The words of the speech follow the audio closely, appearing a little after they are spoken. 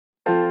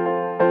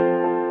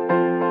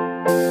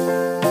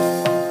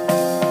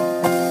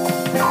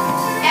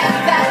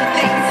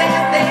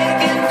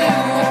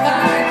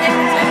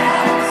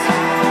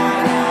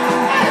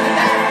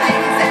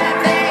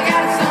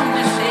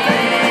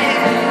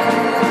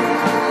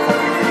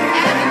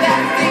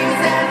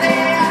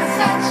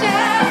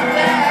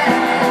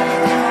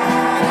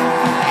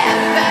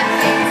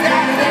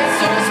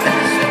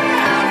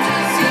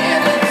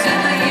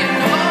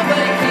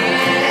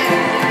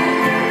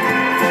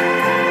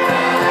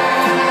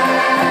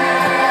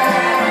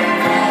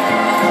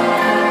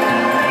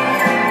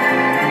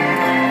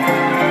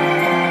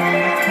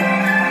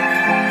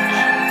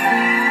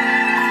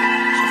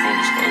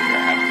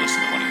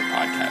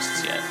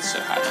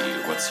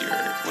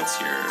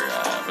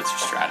What's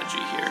your strategy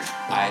here?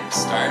 I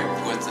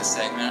start with a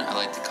segment I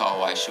like to call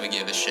 "Why Should We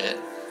Give a Shit?"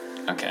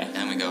 Okay.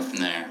 And we go from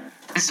there.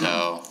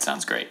 So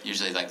sounds great.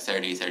 Usually like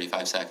 30,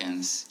 35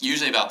 seconds.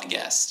 Usually about the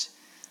guest.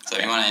 So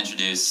if you want to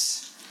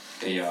introduce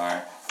who you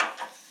are,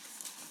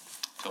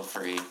 feel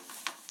free.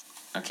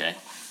 Okay.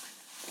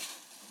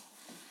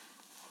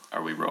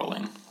 Are we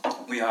rolling?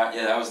 We are.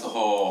 Yeah, that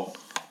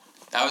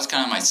was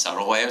kind of my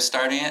subtle way of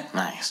starting it.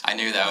 Nice. I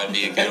knew that would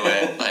be a good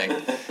way.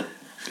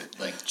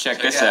 Like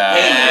check this out.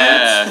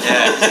 Yeah.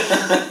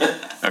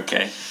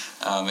 Okay.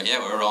 But yeah,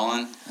 we're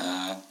rolling.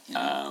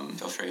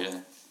 Feel free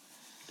to.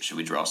 Should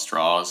we draw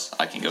straws?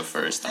 I can go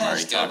first. I'm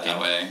already talking. That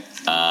way.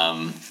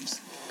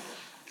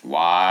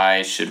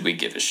 Why should we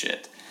give a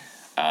shit?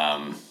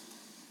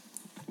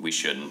 We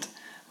shouldn't.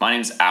 My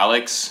name's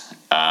Alex.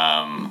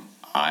 I'm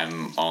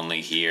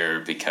only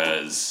here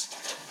because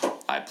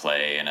I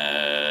play in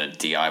a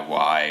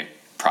DIY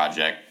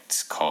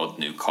project called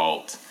New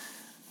Cult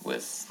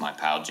with my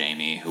pal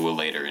Jamie, who will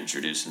later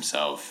introduce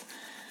himself.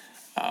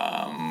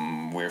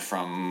 We're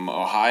from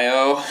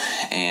Ohio,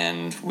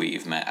 and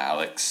we've met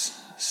Alex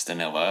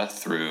Stanilla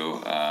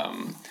through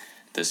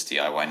this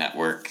DIY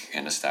network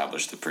and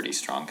established a pretty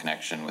strong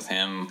connection with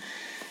him.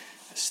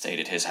 Stayed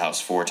at his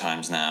house 4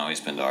 times now. He's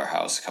been to our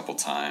house a couple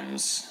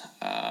times.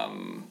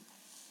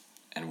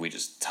 And we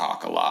just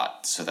talk a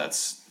lot, so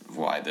that's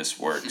why this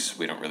works.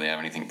 We don't really have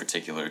anything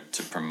particular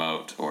to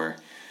promote or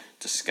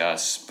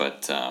discuss,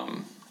 but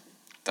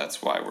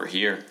that's why we're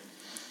here.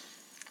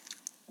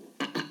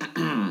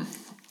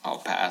 I'll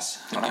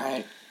pass. All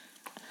right.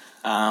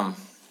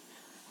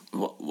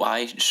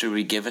 Why should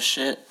we give a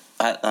shit?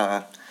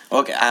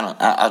 Okay,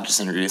 I'll just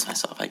introduce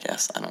myself, I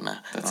guess. I don't know.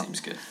 That seems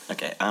good.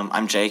 Okay,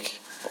 I'm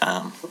Jake.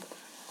 I'm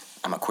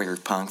a queer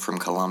punk from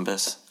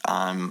Columbus.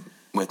 I'm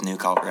with New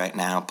Cult right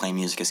now, playing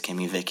music as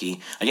Kimmy,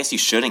 Vicky. I guess you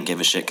shouldn't give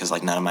a shit because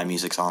none of my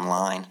music's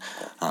online,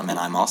 and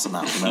I'm also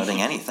not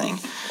promoting anything.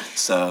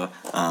 So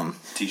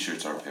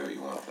T-shirts aren't pay what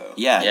you want though.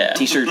 Yeah.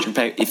 T-shirts are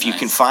pay. If you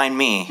can find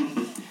me,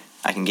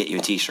 I can get you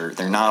a T-shirt.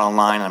 They're not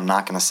online. I'm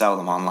not going to sell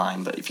them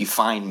online, but if you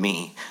find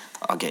me,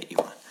 I'll get you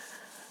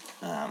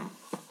one.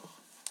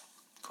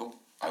 Cool.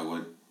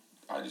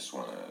 I just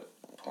want to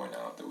point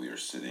out that we are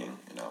sitting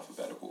in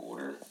alphabetical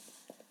order.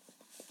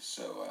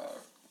 So,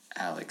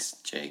 Alex,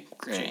 Jake,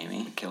 Great.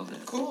 Jamie. Killed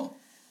it. Cool.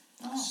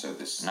 Oh. So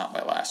this... Not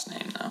by last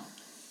name, though.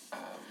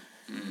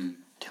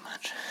 Too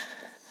much.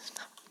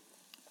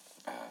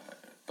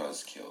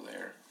 Buzzkill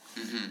there.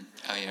 Mm-hmm.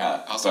 Oh,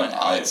 yeah. Also an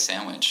Alex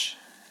sandwich.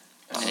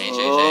 AJJ.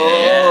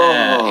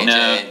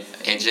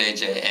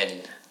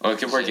 AJJA. Well, it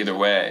could work either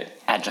way.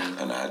 Adja.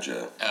 An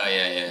Adja. Oh,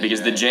 yeah.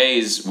 Because the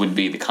J's would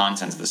be the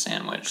contents of the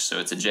sandwich, so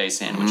it's a J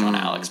sandwich on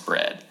Alex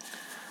bread.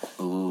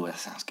 Ooh, that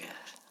sounds good.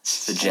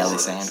 It's a jelly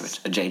sandwich.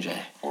 A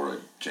JJ. Or a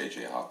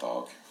JJ hot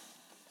dog.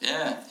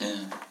 Yeah.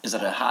 Is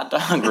it a hot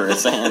dog or a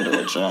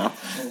sandwich?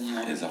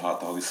 Is a hot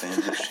dog a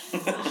sandwich?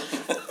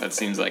 That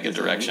seems like a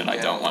direction I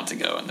don't want to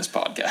go in this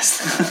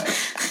podcast.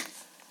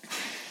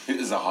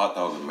 Is a hot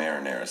dog a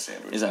marinara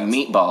sandwich? Is a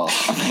meatball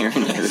a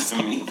marinara? It's a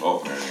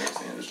meatball marinara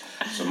sandwich.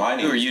 So my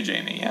name. Who are you,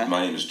 Jamie? Yeah.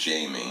 My name is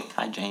Jamie.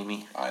 Hi,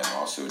 Jamie. I am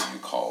also a New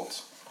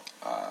Cult,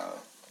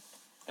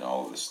 and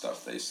all of the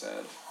stuff they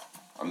said.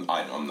 I'm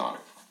not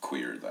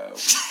queer though.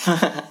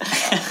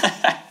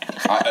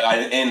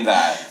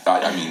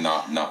 I mean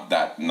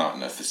not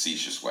in a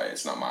facetious way.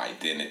 It's not my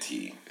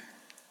identity,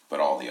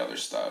 but all the other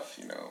stuff.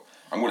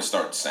 I'm going to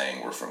start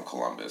saying we're from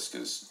Columbus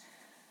because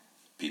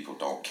people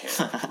don't care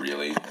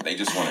really. They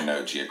just want to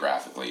know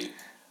geographically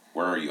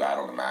where are you at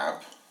on the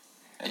map,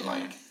 and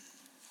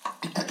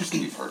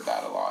we've heard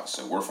that a lot.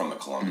 So we're from the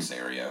Columbus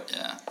area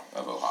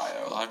of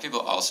Ohio. A lot of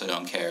people also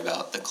don't care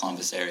about the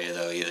Columbus area,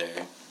 though,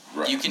 either.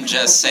 Right. You can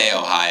just say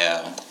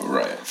Ohio.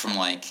 Right. From,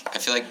 I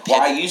feel like...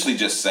 Well, I usually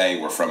just say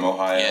we're from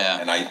Ohio,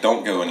 and I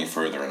don't go any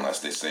further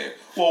unless they say,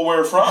 well,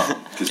 where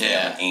from? Because they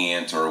have an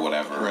aunt or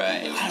whatever.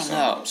 Right. Who lives I in don't some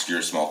know.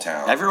 obscure small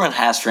town. Everyone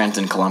has friends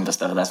in Columbus,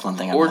 though. That's one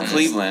thing. Or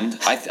Cleveland.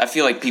 I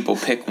feel like people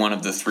pick one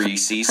of the 3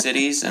 C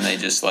cities and they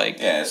just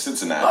Yeah,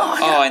 Cincinnati.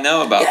 I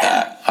know about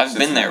that. I've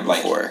been there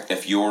before.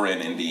 If you're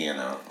in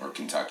Indiana or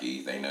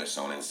Kentucky, they know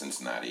someone in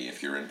Cincinnati.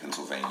 If you're in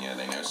Pennsylvania,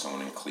 they know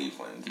someone in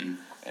Cleveland.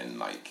 And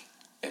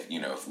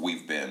if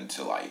we've been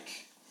to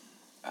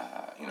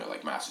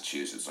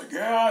Massachusetts,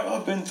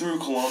 I've been through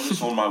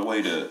Columbus on my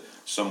way to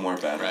somewhere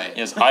better. Right.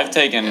 Yes, I've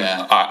taken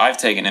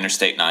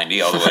Interstate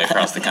 90 all the way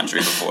across the country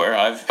before.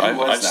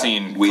 I've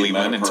seen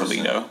Cleveland and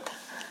Toledo.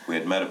 We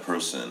had met a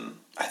person.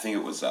 I think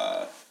it was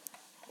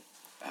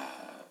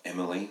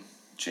Emily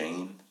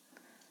Jane.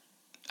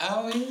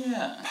 Oh,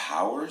 yeah.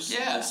 Powers?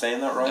 Yeah. Am I saying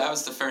that right? That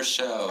was the first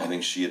show. I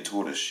think she had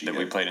told us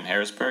we played in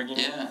Harrisburg?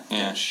 Yeah.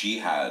 And she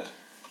had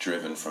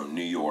driven from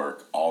New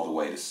York all the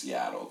way to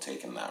Seattle,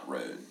 taking that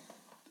road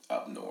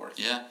up north.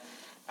 Yeah.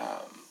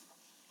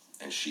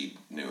 And she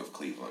knew of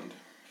Cleveland.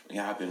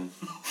 Yeah, I've been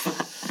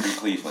in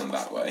Cleveland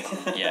that way.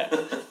 Yeah.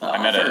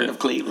 I've heard of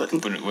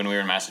Cleveland. When we were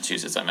in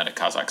Massachusetts, I met a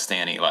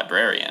Kazakhstani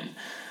librarian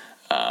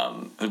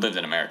who lived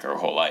in America her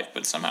whole life,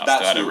 but somehow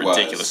That's still had a who it was.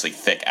 ridiculously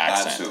thick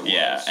That's accent. who it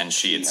Yeah, was. and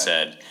she had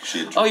said,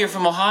 she had "Oh, you're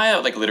from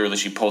Ohio?" Like literally,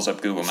 she pulls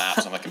up Google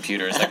Maps on the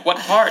computer. It's like, "What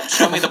part?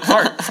 Show me the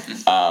part,"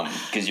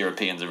 because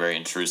Europeans are very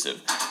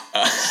intrusive,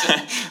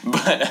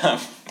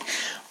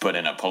 but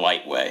in a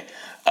polite way.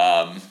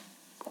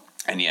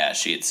 And yeah,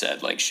 she had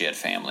said like she had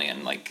family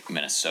in like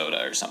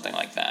Minnesota or something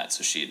like that,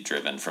 so she had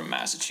driven from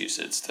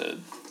Massachusetts to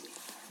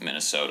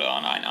Minnesota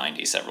on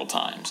I-90 several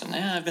times. And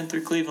yeah, I've been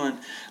through Cleveland.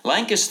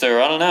 Lancaster,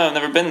 I don't know, I've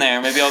never been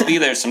there. Maybe I'll be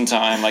there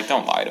sometime. Like,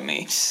 don't lie to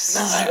me.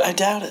 No, I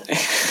doubt it.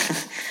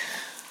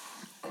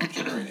 I'm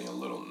generating a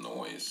little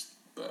noise,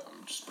 but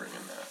I'm just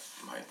bringing that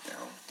mic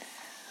down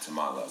to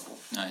my level.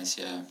 Nice,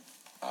 yeah.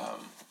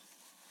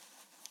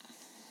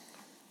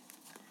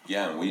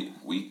 Yeah, and we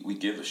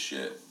give a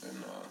shit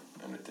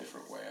in a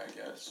different way, I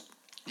guess.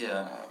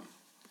 Yeah.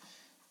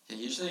 Yeah,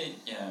 usually,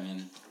 yeah, I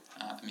mean,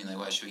 like,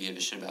 why should we give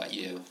a shit about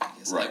you? I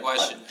guess. Right. Like, why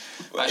should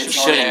You we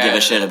shouldn't give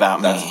a shit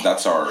about me.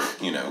 That's our,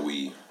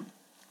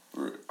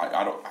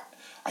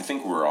 I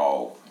think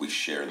we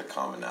share the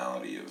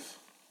commonality of,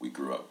 we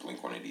grew up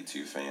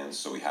Blink-182 fans,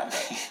 so we have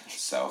that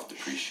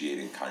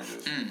self-depreciating kind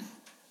of,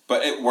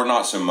 but we're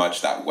not so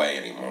much that way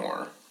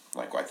anymore.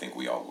 Like, I think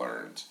we all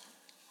learned,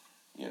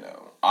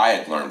 I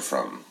had learned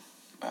from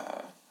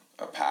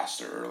a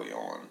pastor early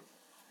on.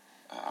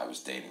 I was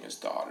dating his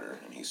daughter,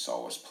 and he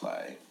saw us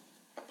play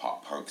a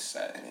pop punk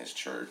set in his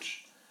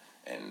church,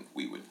 and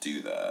we would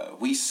do the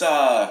 "we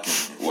suck"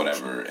 and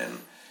whatever,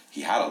 and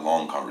he had a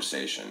long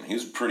conversation. He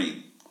was a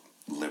pretty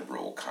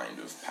liberal kind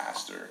of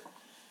pastor,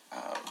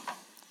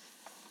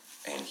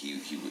 and he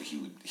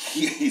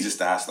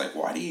just asked, like,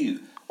 why do you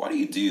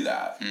do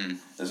that?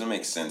 Doesn't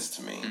make sense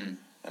to me.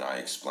 And I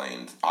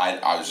explained,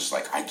 I was just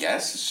like, I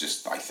guess it's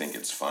just, I think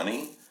it's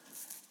funny,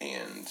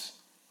 and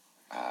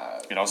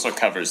It also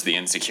covers the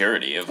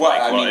insecurity of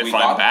if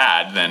I'm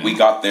bad, then we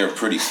got there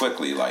pretty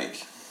quickly.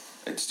 Like,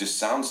 it just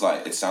sounds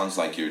like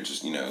you're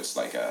just, it's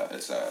like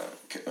it's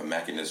a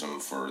mechanism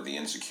for the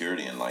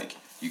insecurity, and like,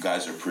 you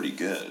guys are pretty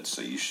good,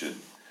 so you should,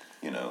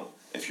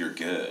 if you're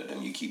good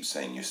and you keep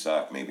saying you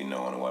suck, maybe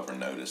no one will ever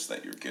notice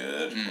that you're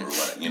good or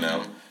what,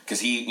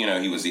 because he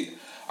was,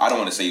 I don't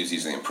want to say he was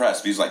easily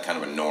impressed, but he was like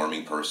kind of a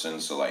normie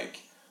person, so like,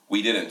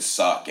 we didn't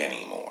suck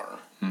anymore.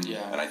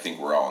 Yeah. And I think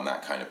we're all in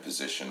that kind of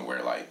position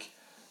where like,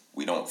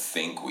 we don't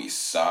think we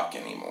suck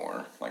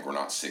anymore. Like, we're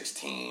not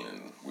 16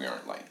 and we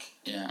aren't like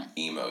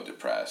emo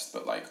depressed,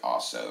 but like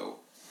also,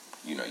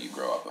 you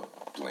grow up a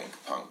Blink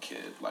punk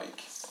kid,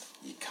 like,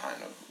 you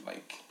kind of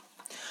like,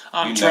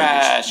 I'm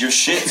trash. Your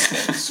shit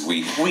stinks.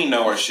 we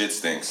know our shit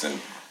stinks, and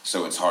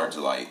so it's hard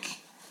to like,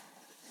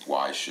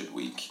 why should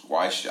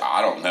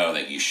I don't know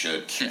that you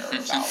should care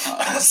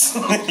about us.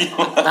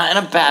 Not in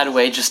a bad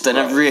way, just in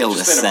a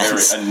realist just in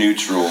sense. a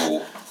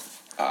neutral,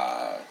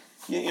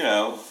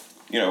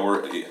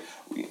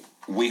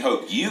 we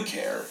hope you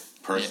care,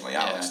 personally,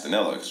 Alex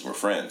Danilo, because we're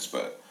friends,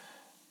 but,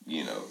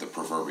 the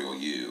proverbial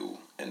you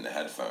in the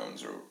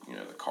headphones or,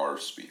 the car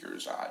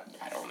speakers, I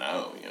don't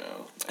know,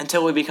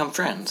 Until we become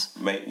friends.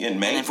 Maybe.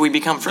 And if we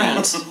become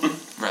friends,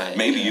 Right.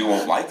 Maybe you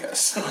won't like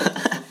us.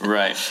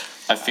 Right.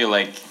 I feel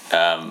like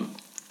in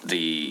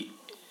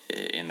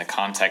the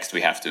context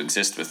we have to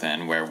exist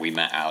within, where we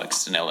met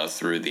Alex Danilo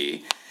through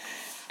the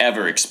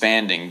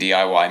ever-expanding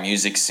DIY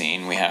music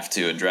scene, we have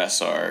to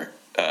address our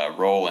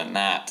role in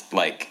that.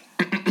 Like,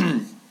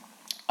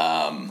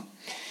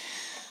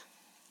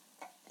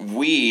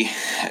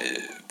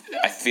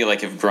 I feel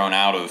like, have grown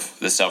out of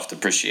the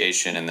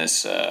self-depreciation and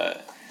this,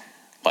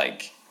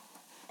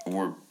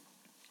 we're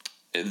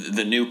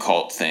the new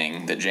cult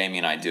thing that Jamie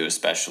and I do,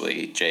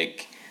 especially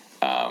Jake,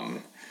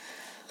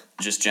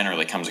 just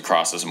generally comes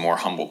across as a more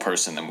humble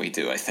person than we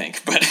do, I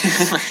think. But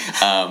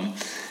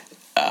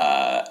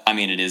I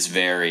mean, it is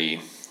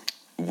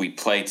we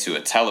play to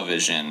a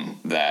television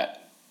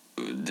that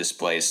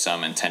displays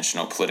some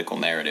intentional political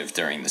narrative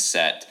during the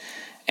set,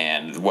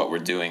 and what we're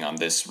doing on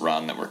this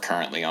run that we're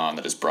currently on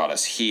that has brought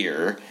us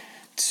here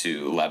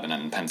to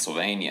Lebanon,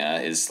 Pennsylvania,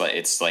 is like,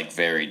 it's like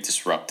very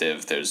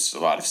disruptive. There's a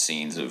lot of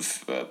scenes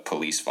of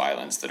police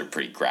violence that are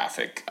pretty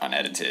graphic,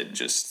 unedited,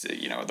 just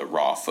the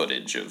raw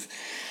footage of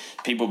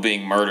people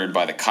being murdered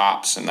by the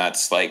cops, and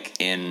that's like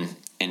in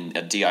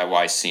a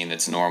DIY scene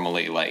that's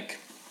normally like,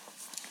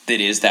 that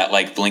is that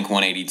like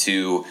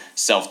Blink-182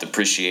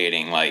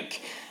 self-depreciating,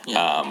 like,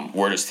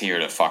 we're just here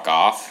to fuck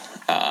off.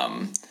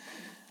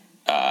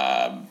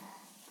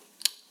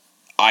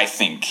 I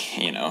think,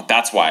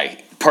 that's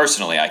why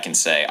personally I can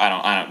say I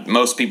don't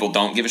most people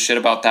don't give a shit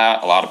about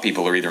that. A lot of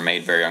people are either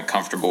made very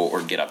uncomfortable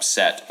or get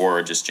upset or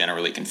are just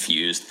generally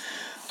confused.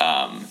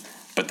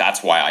 But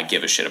that's why I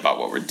give a shit about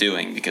what we're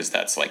doing, because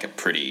that's like a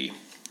pretty,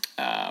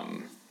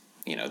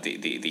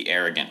 the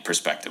arrogant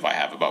perspective I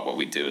have about what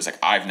we do is like,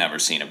 I've never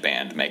seen a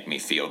band make me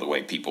feel the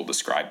way people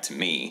describe to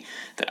me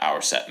that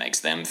our set makes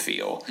them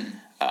feel.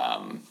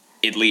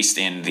 At least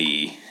in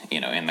the,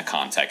 in the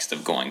context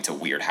of going to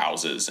weird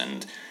houses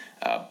and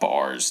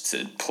bars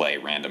to play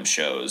random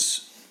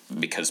shows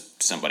because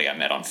somebody I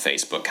met on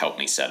Facebook helped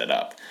me set it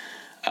up.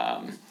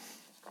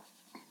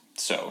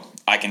 So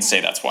I can say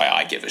that's why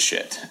I give a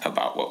shit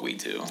about what we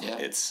do. Yeah.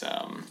 It's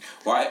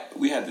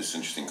We had this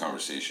interesting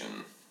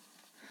conversation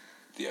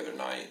the other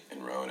night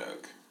in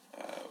Roanoke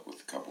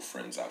with a couple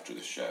friends after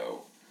the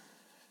show,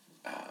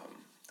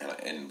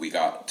 and we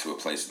got to a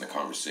place in the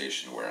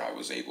conversation where I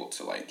was able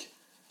to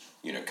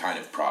kind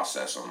of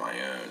process on my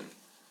own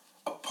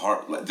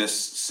this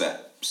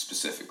set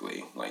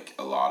specifically, like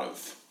a lot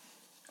of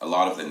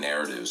the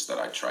narratives that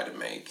I try to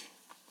make.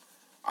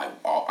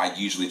 I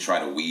usually try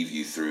to weave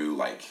you through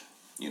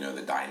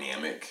the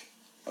dynamic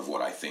of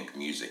what I think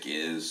music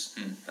is.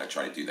 I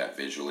try to do that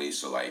visually.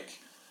 So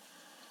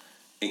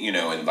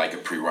and a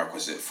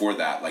prerequisite for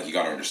that, you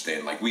got to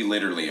understand, we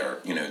literally are,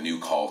 New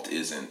Cult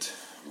isn't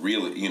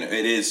really,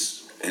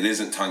 it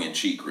isn't tongue in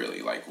cheek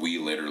really. We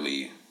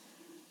literally,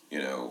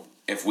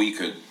 if we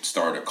could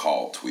start a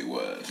cult, we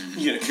would,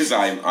 because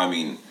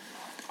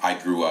I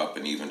grew up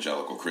an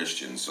evangelical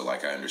Christian, so I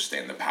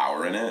understand the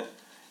power in it.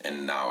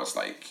 And now it's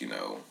a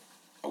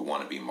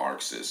wannabe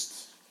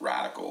Marxist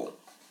radical.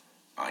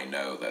 I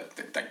know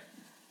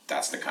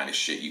that's the kind of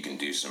shit you can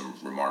do some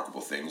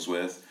remarkable things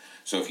with.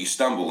 So if you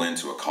stumble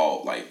into a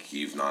cult,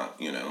 you've not,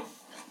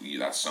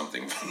 that's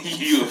something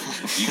you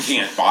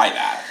can't buy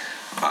that.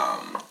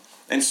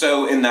 And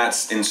so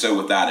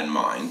with that in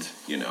mind,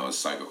 as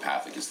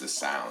psychopathic as this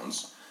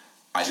sounds,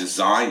 I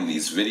designed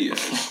these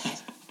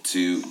videos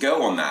to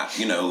go on that.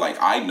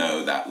 I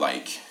know that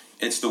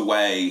it's the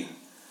way,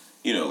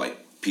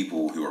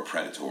 people who are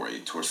predatory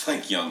towards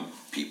young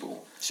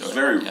people. Sure. It's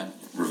very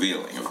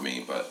revealing of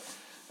me, but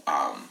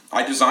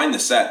I designed the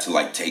set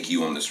to take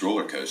you on this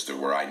roller coaster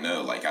where I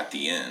know at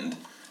the end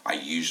I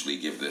usually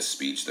give this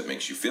speech that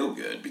makes you feel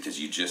good because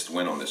you just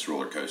went on this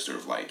roller coaster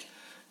of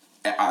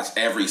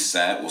every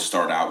set will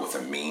start out with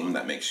a meme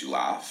that makes you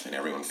laugh and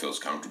everyone feels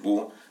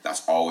comfortable.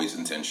 That's always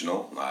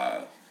intentional.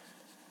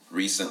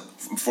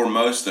 For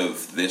most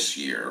of this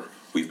year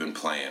we've been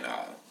playing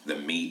the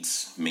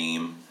Meats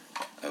meme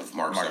of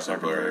Mark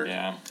Zuckerberg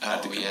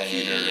at the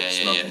computer.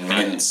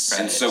 And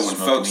so when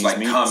folks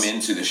come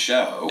into the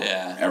show,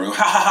 everyone,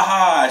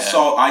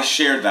 I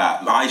shared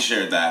that.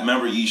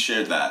 Remember, you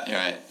shared that.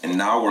 Right. And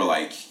now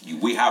we're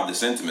we have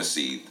this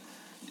intimacy.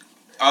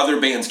 Other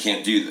bands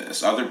can't do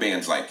this. Other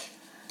bands are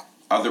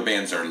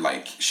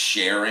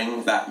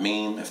sharing that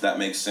meme, if that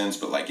makes sense.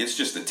 But it's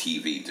just the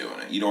TV doing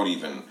it. We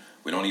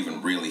don't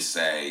even really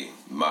say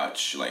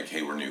much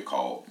hey, we're New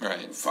Cult.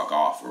 Right. Fuck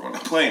off. We're going to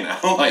play now.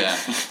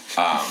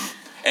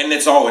 And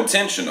it's all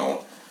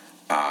intentional.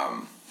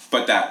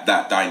 But that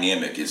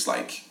dynamic is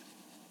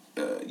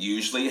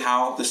usually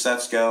how the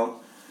sets go.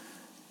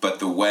 But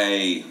the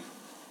way,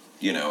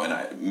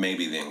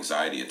 maybe the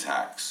anxiety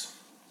attacks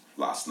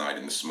last night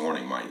and this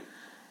morning might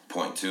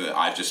point to it.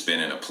 I've just been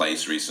in a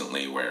place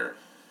recently where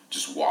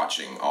just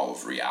watching all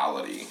of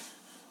reality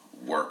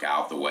work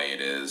out the way it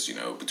is,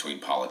 between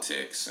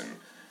politics and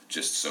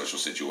just social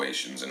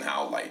situations and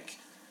how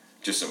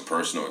just some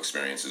personal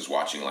experiences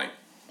watching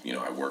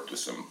I worked with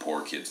some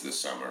poor kids this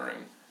summer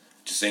and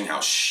just seeing how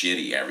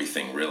shitty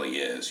everything really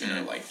is,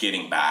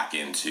 getting back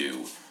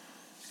into,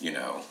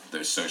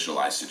 those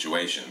socialized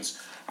situations.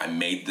 I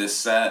made this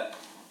set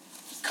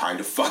kind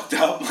of fucked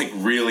up,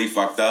 really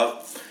fucked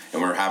up.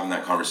 And we were having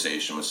that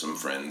conversation with some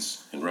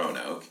friends in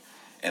Roanoke.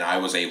 And I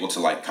was able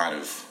to kind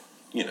of,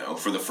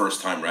 for the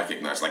first time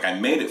recognize, I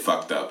made it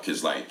fucked up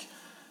because I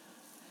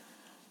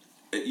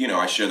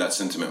share that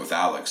sentiment with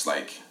Alex.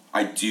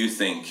 I do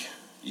think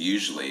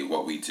usually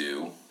what we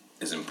do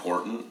is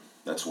important.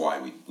 That's why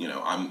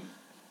I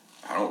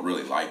don't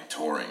really like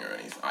touring or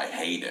anything. I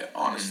hate it,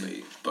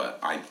 honestly. But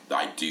I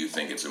do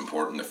think it's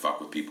important to fuck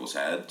with people's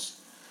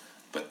heads.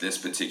 But this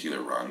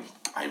particular run,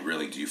 I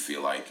really do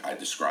feel I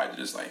described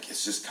it as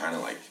it's just kind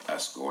of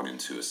us going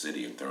into a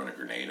city and throwing a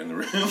grenade in the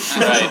room.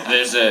 Right.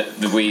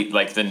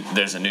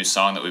 There's a new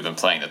song that we've been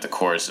playing that the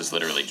chorus is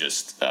literally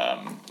just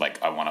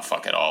I want to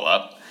fuck it all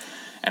up,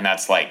 and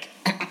that's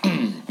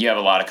you have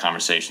a lot of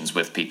conversations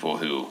with people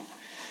who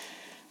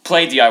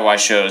play DIY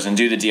shows and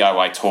do the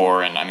DIY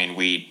tour, and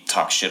we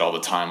talk shit all the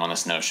time on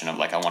this notion of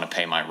I want to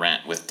pay my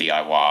rent with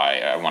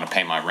DIY. I want to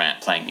pay my rent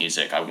playing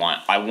music. I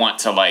want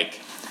to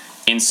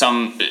in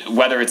some,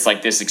 whether it's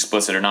this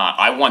explicit or not,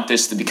 I want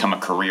this to become a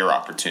career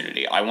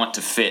opportunity. I want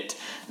to fit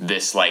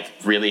this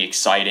really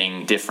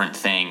exciting different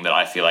thing that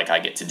I feel I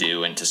get to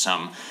do into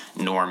some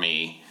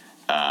normie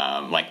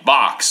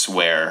box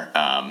where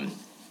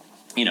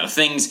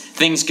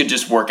things could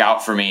just work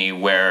out for me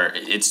where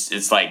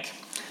it's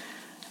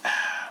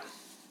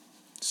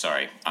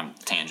sorry, I'm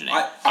tangenting.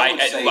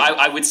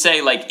 I would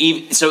say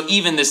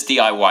even this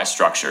DIY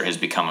structure has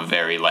become a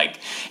very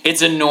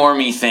it's a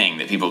normie thing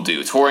that people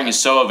do. Touring is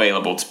so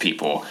available to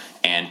people,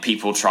 and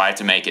people try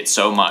to make it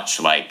so much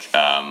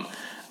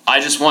I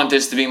just want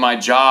this to be my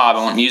job.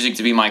 I want music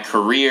to be my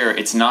career.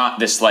 It's not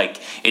this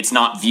it's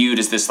not viewed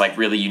as this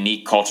really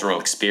unique cultural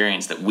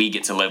experience that we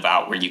get to live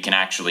out, where you can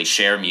actually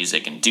share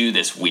music and do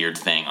this weird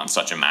thing on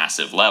such a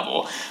massive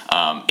level.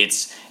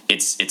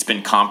 It's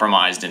been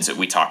compromised, and so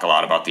we talk a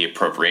lot about the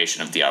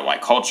appropriation of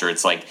DIY culture.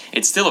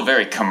 It's still a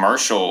very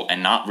commercial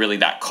and not really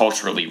that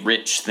culturally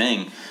rich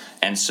thing.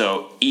 And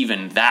so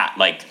even that,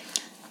 like,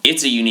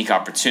 it's a unique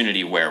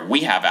opportunity where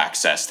we have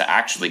access to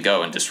actually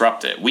go and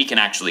disrupt it. We can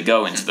actually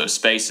go into those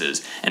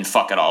spaces and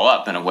fuck it all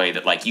up in a way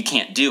that, like, you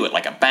can't do it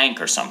like a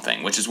bank or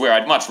something, which is where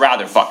I'd much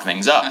rather fuck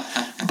things up.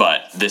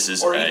 But this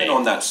is or even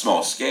on that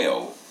small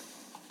scale,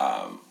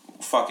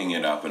 fucking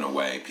it up in a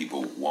way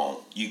people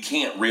won't. You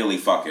can't really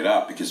fuck it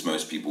up because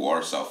most people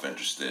are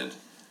self-interested.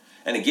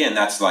 And again,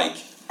 that's like,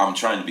 I'm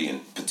trying to be in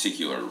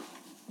particular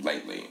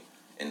lately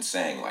in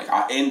saying, like,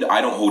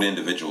 I don't hold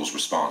individuals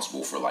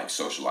responsible for, like,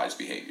 socialized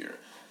behavior.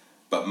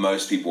 But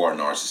most people are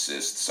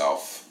narcissist,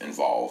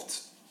 self-involved,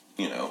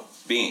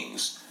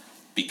 beings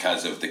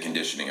because of the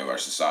conditioning of our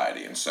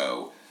society. And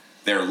so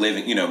they're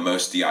living,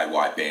 most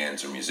DIY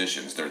bands or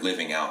musicians, they're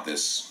living out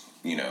this,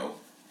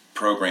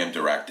 program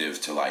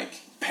directive to,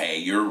 like, pay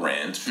your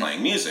rent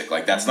playing music.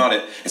 Like, that's not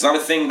it's not a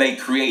thing they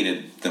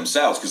created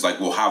themselves, because, like,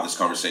 we'll have this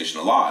conversation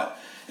a lot.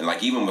 And,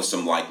 like, even with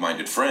some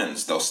like-minded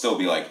friends, they'll still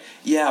be like,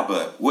 yeah,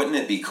 but wouldn't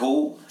it be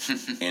cool?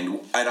 and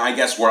I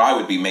guess where I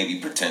would be maybe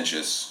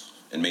pretentious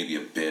and maybe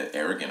a bit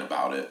arrogant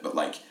about it, but,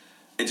 like,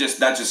 that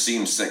just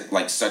seems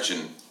like such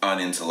an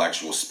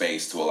unintellectual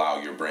space to allow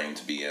your brain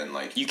to be in.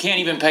 Like, you can't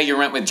even pay your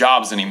rent with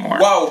jobs anymore.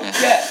 Well,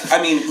 yeah,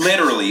 I mean,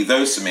 literally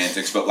those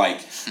semantics, but,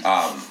 like,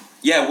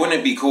 yeah, wouldn't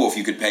it be cool if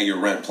you could pay your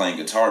rent playing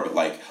guitar? But,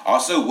 like,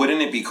 also,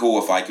 wouldn't it be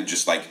cool if I could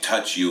just, like,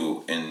 touch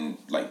you and,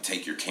 like,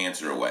 take your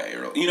cancer away?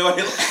 Or,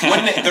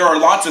 there are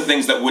lots of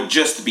things that would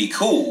just be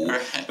cool,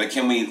 right. But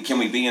can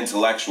we be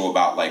intellectual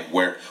about, like,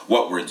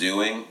 what we're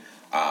doing?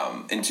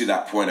 And to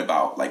that point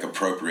about, like,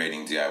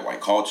 appropriating DIY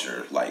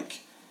culture,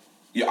 like,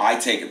 I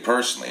take it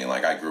personally.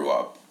 Like, I grew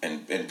up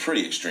in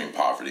pretty extreme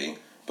poverty.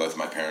 Both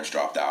my parents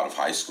dropped out of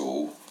high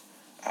school,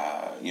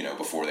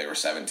 before they were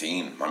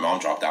 17. My mom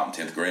dropped out in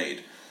 10th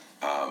grade.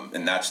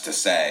 And that's to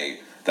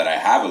say that I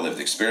have a lived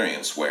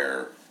experience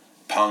where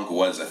punk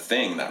was a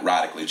thing that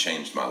radically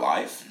changed my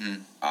life.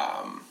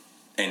 Mm-hmm.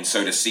 And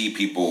so to see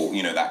people,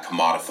 that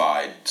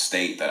commodified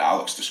state that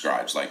Alex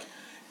describes, like,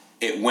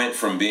 it went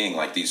from being,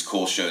 like, these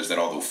cool shows that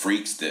all the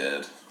freaks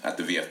did at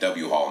the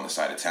VFW hall on the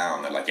side of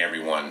town that, like,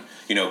 everyone,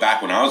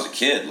 back when I was a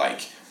kid,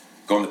 like,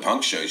 going to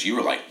punk shows, you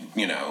were like,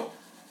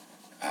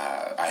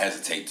 I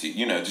hesitate to,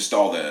 just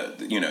all the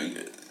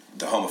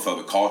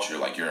homophobic culture,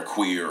 like, you're a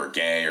queer or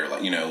gay or,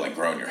 like, like,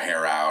 growing your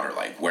hair out or,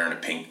 like, wearing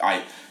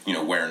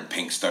wearing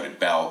pink studded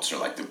belts or,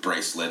 like, the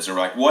bracelets or,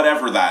 like,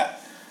 whatever that,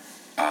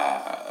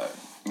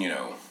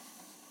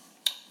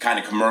 kind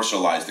of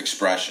commercialized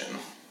expression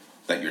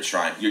that you're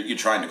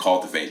trying to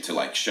cultivate to,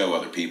 like, show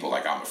other people,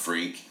 like, I'm a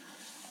freak.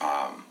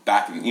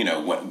 Back in,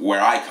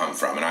 where I come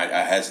from, and I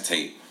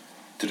hesitate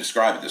to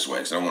describe it this way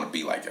because I don't want to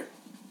be, like, a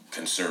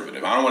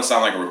conservative. I don't want to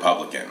sound like a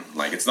Republican.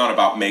 Like, it's not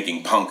about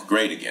making punk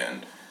great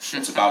again.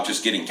 It's about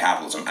just getting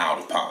capitalism out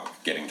of punk,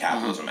 getting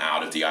capitalism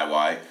out of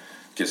DIY.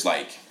 Because,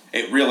 like,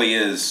 it really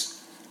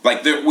is,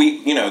 like,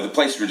 the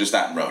place we were just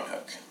at in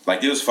Roanoke,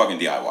 like, it was fucking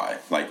DIY.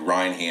 Like,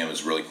 Ryan Ham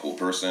is a really cool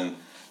person.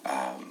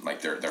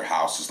 Like, their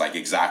house is, like,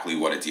 exactly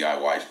what a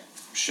DIY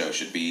show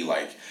should be.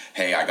 Like,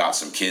 hey, I got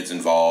some kids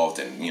involved,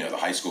 and, the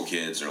high school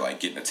kids are, like,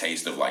 getting a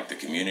taste of, like, the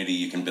community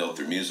you can build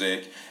through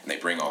music, and they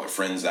bring all their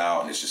friends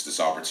out, and it's just this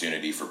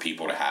opportunity for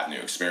people to have new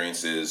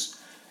experiences,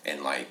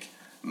 and, like,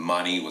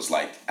 money was,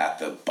 like, at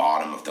the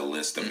bottom of the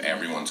list of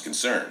everyone's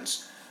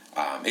concerns.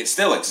 It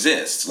still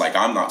exists. Like,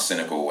 I'm not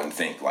cynical and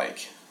think,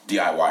 like,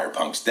 DIY or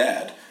punk's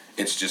dead.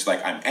 It's just,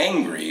 like, I'm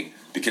angry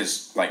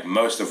because, like,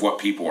 most of what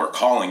people are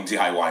calling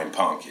DIY and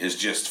punk is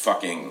just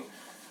fucking,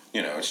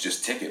 it's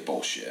just ticket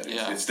bullshit.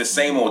 Yeah. It's the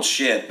same old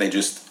shit. They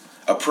just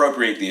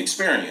appropriate the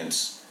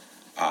experience.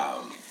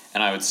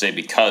 And I would say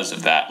because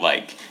of that,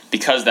 like,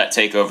 because that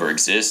takeover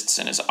exists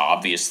and is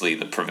obviously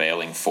the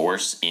prevailing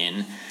force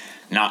in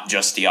not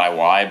just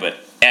DIY, but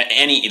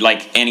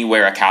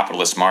anywhere a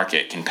capitalist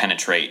market can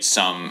penetrate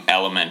some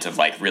element of,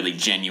 like, really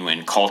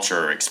genuine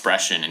culture or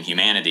expression and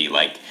humanity,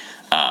 like,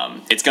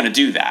 it's going to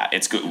do that.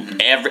 It's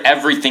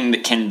everything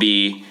that can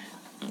be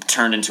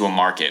turned into a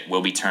market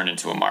will be turned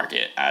into a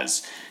market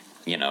as,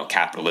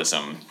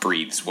 capitalism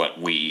breathes what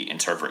we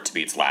interpret to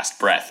be its last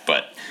breath.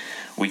 But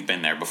we've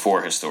been there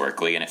before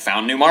historically, and it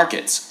found new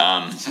markets.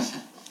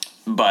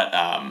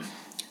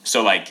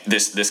 So, like,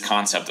 this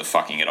concept of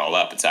fucking it all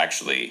up, it's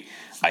actually,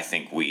 I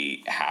think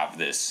we have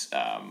this,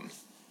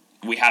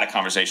 we had a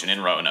conversation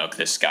in Roanoke.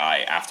 This guy,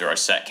 after our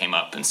set, came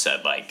up and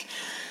said, like,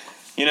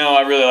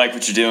 I really like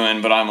what you're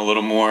doing, but I'm a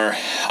little more,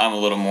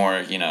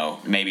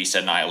 maybe he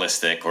said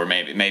nihilistic, or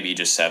maybe he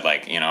just said,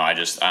 like, I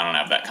don't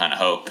have that kind of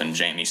hope. And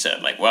Jamie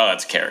said, like, well,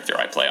 that's a character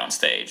I play on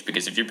stage,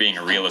 because if you're being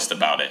a realist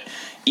about it,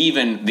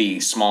 even the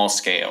small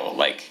scale,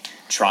 like,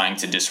 trying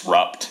to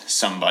disrupt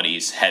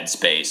somebody's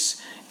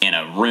headspace in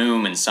a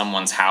room in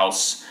someone's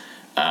house,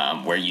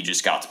 where you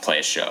just got to play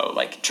a show,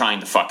 like, trying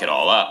to fuck it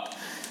all up,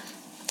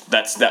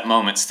 that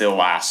moment still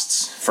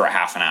lasts for a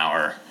half an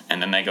hour,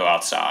 and then they go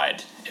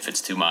outside. If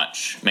it's too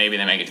much, maybe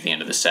they make it to the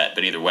end of the set,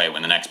 but either way,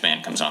 when the next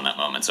band comes on, that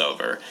moment's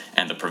over,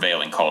 and the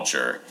prevailing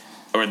culture,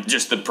 or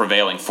just the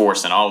prevailing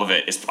force in all of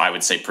it is, I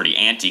would say, pretty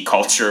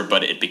anti-culture,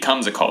 but it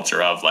becomes a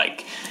culture of,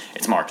 like,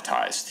 it's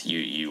marketized.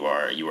 You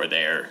are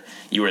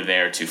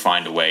there to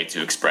find a way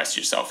to express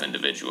yourself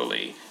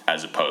individually,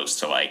 as opposed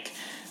to like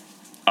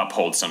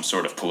uphold some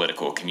sort of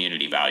political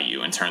community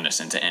value and turn this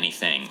into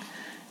anything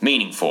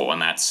meaningful.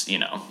 And that's,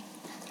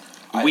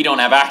 we don't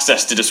have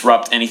access to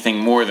disrupt anything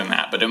more than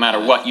that. But no matter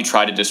what you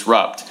try to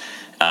disrupt,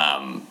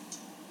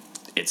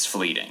 it's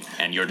fleeting,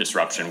 and your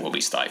disruption will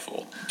be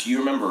stifled. Do you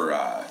remember?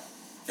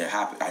 It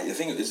happened. I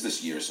think it was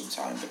this year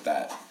sometime,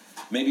 but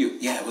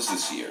it was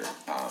this year.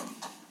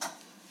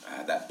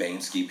 That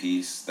Banksy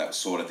piece that was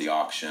sold at the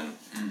auction,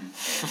 and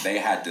they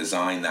had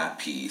designed that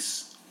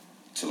piece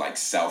to like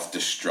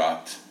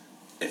self-destruct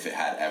if it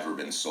had ever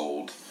been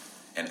sold,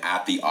 and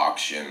at the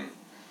auction,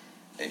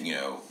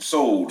 it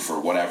sold for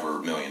whatever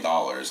 $1 million,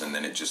 and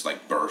then it just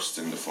like burst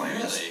into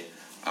flames. Really?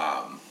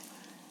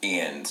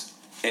 And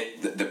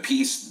the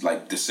piece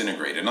like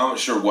disintegrated. And I'm not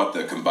sure what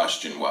the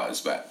combustion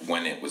was, but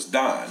when it was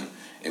done,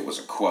 it was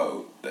a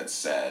quote that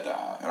said,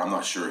 and I'm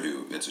not sure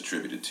who it's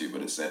attributed to,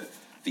 but it said,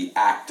 the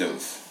act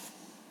of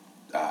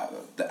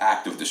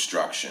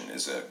destruction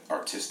is an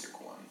artistic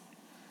one.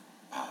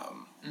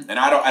 And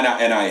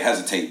I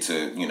hesitate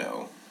to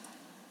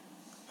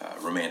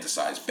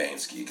romanticize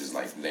Banksy, because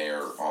like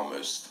they're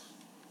almost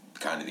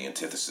kind of the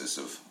antithesis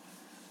of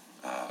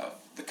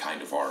the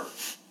kind of art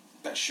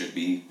that should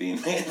be being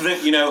made.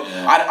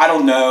 I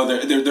don't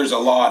know. There's a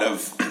lot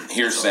of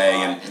hearsay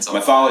and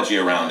mythology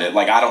around it.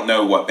 Like, I don't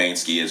know what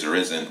Banksy is or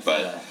isn't,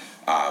 but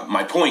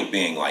my point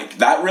being, like,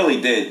 that really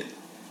did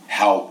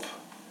help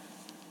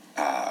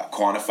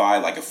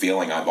quantify like a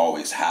feeling I've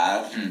always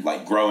had.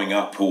 Like, growing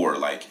up poor,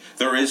 like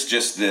there is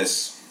just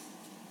this,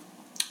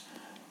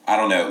 I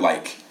don't know,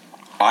 like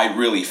I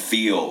really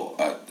feel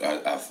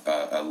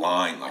a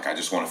line, like I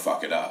just want to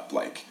fuck it up.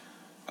 Like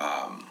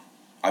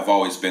I've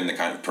always been the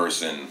kind of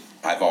person,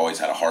 I've always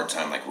had a hard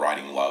time like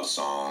writing love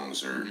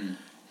songs or and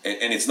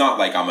it's not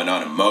like I'm an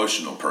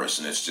unemotional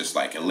person, it's just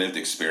like a lived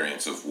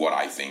experience of what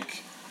I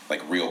think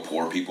like real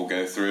poor people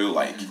go through.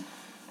 Like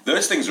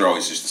those things are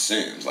always just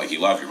assumed. Like, you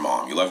love your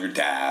mom, you love your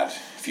dad.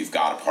 If you've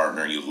got a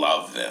partner, you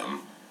love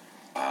them.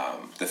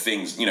 The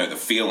things, the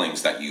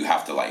feelings that you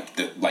have to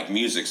like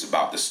music's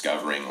about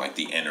discovering like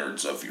the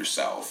innards of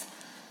yourself.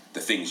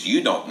 The things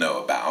you don't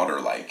know about are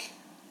like,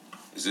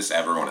 is this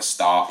ever going to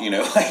stop?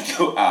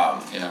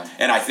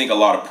 And I think a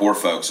lot of poor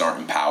folks aren't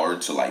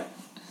empowered to like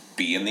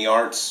be in the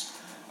arts.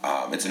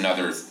 It's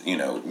another,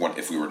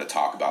 if we were to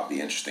talk about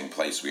the interesting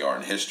place we are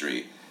in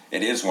history,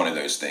 it is one of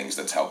those things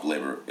that's helped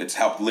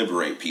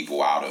liberate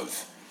people out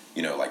of,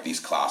 like these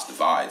class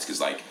divides.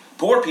 Because like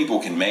poor people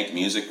can make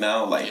music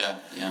now, like,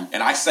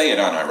 and I say it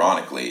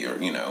unironically or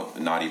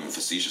not even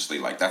facetiously.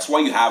 Like, that's why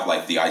you have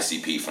like the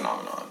ICP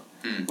phenomenon.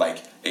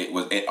 Like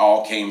it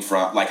all came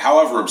from, like,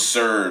 however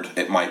absurd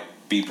it might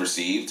be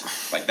perceived,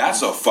 like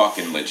that's a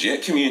fucking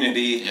legit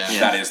community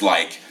that is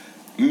like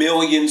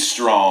millions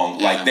strong.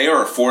 Like, they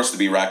are a force to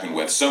be reckoned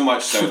with, so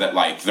much so that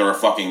like they're a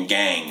fucking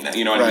gang.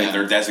 You know what I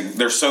mean?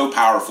 They're so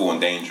powerful and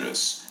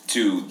dangerous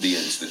to the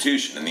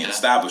institution and the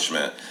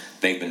establishment.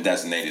 They've been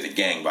designated a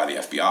gang by the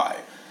FBI.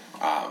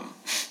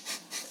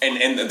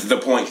 And the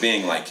point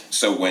being, like,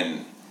 so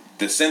when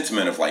the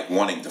sentiment of like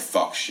wanting to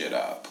fuck shit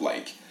up,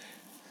 like,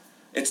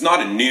 it's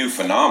not a new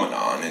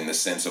phenomenon in the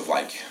sense of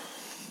like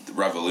the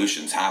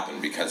revolutions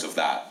happen because of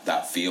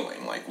that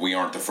feeling. Like, we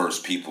aren't the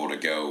first people to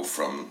go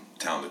from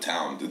town to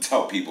town to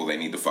tell people they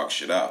need to fuck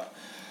shit up,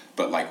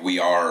 but like we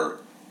are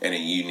in a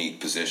unique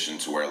position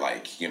to where,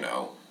 like,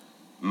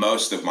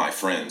 most of my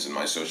friends in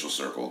my social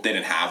circle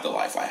didn't have the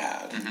life I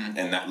had,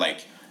 and that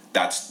like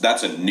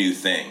that's a new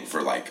thing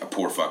for like a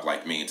poor fuck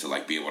like me to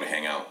like be able to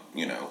hang out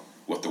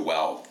with the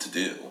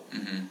well-to-do.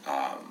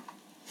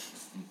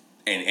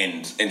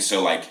 And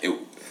so like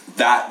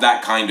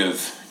that kind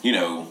of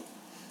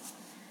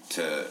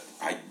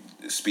I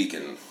speak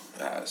in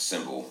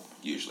symbol.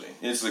 Usually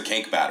it's the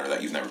cake batter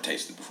that you've never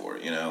tasted before,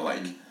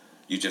 like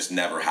you just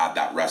never had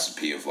that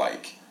recipe of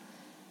like,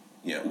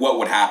 what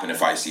would happen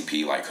if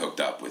ICP like hooked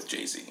up with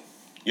Jay-Z?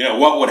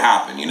 What would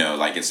happen?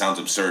 Like, it sounds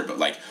absurd, but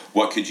like,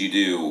 what could you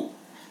do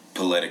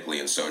politically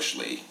and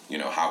socially?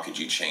 How could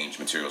you change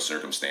material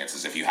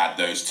circumstances if you had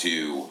those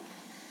two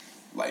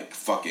like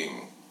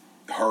fucking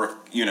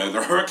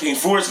they're hurricane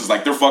forces,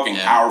 like they're fucking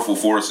powerful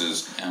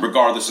forces,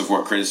 regardless of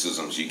what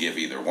criticisms you give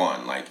either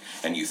one, like,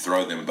 and you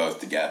throw them both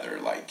together,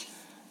 like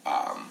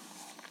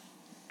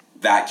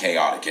that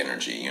chaotic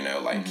energy,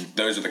 like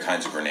those are the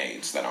kinds of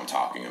grenades that I'm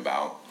talking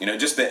about.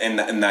 Just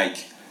and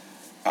like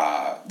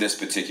this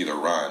particular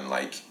run,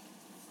 like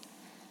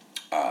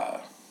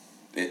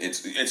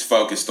it's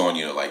focused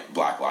on like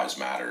Black Lives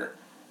Matter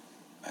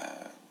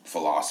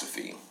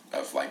philosophy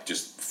of like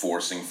just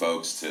forcing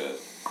folks to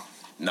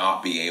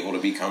not be able to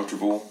be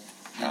comfortable,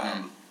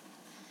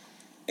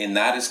 and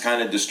that is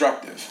kind of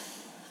destructive.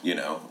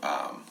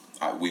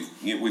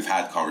 We've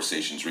had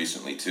conversations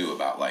recently too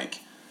about like,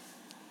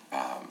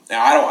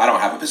 now I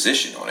don't have a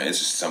position on it. It's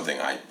just something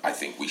I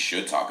think we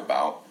should talk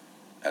about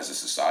as a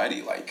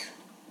society. Like,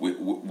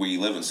 we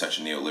live in such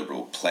a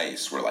neoliberal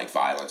place where like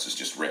violence is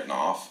just written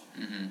off.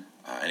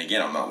 And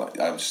again,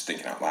 I'm just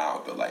thinking out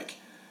loud, but like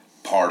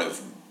part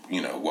of,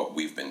 what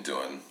we've been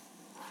doing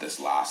this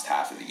last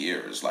half of the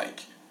year is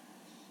like,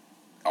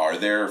 are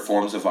there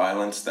forms of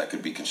violence that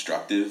could be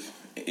constructive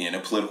in a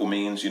political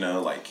means?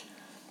 I'm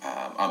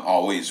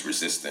always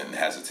resistant and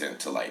hesitant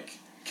to like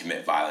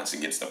commit violence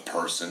against a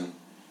person,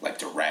 like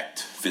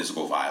direct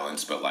physical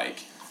violence, but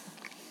like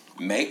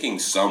making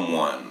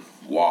someone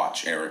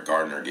watch Eric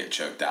Gardner get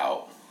choked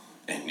out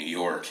in New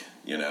York,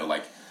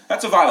 like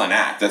that's a violent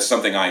act. That's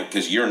something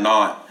because you're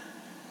not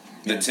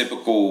the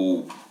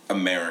typical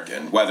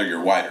American, whether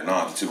you're white or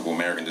not, the typical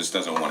American just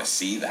doesn't want to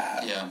see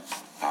that. Yeah.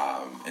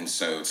 And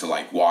so to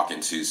like walk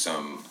into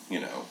some,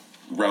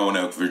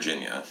 Roanoke,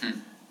 Virginia,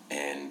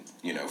 and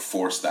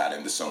force that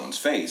into someone's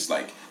face,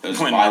 like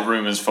when the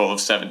room is full of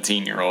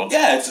 17-year-olds.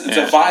 Yeah,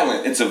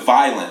 it's a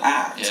violent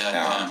act.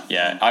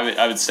 Yeah.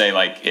 I would say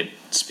like it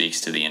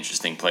speaks to the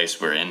interesting place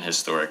we're in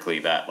historically.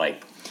 That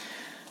like,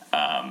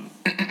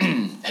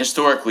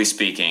 historically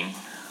speaking,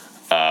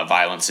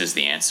 violence is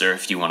the answer.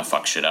 If you want to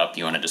fuck shit up,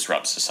 you want to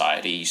disrupt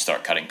society, you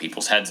start cutting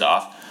people's heads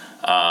off.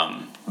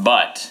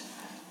 But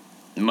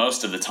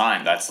most of the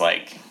time, that's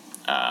like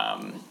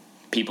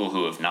people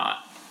who have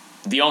not.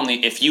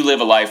 If you live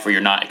a life where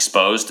you're not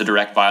exposed to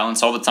direct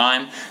violence all the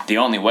time, the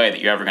only way that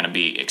you're ever going to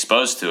be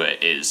exposed to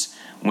it is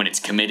when it's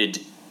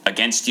committed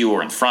against you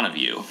or in front of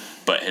you.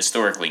 But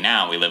historically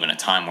now, we live in a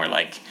time where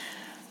like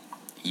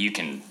you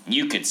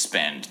could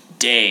spend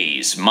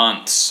days,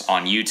 months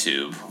on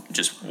YouTube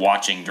just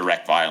watching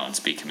direct violence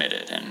be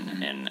committed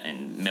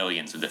in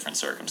millions of different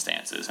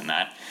circumstances, and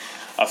that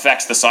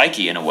affects the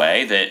psyche in a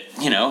way that,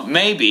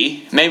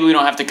 maybe we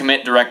don't have to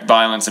commit direct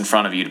violence in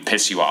front of you to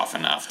piss you off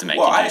enough to make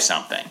you do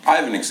something. I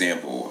have an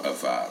example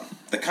of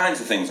the kinds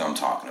of things I'm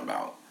talking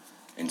about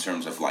in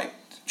terms of like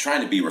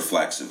trying to be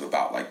reflexive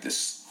about like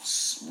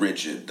this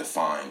rigid,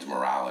 defined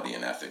morality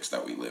and ethics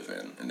that we live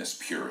in this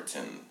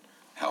Puritan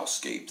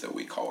hellscape that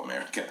we call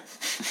America.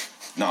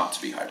 Not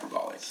to be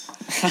hyperbolic.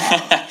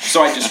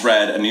 So I just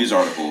read a news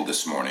article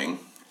this morning.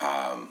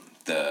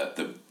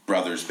 The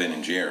brothers Ben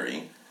and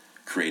Jerry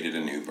created a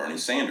new Bernie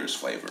Sanders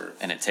flavor.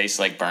 And it tastes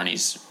like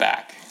Bernie's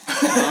back.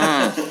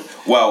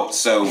 Well,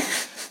 so...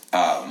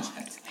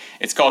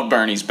 it's called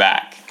Bernie's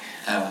back.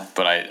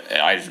 But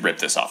I just ripped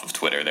this off of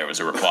Twitter. There was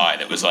a reply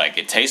that was like,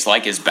 it tastes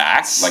like his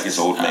back. Like his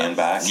old man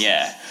back?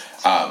 Yeah.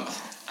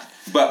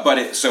 But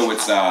it's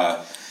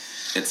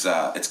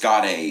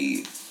got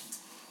a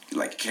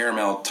like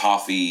caramel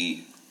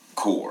toffee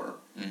core,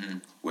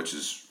 which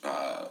is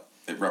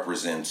it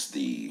represents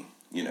the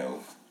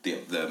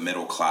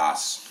middle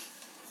class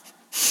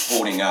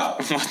holding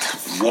up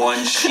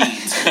one sheet.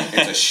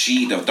 It's a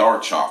sheet of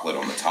dark chocolate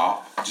on the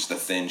top, just a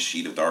thin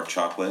sheet of dark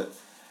chocolate.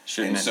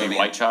 Shouldn't it be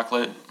white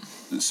chocolate?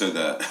 So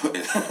the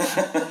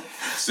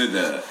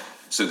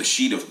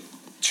sheet of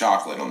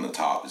chocolate on the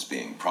top is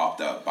being propped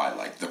up by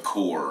like the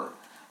core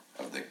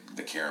of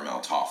the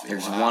caramel toffee.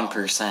 There's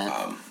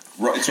 1%.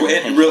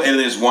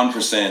 It is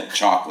 1%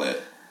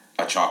 chocolate,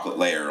 a chocolate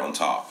layer on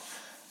top.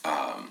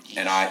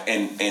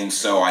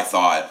 So I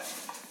thought,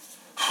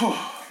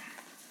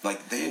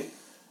 like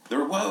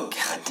they're woke.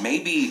 Like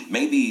maybe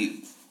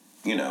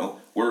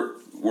we're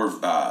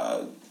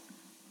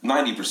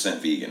 90%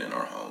 vegan in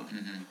our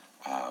home.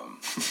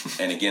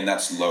 And again,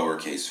 that's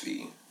lowercase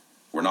v.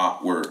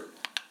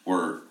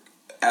 We're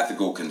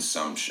ethical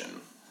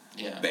consumption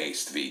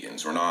based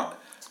vegans. We're not.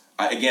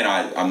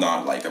 I'm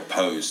not like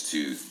opposed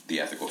to the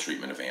ethical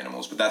treatment of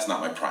animals, but that's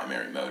not my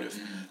primary motive.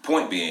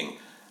 Point being,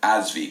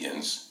 as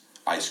vegans,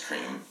 ice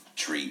cream,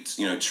 treats.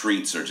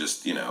 Treats are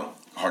just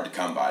hard to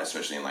come by,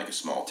 especially in like a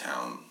small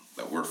town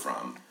that we're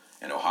from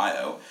in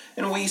Ohio,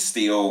 and we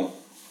steal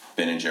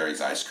Ben and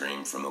Jerry's ice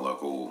cream from the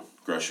local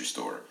grocery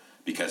store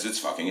because it's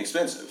fucking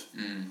expensive.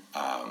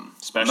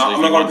 Especially I'm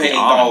not going to pay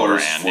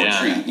 $8 for a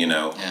treat,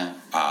 Yeah.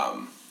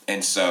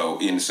 And so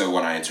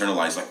when I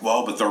internalize like,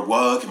 well, but they're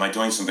woke, am I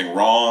doing something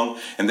wrong?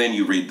 And then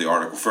you read the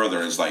article further,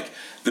 and it's like,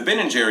 the Ben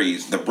and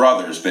Jerry's, the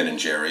brothers Ben and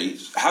Jerry,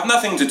 have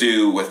nothing to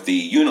do with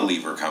the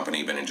Unilever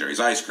company Ben and Jerry's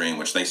ice cream,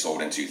 which they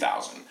sold in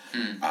 2000.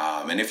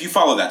 And if you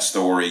follow that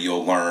story,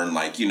 you'll learn,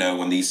 like,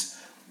 when these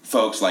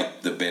folks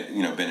like the Ben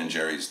and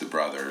Jerry's, the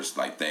brothers,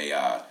 like they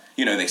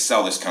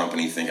sell this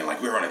company thinking like,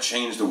 we're going to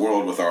change the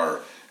world with our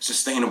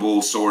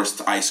sustainable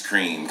sourced ice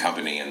cream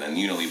company, and then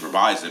Unilever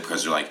buys it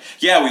because they're like,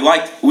 yeah, we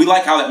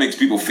like how that makes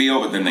people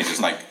feel, but then they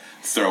just like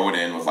throw it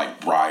in with like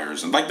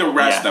Breyers and like the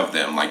rest of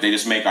them, like they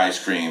just make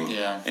ice cream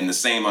in the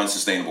same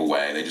unsustainable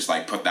way. They just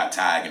like put that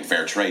tag and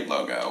fair trade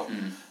logo.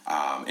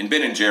 And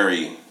Ben and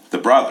Jerry, the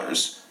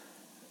brothers,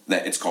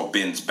 that it's called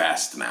Ben's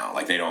Best now.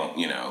 Like they don't,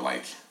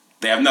 like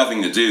they have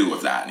nothing to do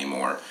with that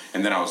anymore.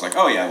 And then I was like,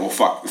 oh yeah, well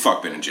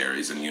fuck Ben and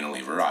Jerry's and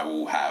Unilever. I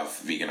will have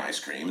vegan ice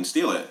cream and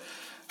steal it.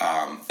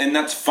 And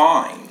that's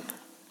fine.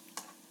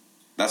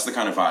 That's the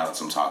kind of violence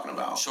I'm talking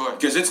about. Sure.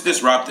 Because it's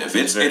disruptive.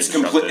 It's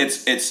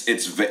disruptive.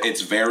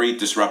 It's very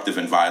disruptive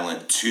and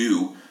violent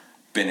to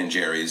Ben and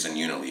Jerry's and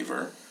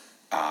Unilever.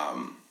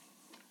 And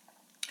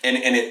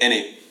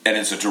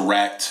it's a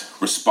direct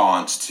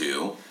response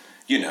to,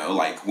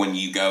 like when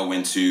you go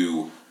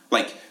into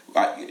like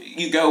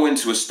you go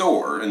into a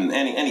store, and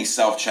any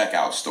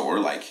self-checkout store,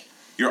 like,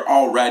 you're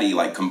already,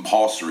 like,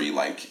 compulsory,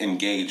 like,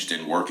 engaged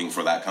in working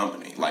for that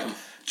company. Like,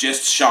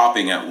 just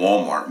shopping at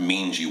Walmart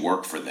means you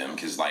work for them,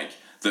 because, like,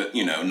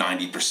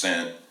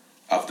 90%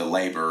 of the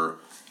labor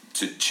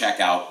to check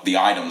out the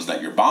items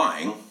that you're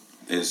buying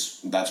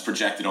that's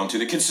projected onto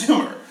the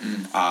consumer.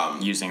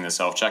 Using the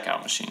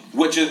self-checkout machine.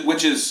 Which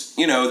is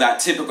that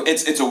typical,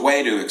 it's a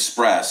way to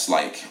express,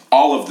 like,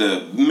 all of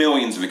the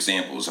millions of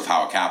examples of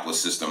how a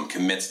capitalist system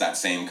commits that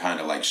same kind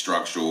of, like,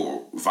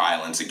 structural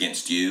violence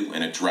against you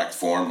in a direct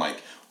form.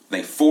 Like,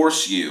 they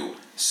force you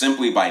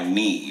simply by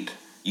need.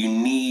 You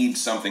need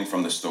something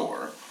from the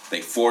store.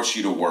 They force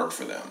you to work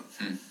for them.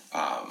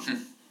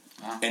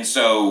 And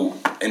so,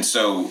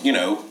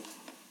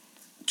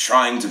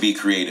 trying to be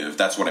creative,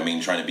 that's what I mean,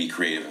 trying to be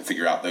creative and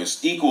figure out those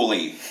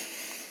equally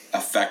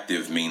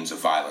effective means of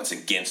violence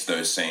against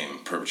those same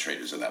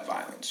perpetrators of that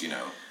violence,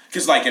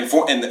 Because, like,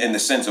 in the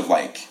sense of,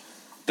 like,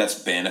 that's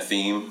been a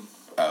theme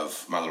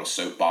of my little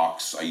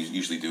soapbox. I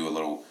usually do a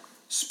little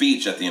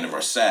speech at the end of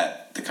our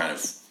set to kind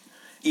of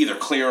either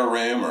clear a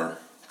room or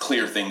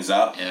clear things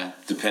up,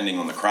 depending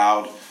on the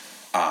crowd.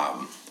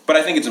 But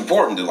I think it's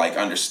important to, like,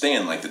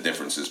 understand, like, the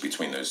differences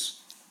between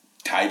those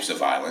types of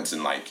violence,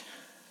 and, like,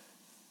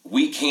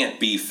 we can't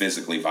be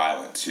physically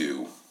violent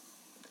to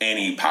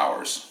any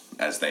powers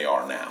as they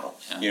are now.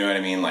 Yeah. You know what I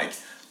mean? Like,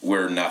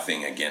 we're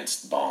nothing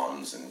against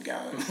bombs and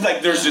guns.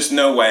 Like, there's just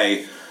no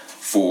way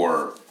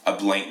for a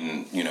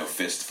blatant,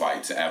 fist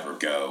fight to ever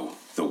go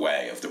the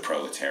way of the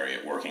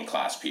proletariat, working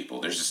class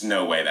people. There's just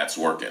no way that's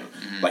working.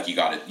 Mm-hmm. Like,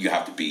 you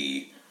have to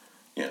be,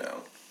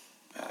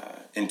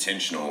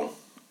 intentional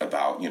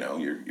about, your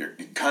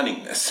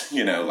cunningness,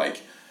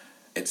 like,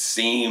 it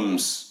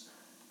seems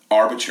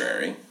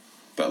arbitrary,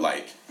 but,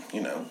 like,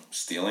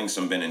 stealing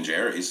some Ben &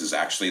 Jerry's is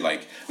actually,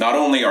 like, not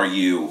only are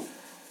you,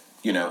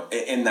 in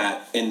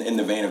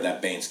the vein of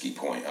that Bansky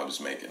point I was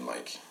making,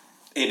 like,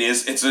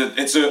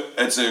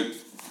 it's a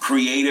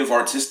creative,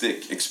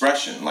 artistic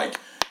expression. Like,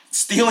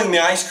 stealing the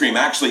ice cream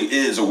actually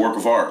is a work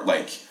of art.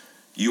 Like,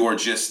 you are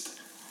just,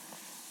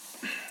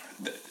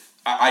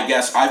 I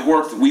guess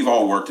we've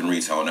all worked in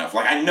retail enough.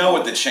 Like, I know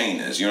what the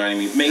chain is, you know what I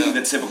mean? Maybe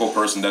the typical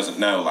person doesn't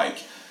know, like,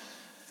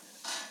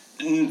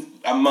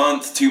 a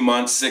month, 2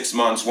 months, 6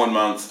 months, 1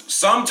 month,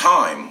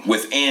 sometime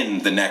within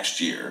the next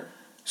year,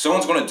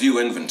 someone's going to do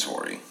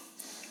inventory.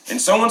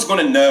 And someone's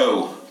going to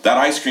know that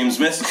ice cream's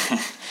missing.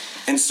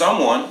 And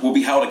someone will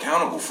be held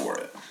accountable for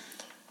it.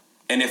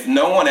 And if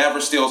no one ever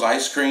steals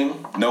ice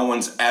cream,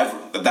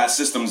 that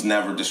system's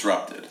never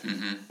disrupted.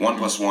 Mm-hmm.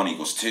 1 +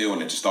 1 = 2,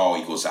 and it just all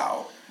equals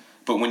out.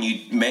 But when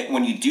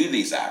you do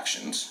these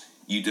actions,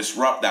 you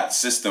disrupt that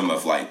system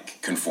of,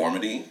 like,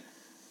 conformity,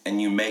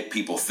 and you make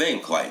people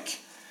think, like,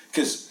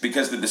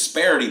 because the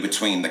disparity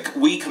between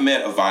we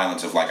commit a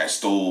violence of, like, I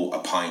stole a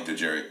pint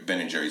of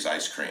Ben & Jerry's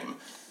ice cream,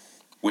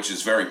 which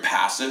is very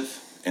passive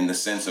in the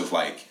sense of,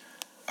 like,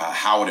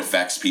 how it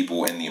affects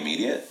people in the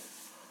immediate.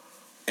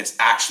 It's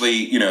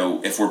actually,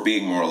 if we're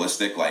being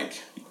moralistic,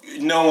 like,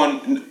 no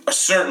one,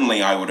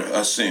 certainly I would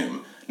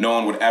assume, no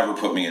one would ever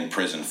put me in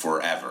prison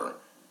forever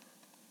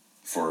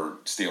for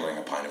stealing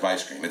a pint of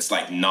ice cream. It's,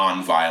 like,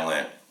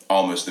 non-violent,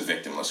 almost a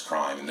victimless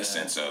crime in the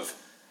sense of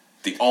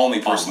the only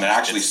person that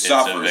actually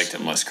suffers. It's a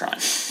victimless crime.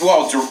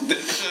 Well,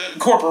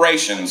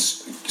 corporations,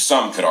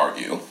 some could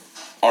argue,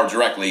 are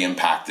directly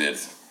impacted.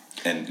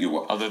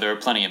 Although there are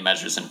plenty of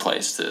measures in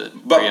place to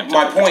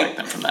protect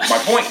them from that. My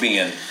point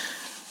being,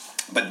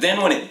 but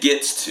then when it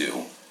gets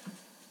to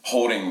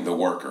holding the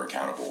worker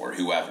accountable, or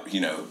whoever,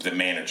 the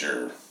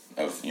manager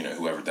of,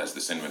 whoever does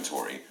this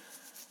inventory,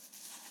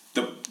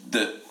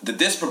 the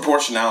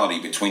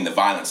disproportionality between the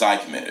violence I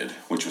committed,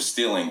 which was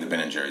stealing the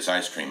Ben & Jerry's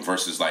ice cream,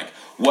 versus, like,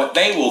 what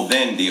they will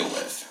then deal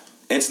with.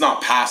 It's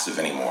not passive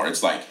anymore.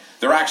 It's like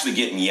they're actually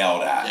getting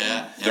yelled at.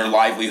 Yeah. Their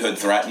livelihood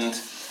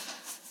threatened.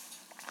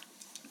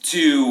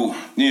 To,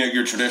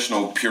 your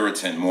traditional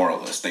Puritan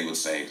moralist, they would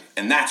say,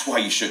 and that's why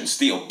you shouldn't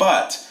steal.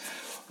 But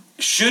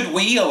should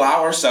we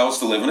allow ourselves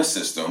to live in a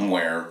system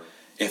where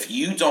if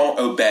you don't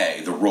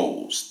obey the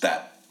rules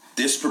that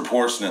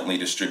disproportionately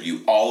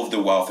distribute all of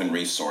the wealth and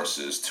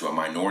resources to a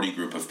minority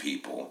group of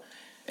people,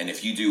 and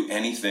if you do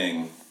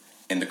anything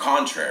in the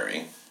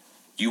contrary,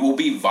 you will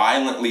be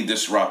violently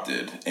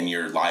disrupted in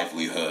your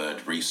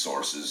livelihood,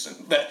 resources,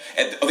 and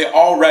the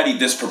already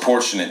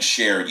disproportionate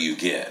share you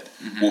get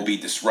will be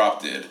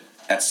disrupted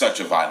at such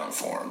a violent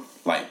form.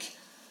 Like,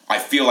 I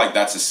feel like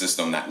that's a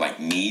system that, like,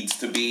 needs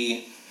to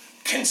be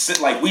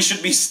like, we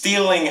should be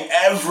stealing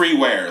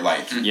everywhere.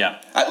 Like,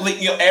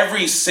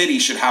 every city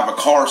should have a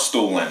car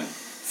stolen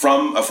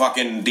from a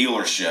fucking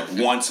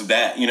dealership once a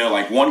day.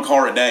 Like, 1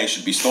 car a day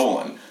should be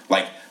stolen.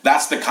 Like,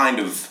 that's the kind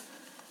of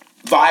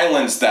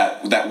violence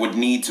that would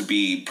need to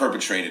be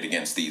perpetrated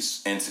against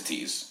these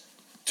entities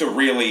to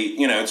really,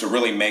 to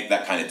really make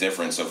that kind of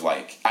difference of,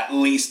 like, at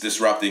least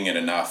disrupting it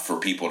enough for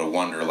people to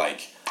wonder,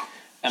 like,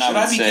 should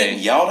I be getting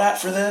yelled at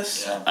for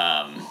this?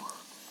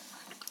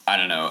 I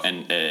don't know,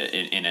 and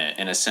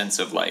in a sense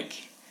of,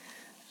 like,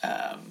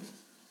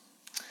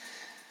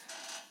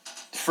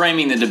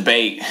 framing the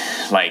debate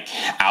like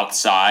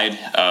outside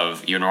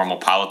of your normal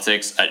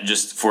politics,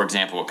 just for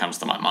example, what comes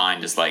to my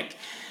mind is like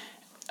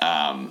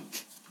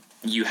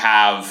you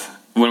have,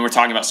 when we're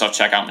talking about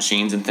self-checkout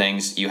machines and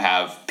things, you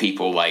have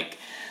people like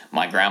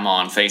my grandma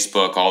on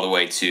Facebook all the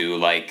way to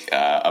like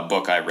a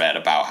book I read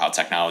about how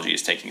technology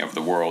is taking over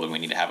the world and we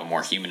need to have a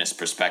more humanist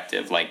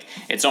perspective. Like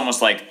it's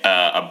almost like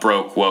a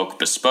broke, woke,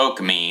 bespoke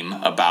meme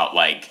about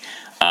like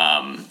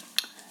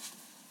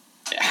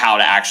how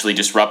to actually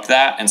disrupt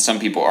that. And some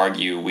people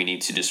argue we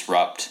need to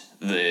disrupt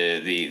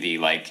the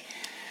like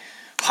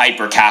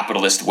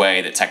hyper-capitalist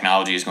way that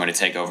technology is going to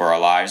take over our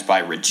lives by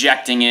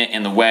rejecting it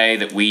in the way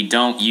that we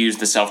don't use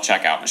the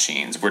self-checkout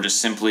machines. We're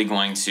just simply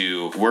going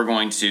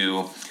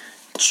to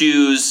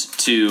choose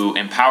to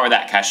empower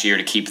that cashier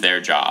to keep their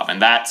job, and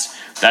that's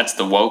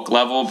the woke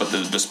level. But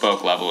the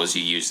bespoke level is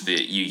you use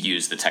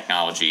the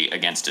technology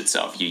against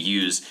itself. You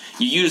use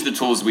the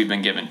tools we've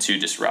been given to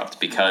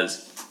disrupt,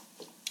 because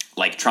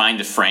like trying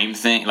to frame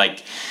things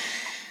like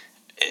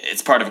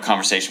it's part of a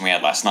conversation we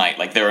had last night.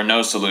 Like there are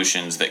no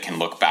solutions that can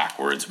look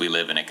backwards. We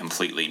live in a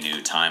completely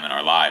new time in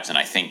our lives, and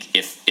I think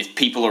if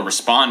people are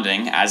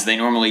responding as they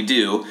normally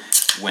do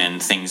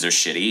when things are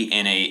shitty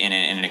in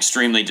an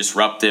extremely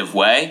disruptive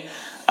way,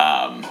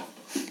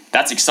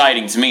 that's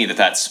exciting to me.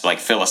 That's like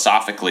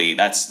philosophically,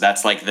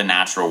 that's like the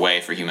natural way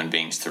for human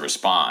beings to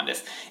respond.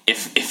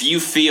 If you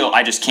feel,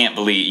 I just can't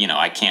believe,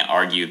 I can't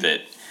argue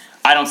that.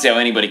 I don't see how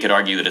anybody could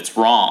argue that it's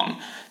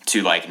wrong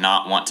to like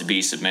not want to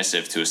be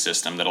submissive to a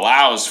system that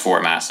allows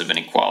for massive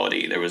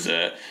inequality. There was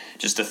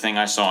just a thing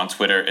I saw on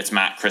Twitter. It's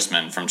Matt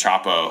Christman from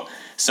Chapo.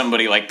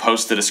 Somebody like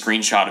posted a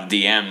screenshot of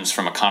DMs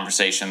from a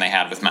conversation they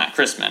had with Matt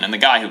Christman, and the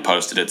guy who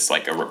posted it's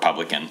like a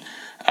Republican,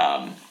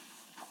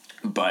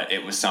 but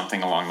it was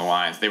something along the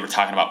lines, they were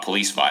talking about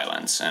police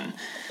violence, and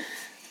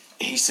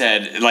he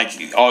said, like,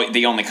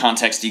 the only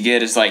context you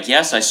get is like,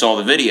 yes, I saw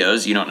the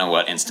videos. You don't know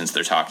what instance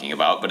they're talking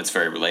about, but it's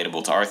very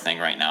relatable to our thing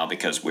right now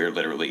because we're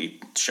literally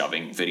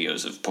shoving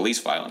videos of police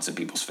violence in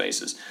people's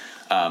faces.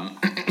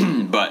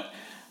 But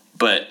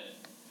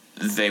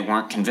they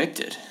weren't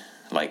convicted.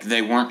 Like,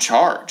 they weren't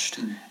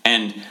charged.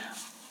 And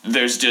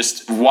there's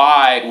just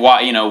why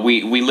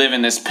we live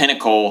in this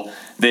pinnacle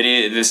that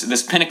is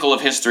this pinnacle of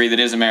history that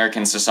is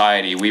American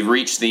society. We've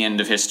reached the end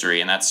of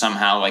history, and that's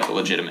somehow like a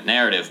legitimate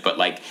narrative. But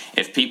like,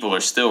 if people are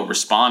still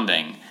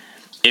responding,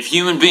 if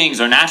human beings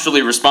are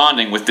naturally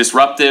responding with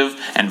disruptive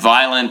and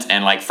violent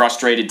and like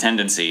frustrated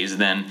tendencies,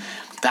 then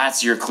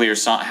that's your clear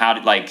sign.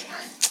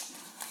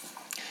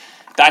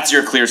 That's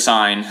your clear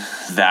sign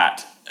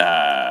that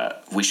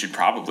we should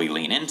probably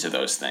lean into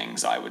those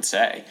things, I would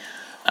say.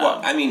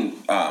 Well, I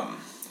mean,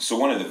 so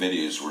one of the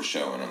videos we're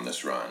showing on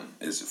this run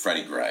is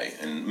Freddie Gray,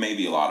 and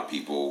maybe a lot of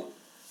people,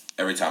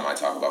 every time I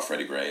talk about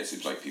Freddie Gray, it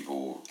seems like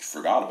people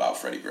forgot about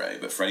Freddie Gray.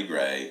 But Freddie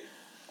Gray,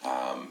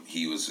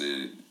 he was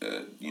a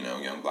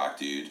young black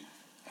dude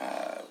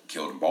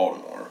killed in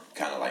Baltimore,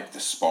 kind of like the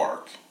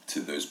spark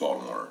to those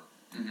Baltimore.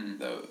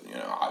 Mm-hmm.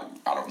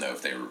 I don't know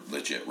if they were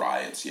legit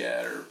riots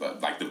yet, but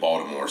like the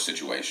Baltimore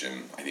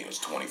situation, I think it was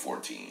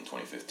 2014,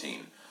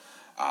 2015.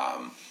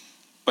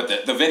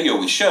 But the video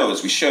we show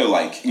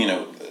like, in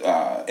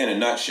a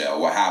nutshell,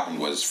 what happened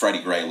was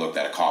Freddie Gray looked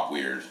at a cop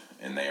weird,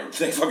 and they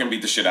fucking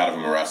beat the shit out of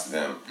him, arrested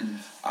him.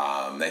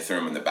 Mm-hmm. They threw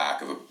him in the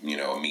back of a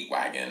meat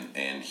wagon,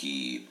 and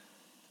he,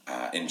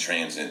 in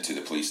transit to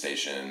the police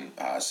station,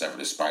 severed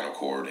his spinal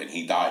cord, and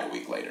he died a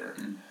week later.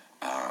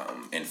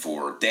 Mm-hmm. And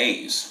for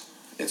days,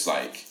 it's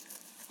like,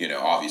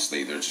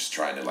 obviously they're just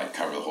trying to like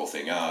cover the whole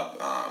thing up.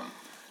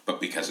 But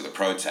because of the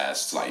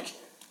protests, like,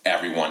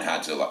 everyone's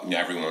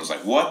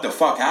like, what the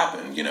fuck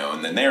happened?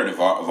 And the narrative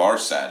of our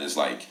set is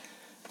like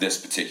this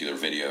particular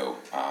video.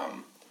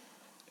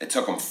 It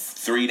took them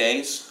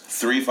 3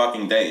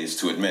 fucking days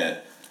to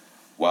admit,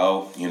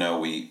 well,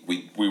 we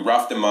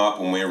roughed him up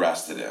when we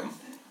arrested him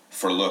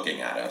for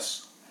looking at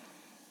us.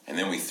 And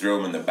then we threw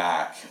him in the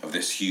back of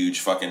this huge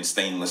fucking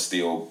stainless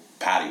steel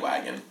paddy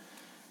wagon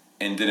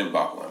and didn't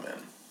buckle him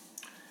in.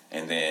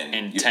 And then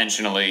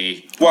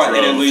intentionally and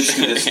it leads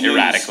to this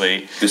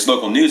erratically. This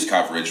local news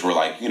coverage where,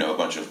 like, a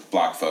bunch of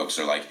black folks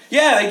are like,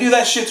 yeah, they do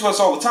that shit to us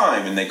all the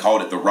time, and they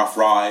called it the rough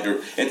ride, or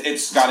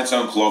it's got its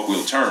own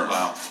colloquial term.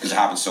 Wow. Because it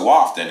happens so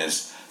often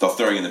is they'll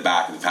throw you in the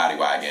back of the paddy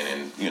wagon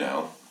and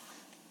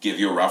give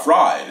you a rough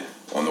ride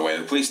on the way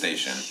to the police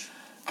station.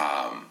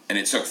 And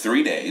it took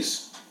 3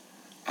 days.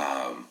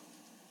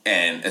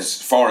 And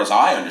as far as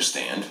I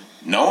understand,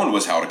 no one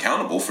was held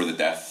accountable for the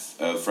death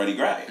of Freddie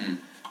Gray. Mm.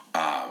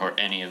 Or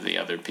any of the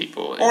other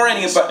people.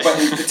 But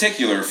in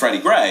particular, Freddie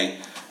Gray.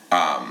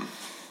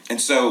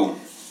 And so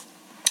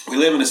we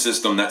live in a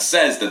system that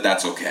says that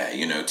that's okay.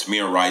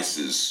 Tamir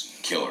Rice's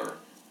killer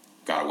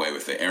got away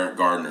with it. Eric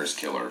Gardner's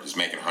killer is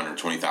making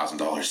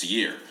 $120,000 a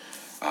year.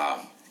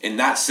 In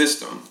that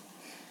system,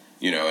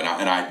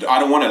 and I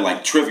don't want to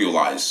like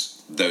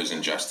trivialize those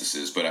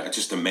injustices, but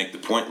just to make the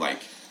point,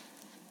 like,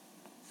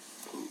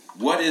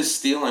 what is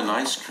stealing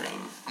ice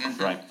cream?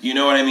 Right. You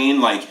know what I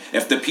mean? Like,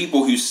 if the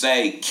people who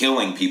say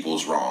killing people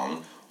is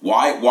wrong,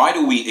 why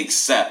do we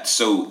accept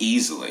so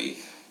easily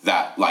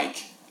that,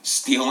 like,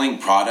 stealing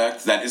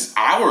product that is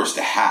ours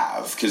to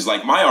have. Because,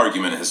 like, my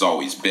argument has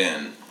always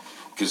been,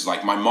 because,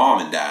 like, my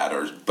mom and dad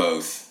are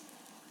both,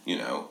 you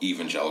know,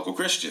 evangelical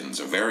Christians,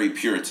 are very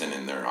Puritan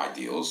in their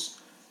ideals.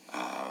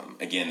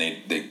 Again,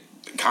 they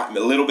got a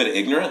little bit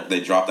ignorant. They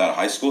dropped out of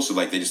high school, so,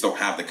 like, they just don't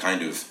have the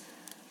kind of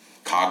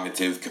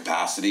cognitive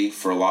capacity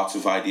for lots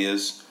of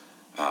ideas.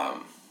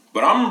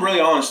 But I'm really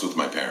honest with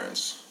my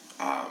parents.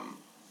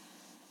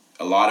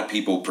 A lot of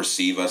people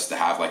perceive us to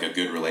have, like, a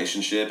good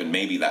relationship, and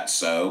maybe that's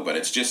so, but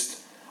it's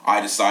just, I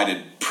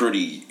decided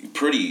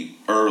pretty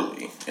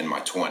early in my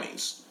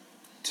 20s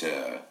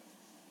to,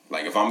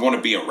 like, if I'm going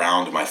to be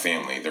around my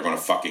family, they're going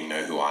to fucking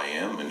know who I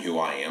am, and who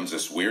I am is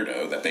this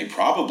weirdo that they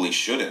probably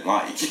shouldn't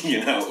like,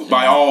 you know?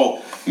 By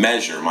all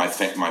measure, my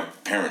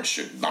parents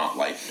should not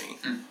like me.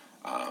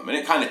 And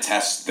it kind of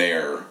tests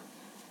their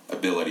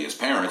ability as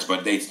parents,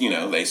 but they, you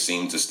know, they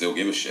seem to still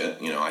give a shit.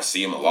 You know, I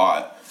see them a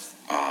lot.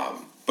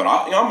 But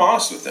I'm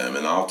honest with them,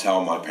 and I'll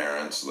tell my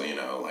parents, you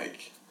know,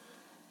 like,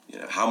 you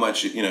know, how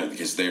much, you know,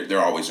 because they're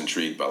always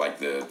intrigued by, like,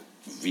 the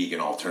vegan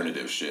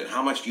alternative shit.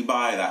 How much do you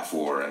buy that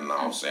for? And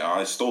I'll say, oh,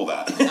 I stole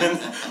that.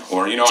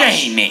 Or, you know,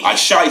 I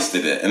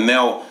shysted it. And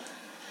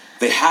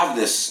they have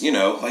this, you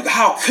know, like,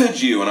 how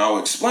could you? And I'll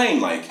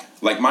explain, like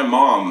my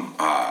mom,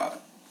 I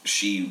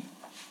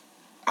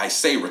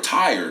say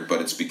retired,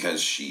 but it's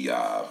because she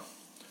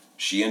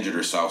injured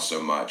herself so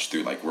much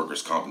through, like,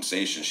 workers'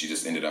 compensation. She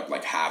just ended up,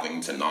 like,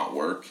 having to not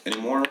work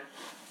anymore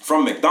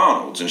from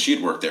McDonald's, and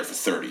she'd worked there for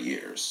 30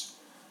 years.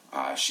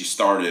 She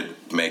started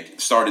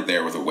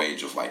there with a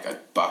wage of, like,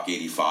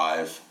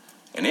 $1.85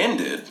 and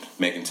ended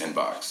making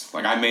 $10.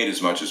 Like, I made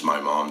as much as my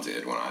mom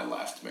did when I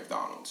left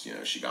McDonald's. You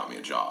know, she got me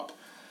a job.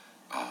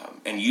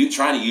 And you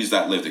trying to use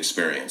that lived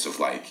experience of,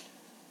 like,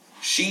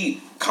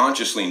 she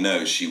consciously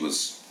knows she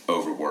was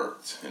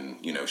overworked, and,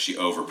 you know, she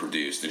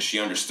overproduced, and she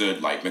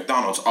understood, like,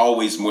 McDonald's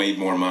always made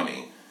more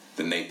money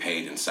than they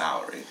paid in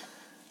salary.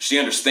 She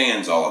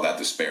understands all of that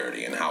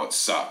disparity and how it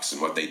sucks and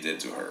what they did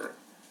to her.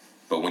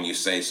 But when you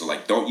say, so,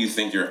 like, don't you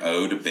think you're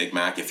owed a Big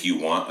Mac if you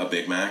want a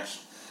Big Mac?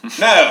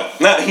 No,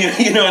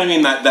 you know what I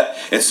mean? That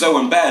it's so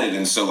embedded,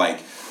 and so, like,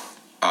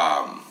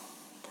 I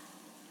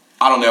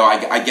don't know.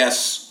 I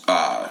guess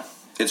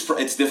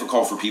it's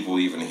difficult for people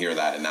to even hear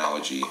that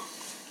analogy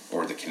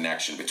or the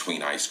connection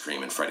between ice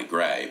cream and Freddie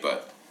Gray.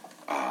 But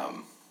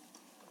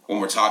when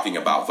we're talking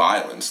about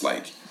violence,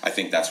 like, I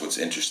think that's what's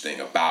interesting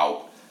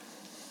about,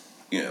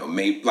 you know,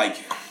 maybe, like,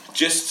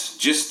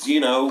 just you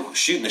know,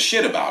 shooting the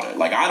shit about it.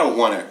 Like,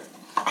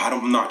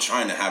 I'm not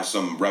trying to have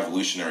some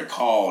revolutionary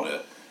call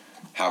to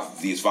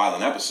have these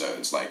violent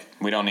episodes. Like,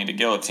 we don't need to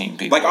guillotine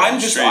people. Like,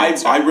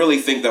 I really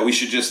think that we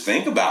should just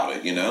think about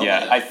it, you know?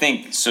 Yeah, I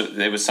think, so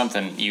there was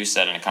something you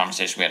said in a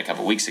conversation we had a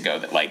couple weeks ago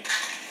that, like,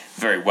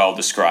 very well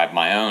described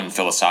my own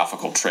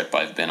philosophical trip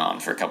I've been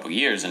on for a couple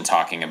years, and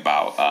talking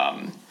about,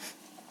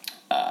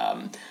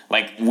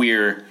 like,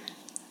 we're,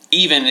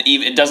 even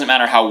it doesn't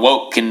matter how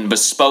woke and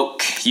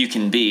bespoke you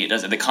can be.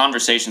 The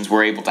conversations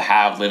we're able to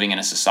have living in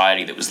a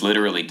society that was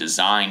literally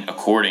designed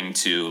according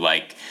to,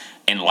 like,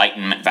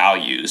 Enlightenment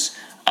values.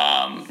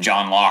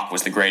 John Locke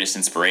was the greatest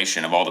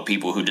inspiration of all the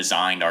people who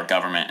designed our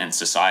government and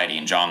society.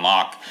 And John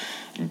Locke,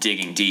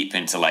 digging deep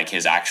into, like,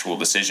 his actual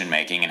decision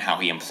making and how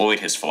he employed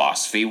his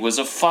philosophy, was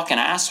a fucking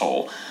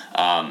asshole.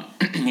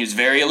 He was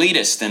very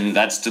elitist, and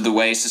that's the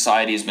way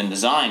society has been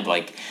designed.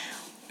 Like,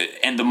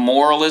 and the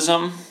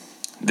moralism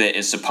that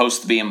is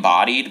supposed to be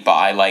embodied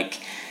by, like,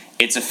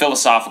 it's a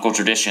philosophical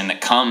tradition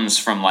that comes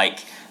from,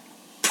 like,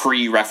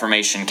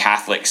 pre-Reformation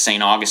Catholic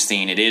St.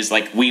 Augustine. It is,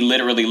 like, we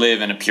literally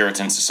live in a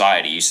Puritan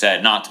society. You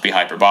said not to be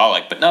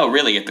hyperbolic, but no,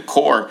 really, at the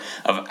core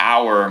of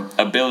our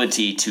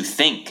ability to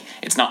think,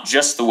 it's not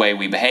just the way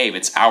we behave,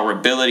 it's our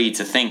ability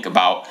to think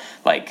about,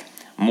 like,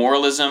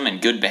 moralism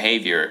and good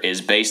behavior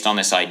is based on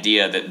this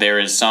idea that there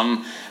is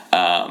some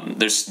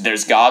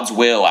there's God's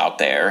will out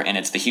there, and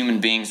it's the human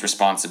being's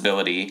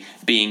responsibility,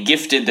 being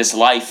gifted this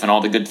life and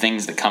all the good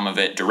things that come of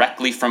it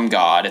directly from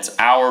God. It's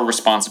our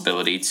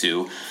responsibility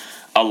to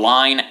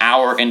align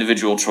our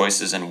individual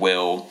choices and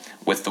will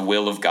with the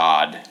will of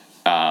God,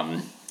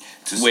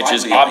 which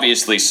is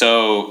obviously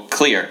so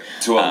clear.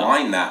 To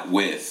align that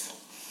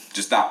with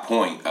just that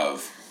point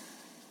of,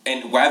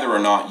 and whether or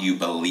not you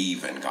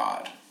believe in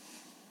God.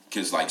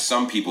 Because, like,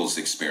 some people's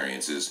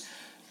experiences,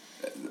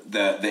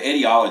 the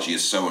ideology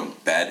is so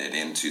embedded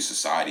into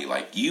society.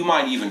 Like, you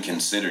might even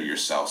consider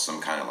yourself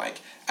some kind of,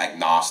 like,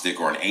 agnostic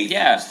or an atheist.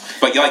 Yeah.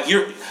 But, like,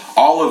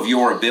 all of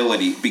your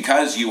ability,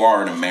 because you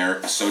are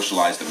a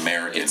socialized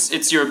American.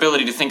 It's your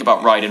ability to think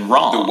about right and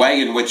wrong. The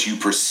way in which you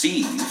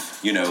perceive,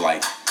 you know,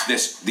 like,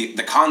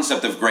 the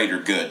concept of greater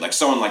good. Like,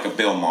 someone like a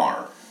Bill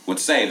Maher would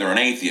say they're an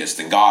atheist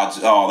and God's,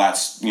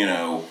 that's, you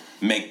know,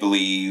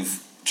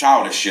 make-believe,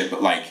 childish shit.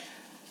 But, like,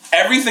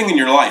 everything in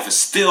your life is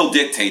still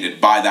dictated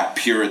by that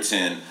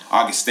Puritan,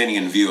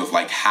 Augustinian view of,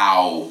 like,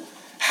 how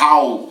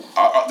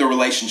the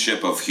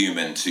relationship of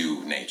human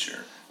to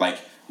nature. Like,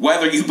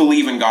 whether you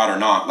believe in God or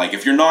not, like,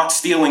 if you're not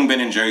stealing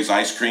Ben and Jerry's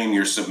ice cream,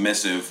 you're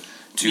submissive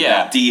to Yeah.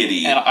 that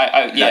deity And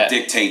I that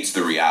dictates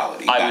the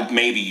reality that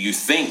maybe you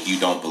think you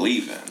don't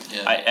believe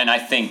in. I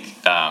think,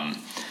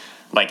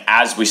 like,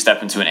 as we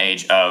step into an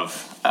age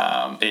of,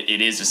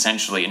 it is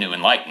essentially a new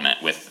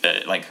enlightenment with,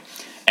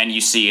 and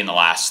you see in the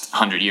last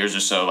 100 years or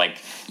so, like,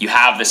 you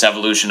have this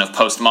evolution of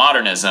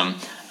postmodernism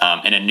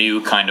and a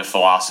new kind of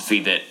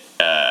philosophy that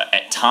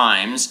at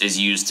times is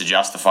used to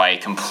justify a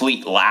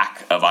complete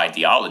lack of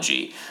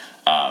ideology,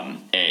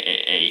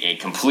 a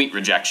complete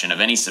rejection of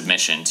any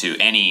submission to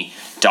any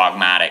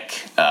dogmatic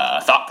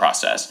thought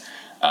process.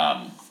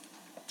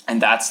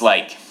 And that's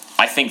like,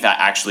 I think that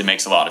actually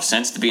makes a lot of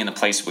sense to be in the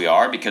place we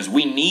are, because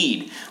we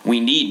need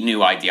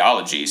new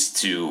ideologies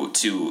to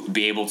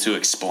be able to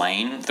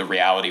explain the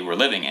reality we're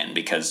living in,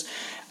 because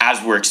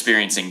as we're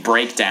experiencing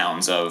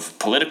breakdowns of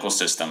political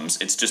systems,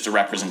 it's just a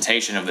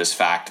representation of this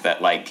fact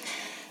that, like,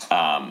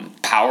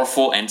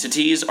 powerful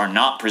entities are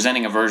not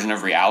presenting a version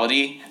of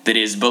reality that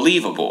is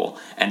believable.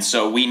 And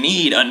so we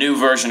need a new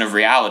version of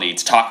reality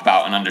to talk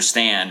about and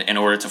understand in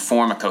order to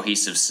form a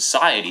cohesive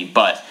society.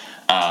 But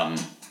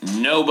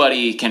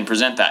nobody can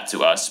present that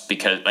to us,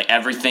 because, like,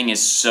 everything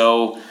is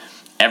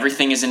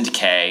in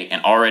decay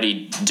and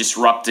already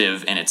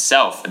disruptive in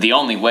itself. The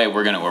only way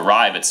we're going to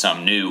arrive at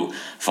some new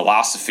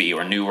philosophy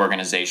or new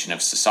organization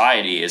of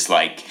society is,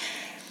 like,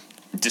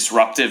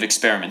 disruptive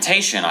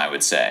experimentation, I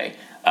would say.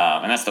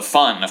 And that's the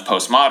fun of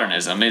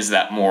postmodernism, is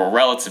that moral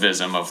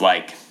relativism of,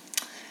 like,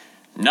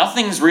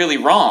 nothing's really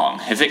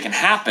wrong. If it can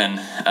happen,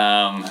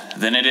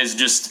 then it is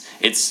just,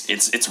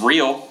 it's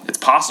real, it's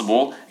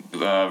possible.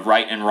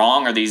 Right and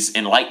wrong are these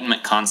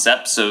enlightenment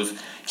concepts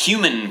of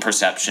human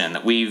perception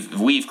that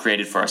we've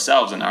created for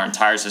ourselves, and our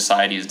entire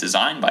society is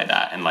designed by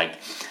that. And, like,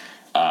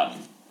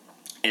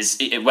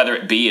 whether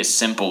it be as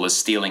simple as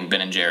stealing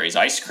Ben and Jerry's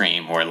ice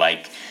cream, or,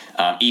 like,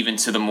 even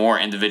to the more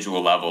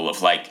individual level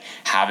of, like,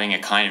 having a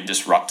kind of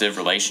disruptive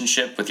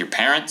relationship with your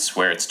parents,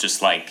 where it's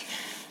just like,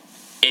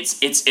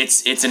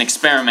 it's an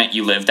experiment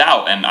you lived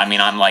out. And I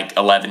mean, I'm like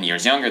 11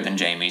 years younger than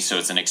Jamie, so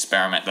it's an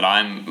experiment that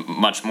I'm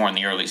much more in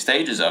the early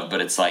stages of.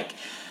 But it's like,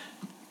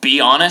 be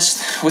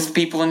honest with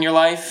people in your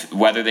life,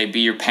 whether they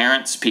be your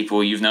parents,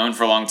 people you've known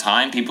for a long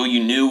time, people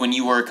you knew when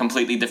you were a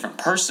completely different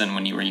person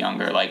when you were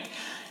younger. Like,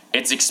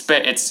 it's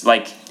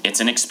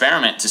an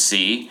experiment to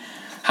see,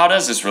 how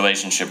does this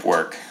relationship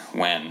work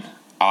when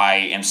I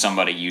am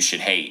somebody you should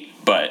hate,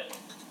 but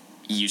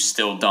you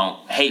still don't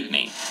hate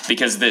me?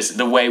 Because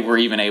the way we're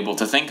even able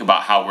to think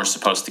about how we're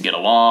supposed to get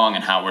along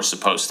and how we're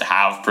supposed to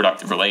have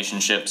productive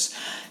relationships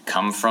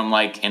come from,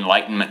 like,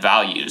 Enlightenment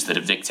values that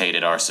have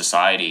dictated our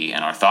society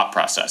and our thought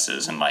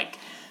processes. And, like,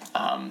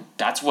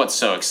 that's what's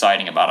so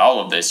exciting about all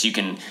of this. You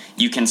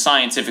can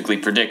scientifically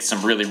predict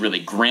some really, really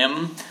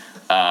grim,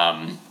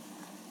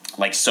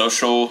 like,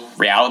 social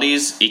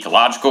realities,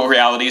 ecological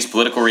realities,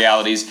 political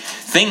realities.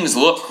 Things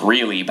look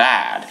really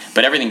bad,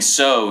 but everything's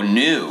so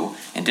new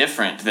and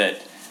different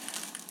that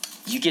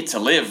you get to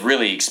live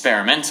really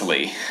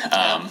experimentally,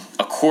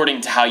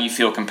 according to how you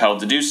feel compelled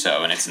to do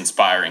so. And it's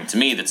inspiring to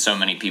me that so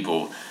many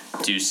people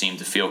do seem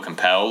to feel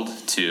compelled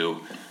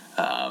to,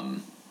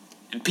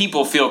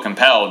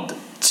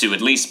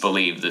 at least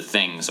believe that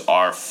things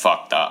are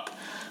fucked up.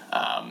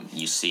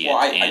 You see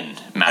it in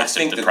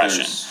massive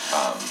depression.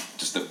 That there's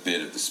just a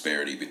bit of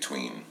disparity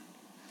between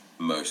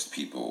most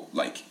people.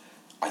 Like,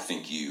 I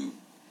think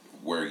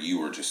where you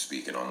were just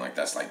speaking on, like,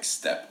 that's like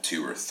step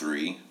 2 or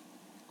 3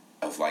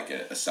 of, like,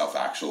 a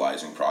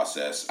self-actualizing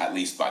process, at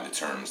least by the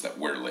terms that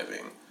we're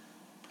living.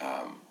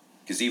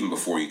 Because even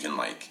before you can,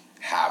 like,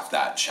 have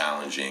that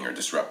challenging or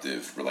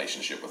disruptive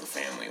relationship with a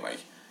family, like,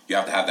 you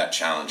have to have that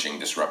challenging,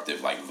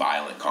 disruptive, like,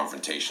 violent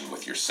confrontation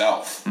with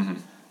yourself.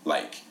 Mm-hmm.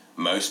 Like,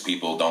 most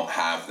people don't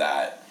have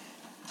that.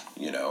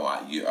 You know,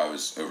 I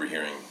was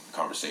overhearing a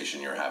conversation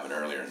you were having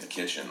earlier in the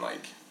kitchen,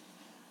 like,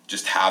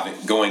 just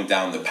going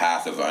down the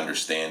path of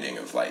understanding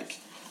of, like,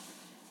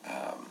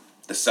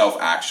 the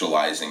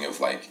self-actualizing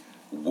of, like,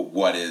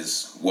 what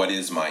is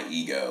my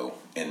ego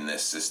in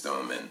this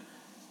system, and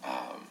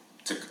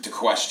to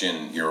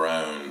question your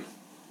own,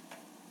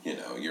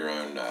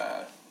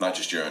 not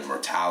just your own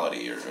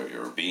mortality or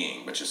your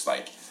being, but just,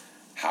 like,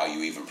 how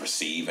you even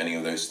perceive any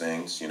of those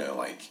things,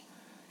 like,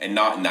 and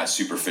not in that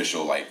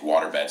superficial, like,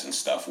 waterbeds and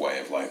stuff way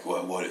of, like,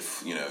 well, what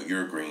if,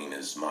 your green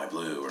is my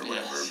blue or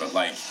whatever, but,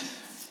 like,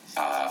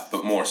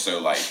 but more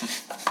so, like,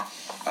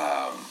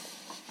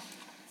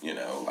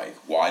 like,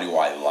 why do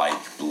I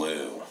like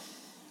blue,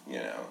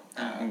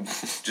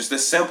 just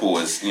as simple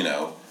as,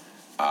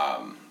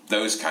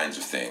 those kinds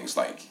of things,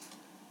 like.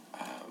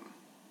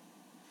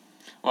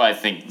 Well, I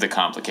think the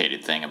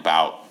complicated thing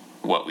about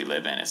what we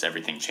live in is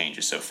everything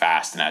changes so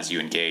fast, and as you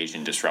engage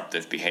in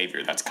disruptive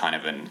behavior, that's kind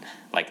of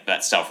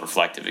that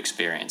self-reflective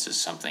experience is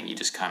something you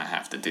just kind of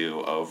have to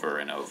do over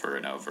and over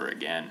and over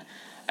again,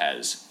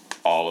 as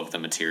all of the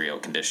material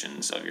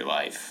conditions of your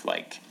life,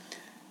 like,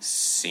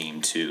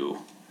 seem to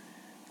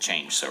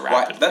change so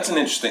rapidly. Well, that's an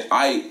interesting.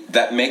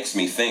 That makes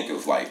me think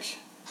of, like,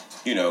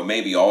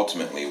 maybe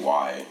ultimately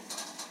why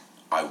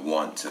I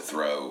want to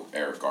throw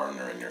Eric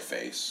Gardner in your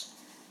face.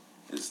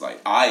 It's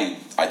like I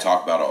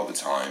talk about all the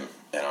time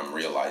and I'm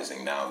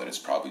realizing now that it's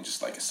probably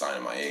just like a sign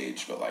of my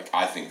age, but like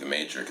I think the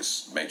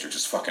Matrix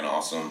is fucking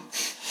awesome,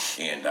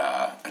 and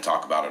I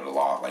talk about it a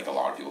lot. Like a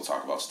lot of people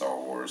talk about Star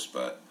Wars,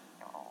 but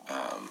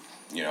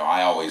you know,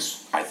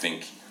 I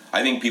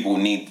think people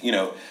need, you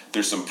know,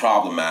 there's some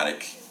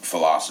problematic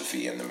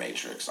philosophy in the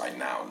Matrix. I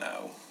now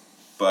know,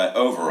 but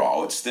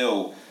overall, it's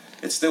still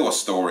a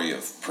story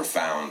of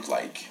profound,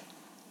 like,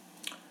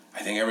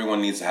 I think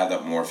everyone needs to have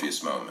that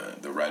Morpheus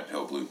moment, the red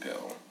pill, blue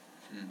pill.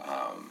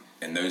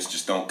 And those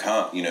just don't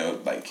count, you know,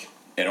 like,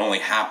 it only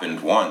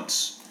happened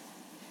once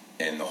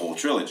in the whole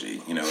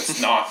trilogy. You know,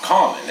 it's not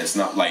common. It's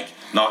not like,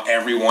 not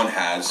everyone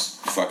has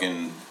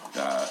fucking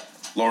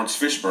Lawrence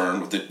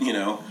Fishburne with the, you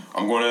know,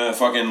 I'm going to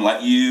fucking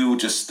let you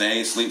just stay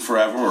asleep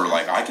forever, or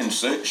like, I can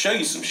show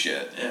you some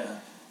shit. Yeah.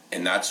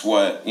 And that's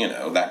what, you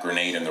know, that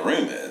grenade in the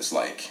room is.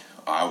 Like,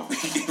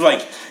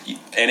 like,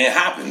 and it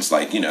happens.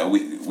 Like, you know,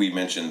 we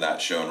mentioned that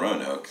show in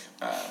Roanoke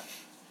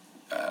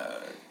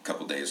a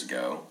couple days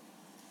ago.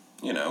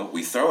 You know,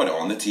 we throw it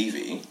on the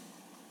TV,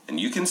 and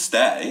you can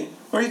stay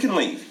or you can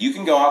leave. You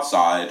can go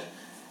outside,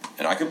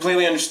 and I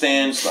completely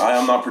understand. So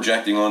I'm not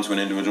projecting onto an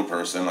individual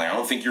person. Like, I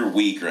don't think you're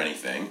weak or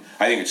anything.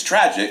 I think it's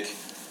tragic,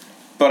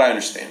 but I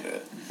understand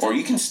it. Or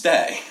you can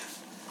stay,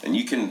 and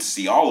you can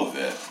see all of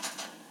it.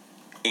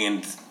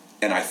 And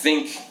I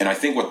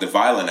think what the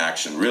violent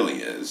action really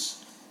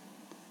is,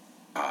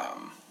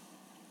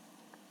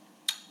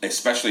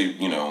 especially,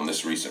 you know, on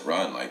this recent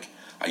run, like,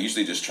 I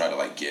usually just try to,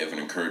 like, give an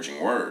encouraging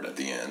word at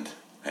the end.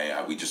 Hey,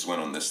 we just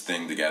went on this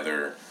thing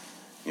together,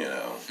 you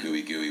know,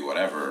 gooey,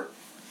 whatever.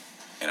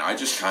 And I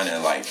just kind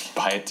of, like,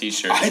 Buy a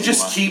t-shirt. I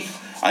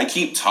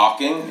keep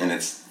talking,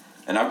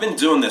 and I've been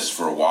doing this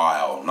for a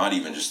while, not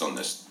even just on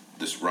this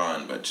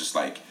run, but just,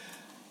 like,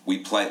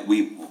 we're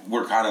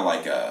kind of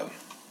like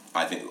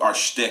I think our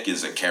shtick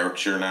is a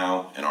caricature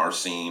now in our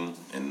scene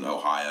in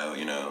Ohio,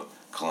 you know,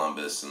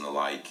 Columbus and the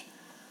like.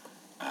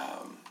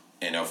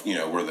 And you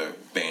know, we're the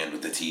band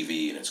with the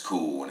TV, and it's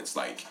cool, and it's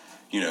like,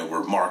 you know,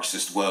 we're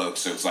Marxist woke,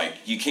 so it's like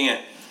you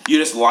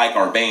just like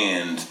our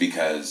band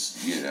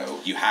because, you know,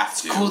 you have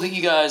to. It's cool that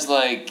you guys,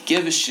 like,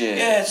 give a shit.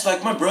 Yeah, it's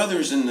like my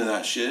brother's into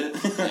that shit.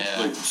 Yeah.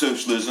 Like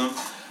socialism.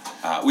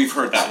 We've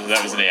heard that.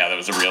 That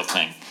was a real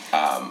thing.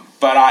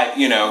 But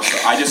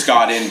I just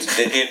got into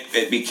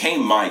it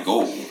became my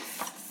goal,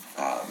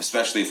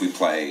 especially if we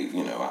play,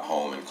 you know, at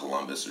home in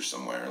Columbus or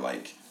somewhere.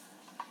 Like,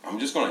 I'm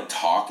just going to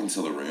talk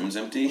until the room's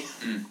empty.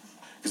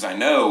 Because I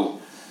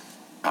know,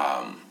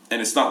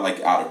 and it's not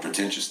like out of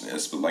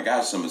pretentiousness, but like I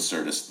have some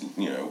absurdist,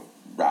 you know,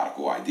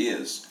 radical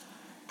ideas.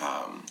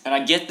 And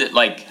I get that,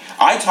 like,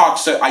 I talk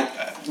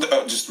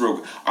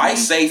I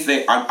say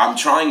things. I'm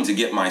trying to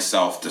get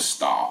myself to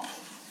stop.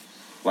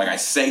 Like, I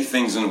say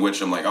things in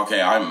which I'm like,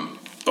 okay, I'm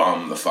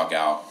bummed the fuck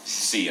out.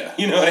 See ya.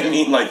 You know what I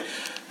mean? Like,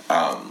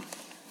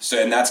 so,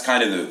 and that's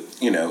kind of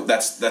the, you know,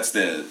 that's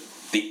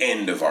the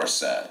end of our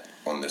set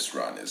on this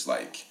run is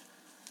like,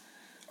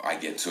 I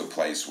get to a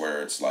place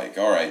where it's like,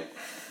 all right,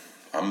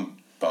 I'm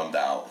bummed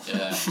out.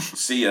 Yeah.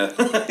 See ya.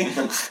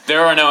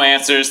 there are no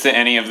answers to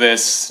any of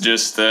this.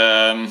 Just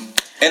and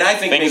I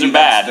think things maybe are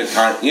bad. That's the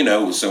kind, you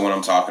know. So when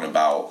I'm talking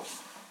about,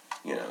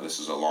 you know, this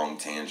is a long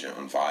tangent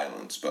on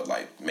violence, but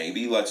like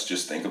maybe let's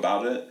just think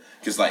about it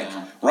because like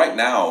right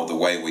now the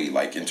way we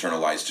like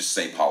internalize, just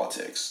say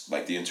politics.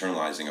 Like the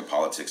internalizing of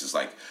politics is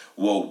like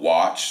we'll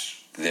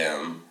watch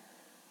them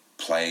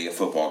play a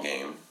football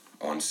game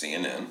on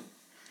CNN.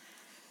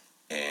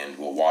 And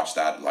we'll watch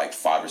that like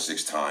 5 or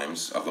 6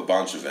 times of a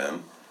bunch of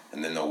them,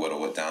 and then they'll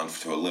whittle it down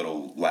to a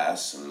little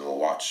less, and we'll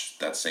watch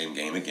that same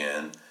game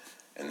again,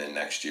 and then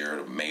next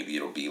year maybe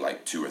it'll be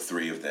like 2 or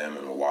 3 of them,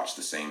 and we'll watch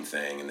the same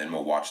thing, and then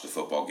we'll watch the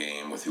football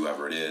game with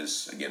whoever it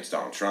is against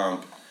Donald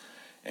Trump,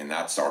 and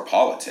that's our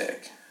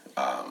politic.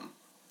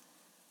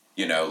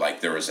 You know,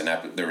 like there was an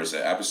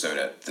episode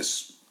at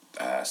this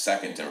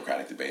second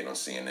Democratic debate on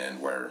CNN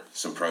where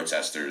some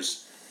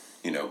protesters,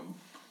 you know,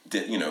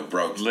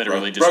 broke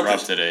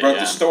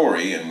the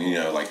story, and you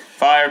know, like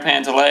fire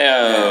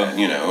Pantaleo, and,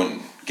 you know,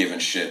 and giving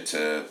shit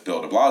to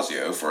Bill de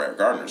Blasio for Eric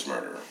Gardner's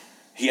murder.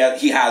 He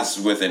has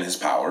within his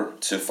power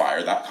to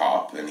fire that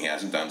cop, and he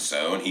hasn't done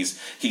so, and he's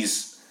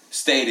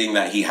stating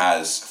that he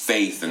has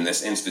faith in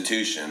this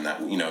institution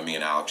that, you know, me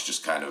and Alex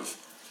just kind of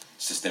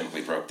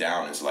systemically broke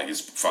down. It's like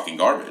it's fucking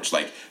garbage.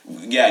 Like,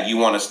 yeah, you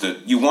want us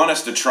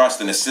to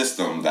trust in a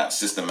system that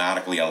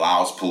systematically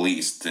allows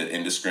police to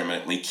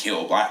indiscriminately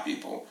kill black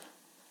people.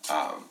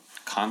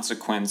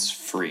 Consequence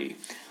free.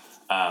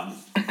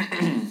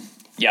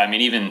 Yeah, I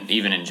mean,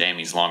 even in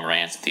Jamie's long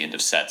rants at the end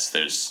of sets,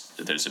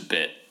 there's a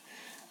bit.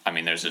 I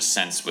mean, there's a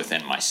sense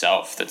within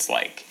myself that's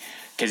like,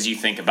 because you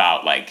think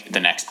about like the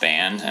next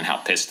band and how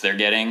pissed they're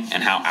getting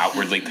and how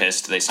outwardly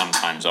pissed they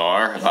sometimes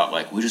are about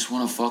like, we just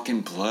want to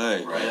fucking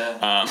play. Right.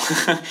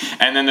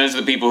 And then there's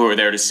the people who are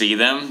there to see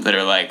them that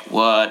are like,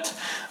 what?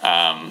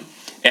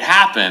 It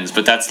happens,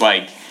 but that's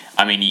like,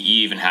 I mean, I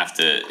even have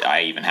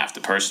to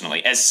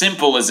personally, as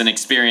simple as an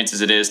experience as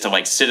it is to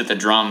like sit at the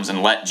drums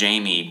and let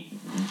Jamie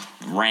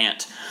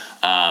rant,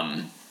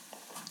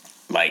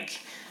 like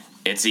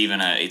it's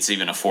even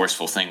a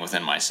forceful thing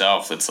within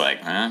myself that's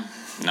like,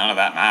 none of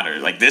that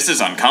matters. Like, this is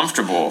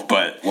uncomfortable,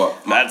 but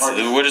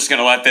we're just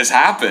gonna let this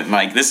happen.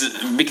 Like, this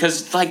is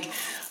because, like,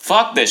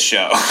 fuck this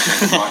show.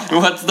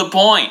 What's the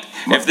point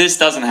if this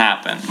doesn't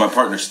happen? My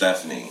partner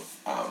Stephanie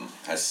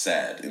has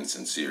said in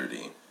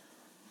sincerity,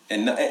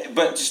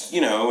 but just,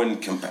 you know,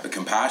 and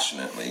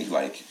compassionately,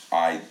 like,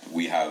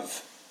 we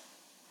have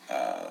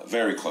a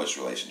very close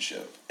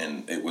relationship,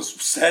 and it was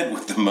said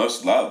with the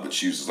most love, but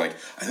she was just like,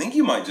 I think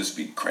you might just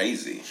be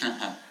crazy.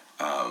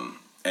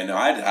 And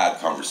I'd had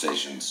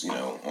conversations, you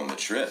know, on the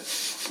trip,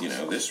 you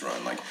know, this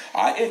run, like,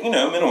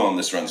 mental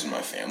illness runs in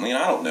my family, and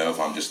I don't know if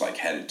I'm just, like,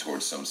 headed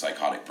towards some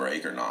psychotic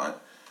break or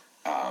not.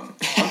 I'm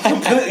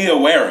completely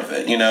aware of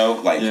it, you know,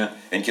 like,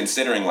 and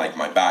considering, like,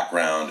 my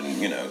background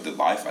and, you know, the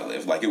life I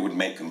live, like, it would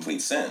make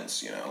complete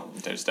sense, you know.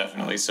 There's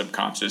definitely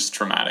subconscious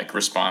traumatic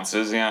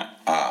responses,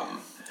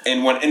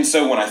 And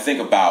so when I think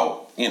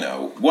about, you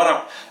know,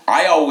 what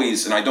I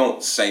always, and I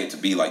don't say it to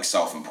be, like,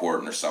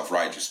 self-important or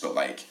self-righteous, but,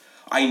 like,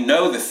 I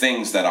know the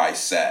things that I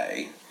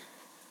say,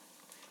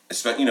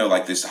 especially, you know,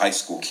 like this high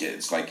school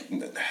kids, like,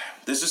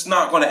 this is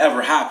not going to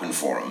ever happen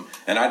for them.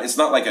 And it's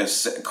not like a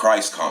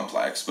Christ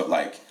complex, but,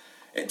 like,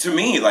 to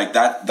me, like,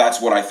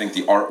 that's what I think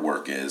the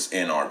artwork is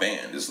in our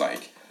band, is,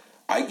 like,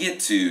 I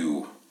get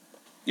to,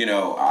 you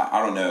know,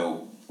 I don't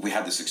know, we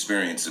had this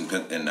experience in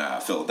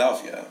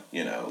Philadelphia,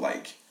 you know,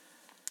 like,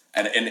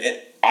 and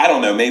I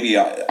don't know, maybe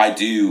I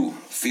do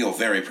feel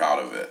very proud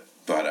of it,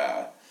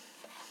 but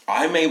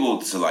I'm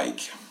able to,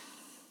 like,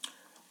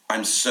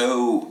 I'm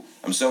so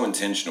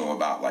intentional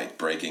about, like,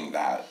 breaking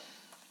that,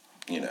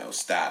 you know,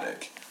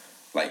 static.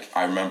 Like,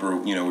 I remember,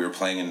 you know, we were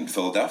playing in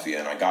Philadelphia,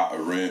 and I got a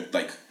room,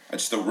 like,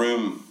 just a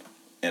room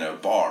in a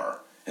bar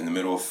in the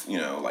middle of, you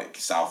know, like,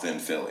 South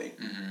End Philly,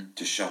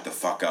 to shut the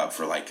fuck up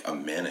for, like, a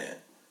minute.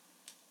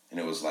 And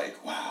it was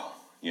like, wow,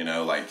 you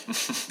know, like,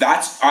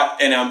 that's,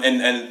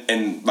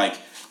 and like,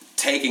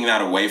 taking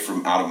that away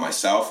from out of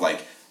myself,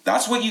 like,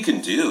 that's what you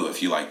can do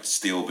if you, like,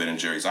 steal Ben and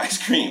Jerry's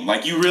ice cream.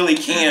 Like, you really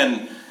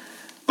can.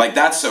 Like,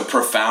 that's a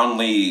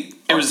profoundly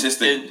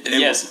artistic.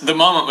 Yes, the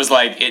moment was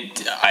like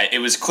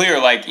it was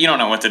clear, like, you don't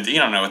know what to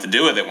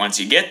do with it once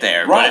you get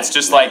there. Right. But it's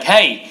just like,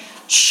 hey,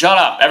 shut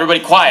up, everybody,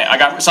 quiet. I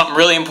got something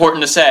really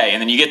important to say,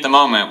 and then you get the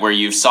moment where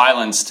you've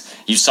silenced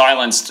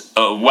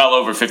well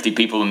over 50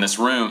 people in this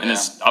room in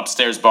this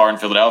upstairs bar in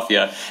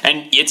Philadelphia,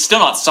 and it's still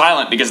not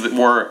silent because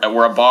we're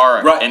a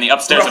bar, and the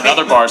upstairs of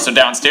another bar. So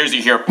downstairs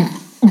you hear,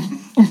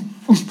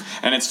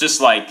 and it's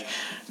just like.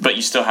 But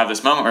you still have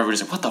this moment where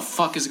everybody's like, what the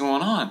fuck is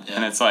going on? Yeah.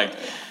 And it's like,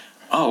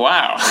 oh,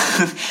 wow.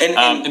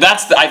 and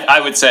that's, I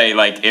would say,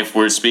 like, if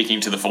we're speaking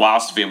to the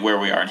philosophy of where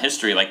we are in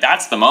history, like,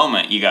 that's the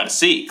moment you got to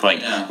seek.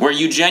 Like, where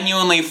you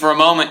genuinely, for a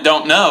moment,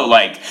 don't know,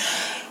 like,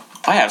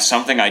 I have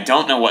something I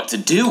don't know what to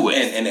do with.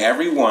 And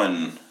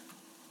everyone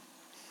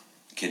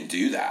can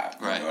do that.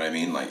 Right. You know what I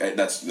mean? Like,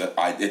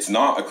 it's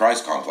not a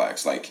Christ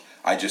complex. Like,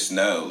 I just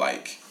know,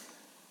 like,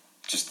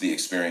 just the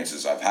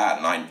experiences I've had.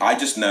 And I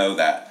just know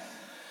that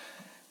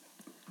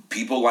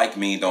people like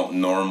me don't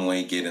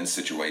normally get in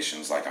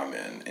situations like I'm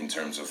in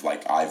terms of,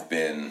 like, I've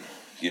been,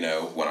 you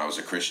know, when I was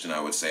a Christian, I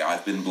would say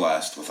I've been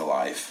blessed with a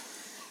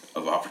life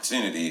of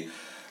opportunity,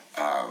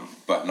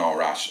 but in all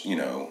you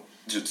know,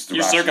 just the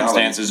your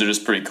circumstances are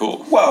just pretty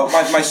cool. Well,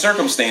 my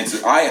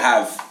circumstances, I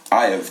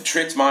have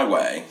tricked my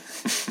way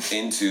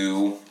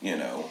into, you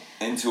know,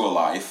 into a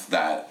life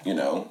that, you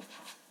know,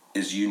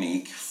 is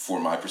unique for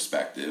my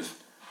perspective.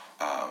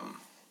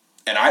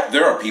 And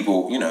there are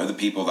people, you know, the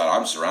people that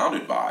I'm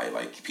surrounded by,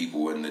 like,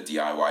 people in the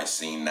DIY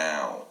scene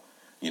now,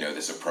 you know,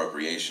 this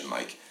appropriation,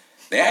 like,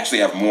 they actually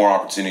have more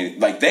opportunity.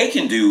 Like, they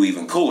can do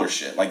even cooler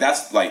shit. Like,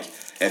 that's, like,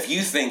 if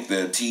you think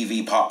the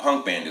TV pop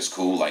punk band is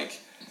cool, like,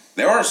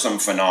 there are some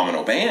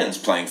phenomenal bands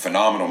playing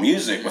phenomenal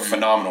music with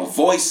phenomenal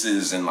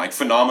voices and, like,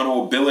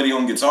 phenomenal ability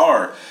on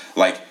guitar.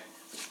 Like,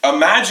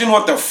 imagine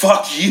what the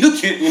fuck you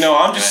could, you know,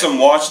 I'm just some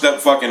washed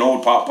up fucking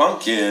old pop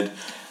punk kid.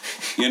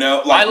 You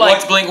know, like, I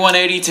liked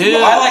Blink-182.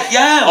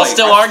 I'll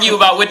still argue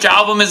about which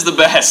album is the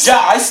best. Yeah,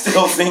 I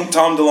still think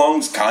Tom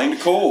DeLonge's kind of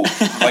cool.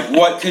 Like,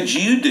 what could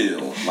you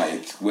do,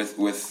 like,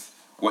 with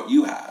what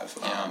you have?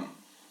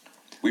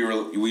 We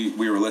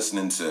were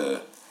listening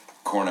to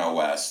Cornel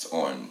West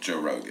on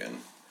Joe Rogan,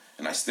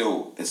 and it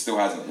still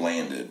hasn't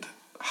landed.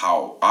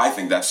 How I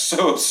think that's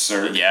so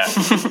absurd. Yeah.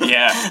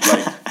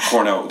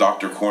 Like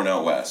Dr.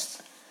 Cornel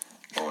West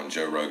on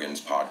Joe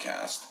Rogan's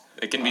podcast.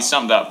 It can be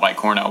summed up by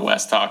Cornel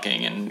West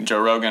talking and Joe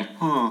Rogan.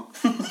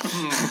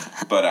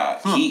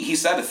 But he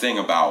said a thing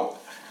about,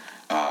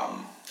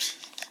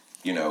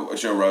 you know,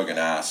 Joe Rogan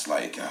asked,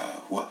 like,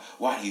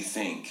 why do you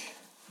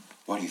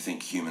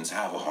think humans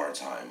have a hard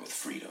time with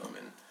freedom?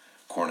 And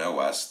Cornel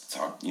West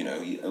talked, you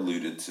know, he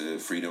alluded to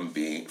freedom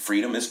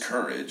is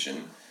courage,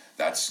 and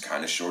that's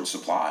kind of short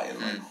supply,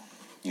 and like,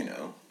 you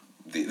know,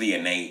 the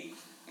innate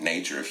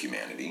nature of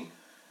humanity,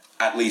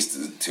 at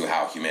least to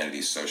how humanity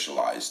is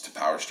socialized to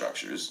power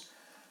structures.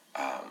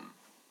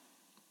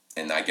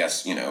 And I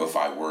guess, you know, if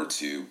I were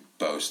to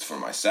boast for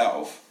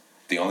myself,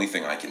 the only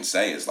thing I can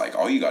say is, like,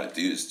 all you got to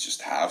do is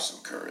just have some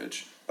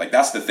courage. Like,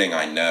 that's the thing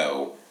I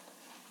know.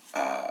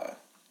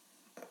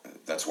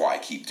 That's why I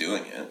keep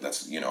doing it.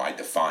 That's, I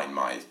define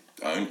my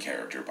own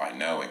character by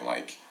knowing,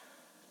 like,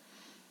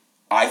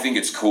 I think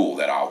it's cool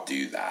that I'll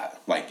do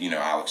that. Like,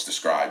 Alex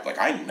described, like,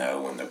 I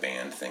know when the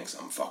band thinks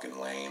I'm fucking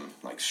lame.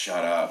 Like,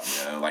 shut up,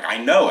 Like, I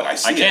know it. I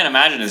see it. I can't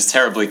imagine it's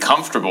terribly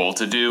comfortable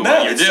to do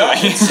what you're doing.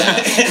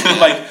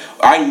 Like,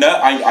 I know,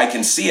 I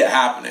can see it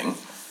happening.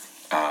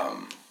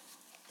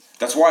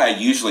 That's why I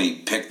usually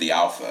pick the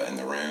alpha in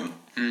the room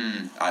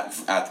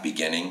at the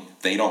beginning.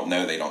 They don't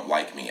know they don't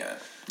like me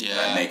yet. Yeah.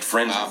 I make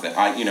friends with it.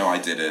 I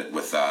did it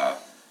with,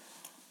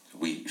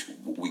 we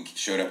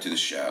showed up to the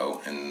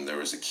show, and there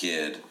was a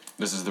kid.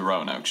 This is the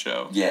Roanoke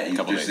show. Yeah,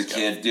 there's a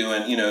kid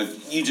doing,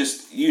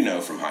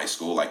 you from high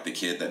school, like the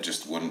kid that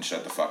just wouldn't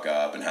shut the fuck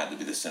up and had to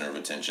be the center of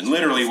attention.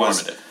 Literally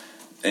was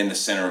in the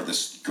center of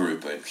this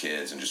group of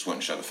kids and just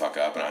wouldn't shut the fuck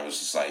up. And I was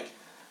just like,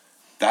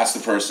 that's the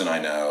person I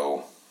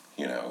know.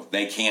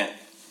 They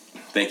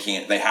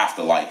have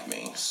to like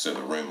me, so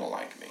the room will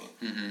like me.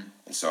 Mm-hmm.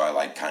 And so I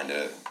like kind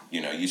of,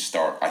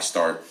 I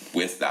start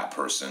with that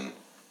person.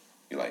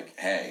 You're like,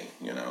 hey,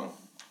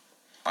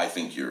 I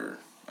think you're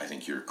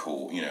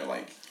cool.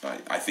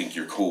 I think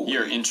you're cool.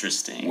 You're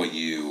interesting. Will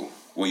you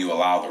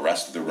allow the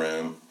rest of the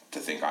room to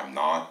think I'm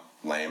not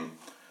lame?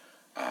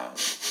 And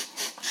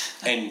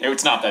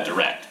it's not that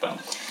direct, but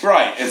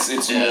right.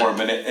 It's more.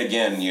 But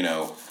again,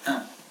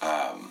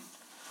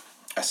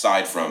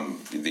 aside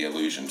from the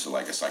allusion to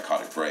like a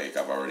psychotic break,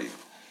 I've already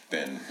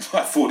been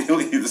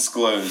fully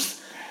disclosed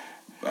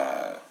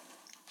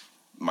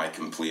my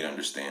complete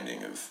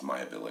understanding of my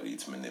ability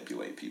to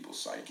manipulate people's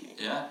psyche.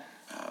 Yeah.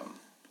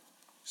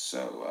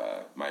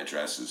 So my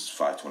address is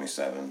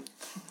 527.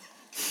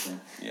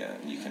 Yeah,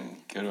 you can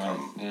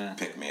come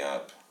pick me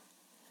up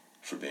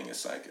for being a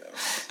psycho.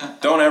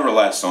 Don't ever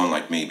let someone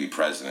like me be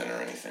president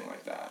or anything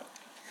like that.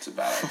 It's a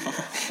bad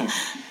idea.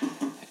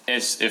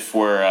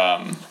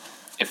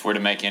 If we're to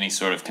make any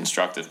sort of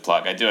constructive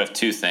plug, I do have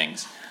two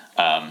things.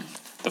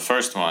 The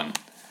first one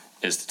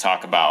is to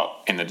talk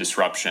about in the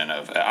disruption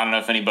of, I don't know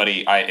if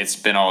anybody, it's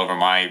been all over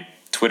my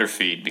Twitter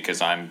feed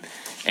because I'm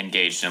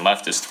engaged in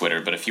leftist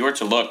Twitter, but if you were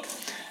to look,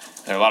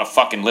 there are a lot of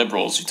fucking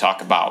liberals who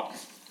talk about,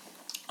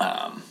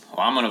 I'm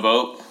going to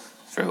vote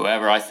for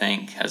whoever I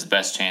think has the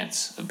best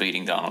chance of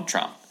beating Donald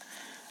Trump.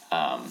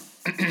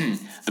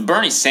 The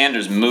Bernie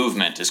Sanders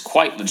movement is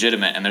quite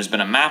legitimate, and there's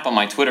been a map on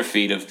my Twitter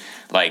feed of,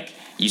 like,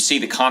 you see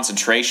the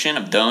concentration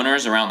of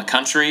donors around the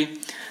country.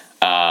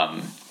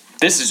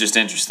 This is just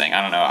interesting.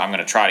 I don't know. I'm going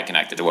to try to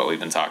connect it to what we've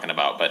been talking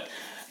about, but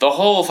the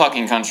whole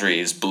fucking country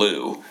is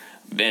blue.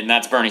 And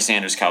that's Bernie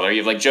Sanders' color. You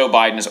have like Joe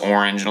Biden is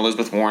orange, and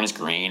Elizabeth Warren is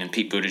green, and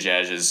Pete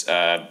Buttigieg is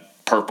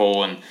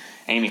purple, and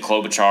Amy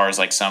Klobuchar is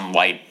like some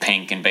light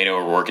pink, and Beto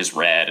O'Rourke is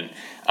red. And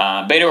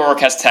Beto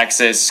O'Rourke has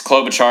Texas,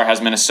 Klobuchar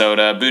has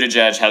Minnesota,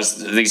 Buttigieg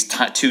has these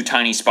two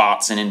tiny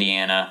spots in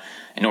Indiana,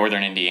 in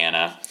northern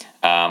Indiana.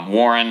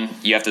 Warren,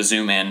 you have to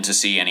zoom in to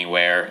see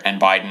anywhere, and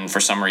Biden,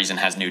 for some reason,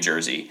 has New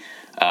Jersey,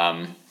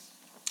 and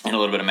a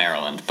little bit of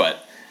Maryland.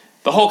 But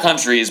the whole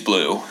country is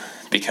blue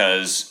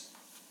because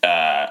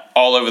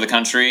all over the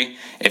country,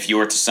 if you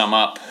were to sum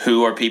up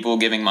who are people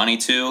giving money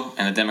to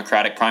in the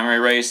Democratic primary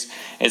race,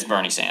 it's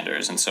Bernie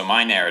Sanders. And so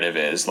my narrative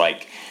is,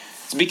 like,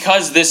 it's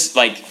because this,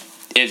 like,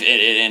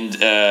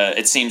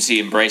 it seems he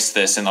embraced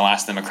this in the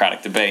last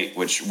Democratic debate,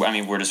 which, I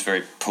mean, we're just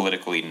very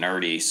politically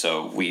nerdy,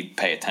 so we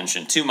pay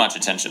too much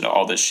attention to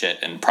all this shit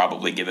and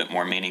probably give it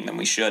more meaning than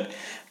we should.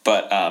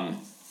 But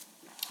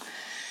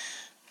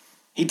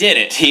he did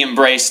it. He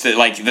embraced it.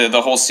 Like,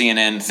 the whole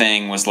CNN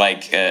thing was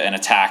like an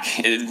attack,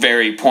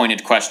 very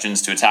pointed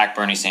questions to attack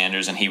Bernie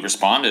Sanders, and he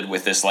responded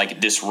with this, like,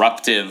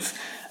 disruptive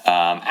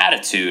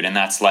attitude, and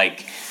that's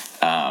like...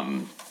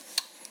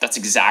 that's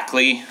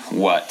exactly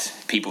what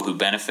people who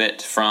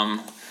benefit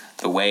from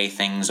the way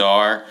things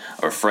are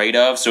afraid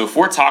of. So if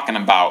we're talking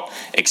about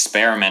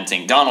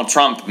experimenting, Donald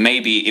Trump,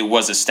 maybe it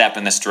was a step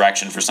in this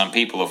direction for some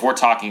people. If we're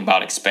talking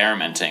about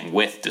experimenting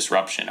with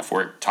disruption, if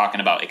we're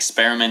talking about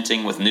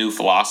experimenting with new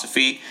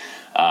philosophy,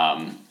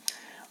 I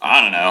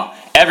don't know.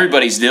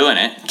 Everybody's doing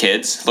it,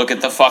 kids. Look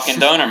at the fucking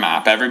donor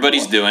map.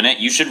 Everybody's doing it.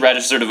 You should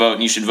register to vote,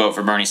 and you should vote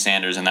for Bernie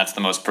Sanders, and that's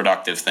the most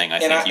productive thing I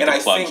think you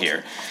can plug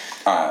here.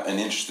 An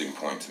interesting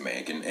point to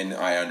make, and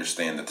I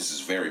understand that this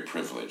is very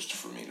privileged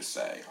for me to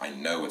say. I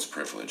know it's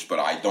privileged, but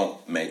I don't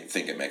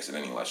think it makes it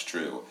any less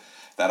true.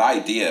 That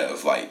idea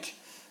of, like,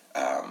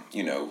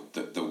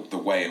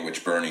 the way in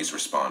which Bernie's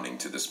responding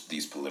to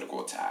these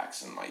political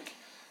attacks and, like,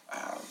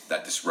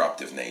 that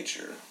disruptive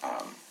nature.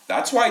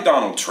 That's why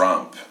Donald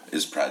Trump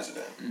is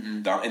president.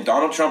 Mm-hmm. And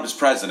Donald Trump is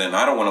president, and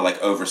I don't want to, like,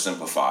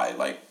 oversimplify,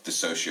 like, the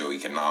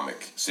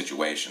socioeconomic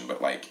situation,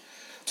 but, like,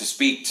 to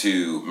speak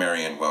to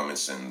Marianne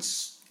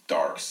Williamson's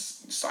dark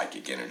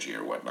psychic energy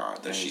or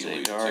whatnot that she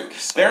alluded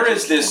to. There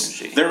is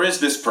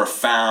this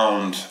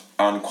profound,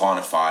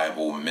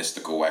 unquantifiable,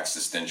 mystical,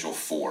 existential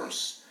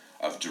force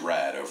of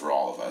dread over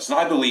all of us, and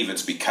I believe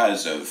it's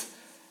because of,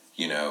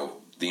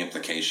 the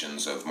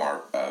implications of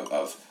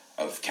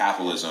of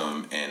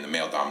capitalism and the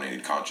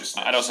male-dominated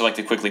consciousness. I'd also like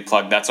to quickly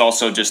plug, that's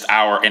also just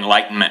our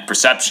Enlightenment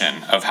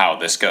perception of how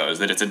this goes,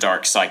 that it's a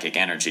dark psychic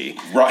energy.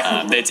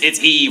 Right.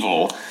 It's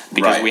evil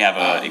because Right. we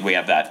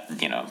have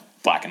that,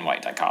 black and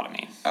white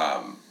dichotomy.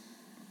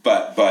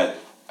 But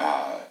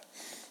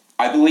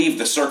I believe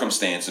the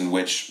circumstance in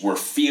which we're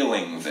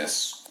feeling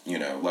this,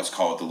 let's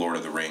call it the Lord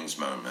of the Rings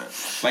moment.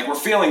 Like, we're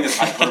feeling this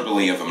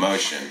hyperbole of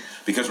emotion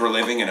because we're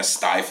living in a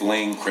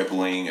stifling,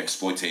 crippling,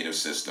 exploitative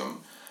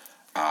system.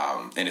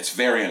 And it's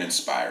very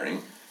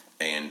uninspiring.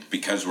 And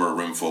because we're a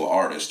room full of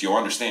artists, you'll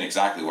understand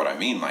exactly what I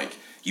mean. Like,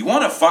 you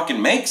want to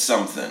fucking make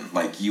something.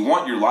 Like, you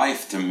want your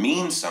life to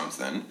mean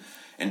something.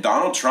 And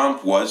Donald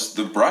Trump was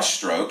the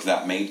brushstroke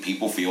that made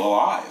people feel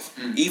alive.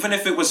 Even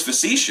if it was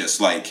facetious,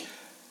 like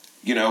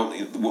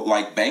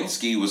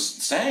Banksy was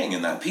saying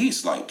in that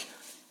piece, like,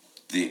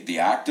 the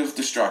act of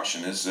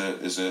destruction is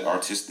a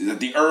artistic,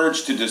 the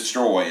urge to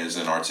destroy is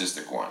an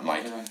artistic one.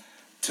 Like,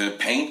 to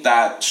paint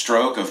that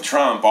stroke of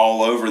Trump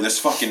all over this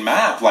fucking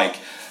map, like,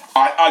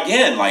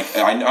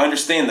 I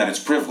understand that it's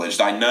privileged.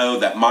 I know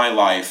that my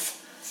life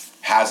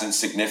hasn't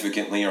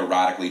significantly or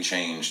radically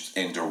changed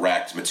in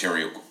direct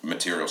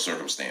material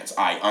circumstance.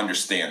 I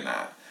understand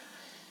that.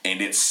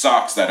 And it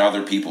sucks that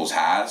other people's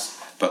has,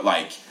 but,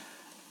 like,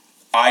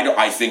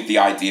 I think the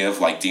idea of,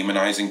 like,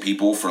 demonizing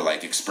people for,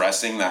 like,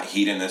 expressing that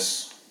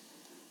hedonist,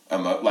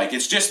 like,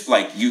 it's just,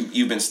 like,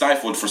 you've been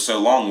stifled for so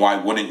long, why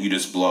wouldn't you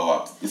just blow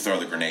up, throw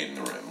the grenade in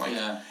the room? Like,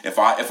 if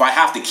I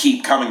have to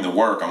keep coming to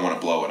work, I want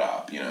to blow it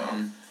up,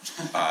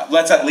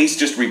 Let's at least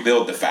just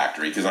rebuild the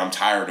factory, because I'm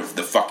tired of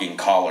the fucking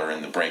collar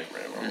in the break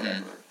room or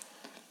whatever.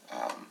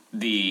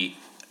 The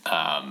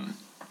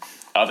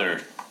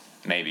other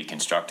maybe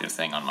constructive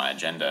thing on my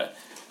agenda,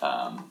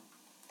 I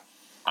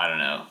don't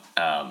know,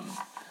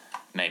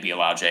 maybe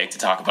allow Jake to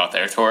talk about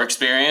their tour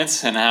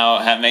experience and how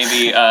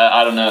maybe,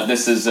 I don't know,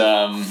 this is,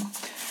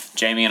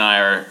 Jamie and I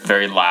are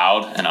very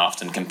loud and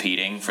often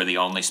competing for the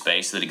only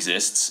space that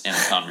exists in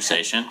the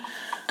conversation.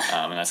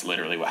 And that's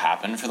literally what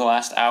happened for the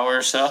last hour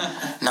or so.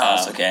 No,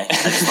 it's okay. I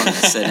just wanted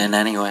to sit in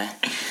anyway.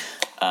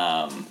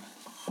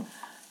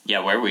 Yeah,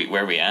 where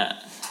we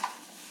at?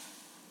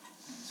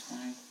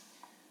 120.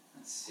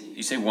 Let's see.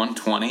 You say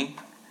 1:20?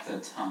 The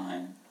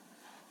time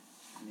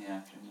in the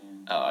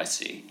afternoon. Oh, I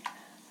see.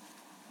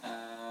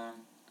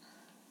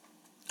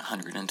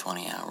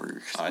 120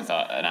 hours. Oh, I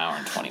thought an hour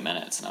and 20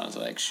 minutes, and I was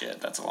like, shit,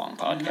 that's a long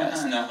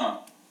podcast. No.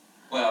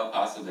 Well,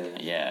 possibly.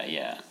 Yeah. I don't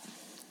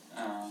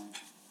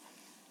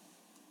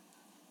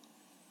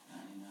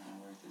even know how to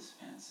work this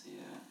fancy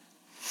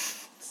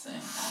thing.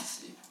 Let's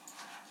see.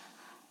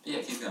 But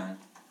yeah, keep going.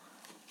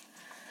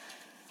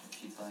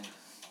 Keep like.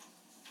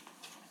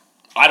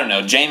 I don't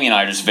know. Jamie and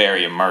I are just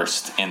very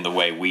immersed in the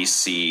way we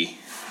see.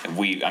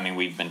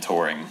 We've been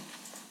touring,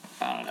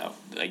 I don't know,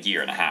 a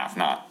year and a half,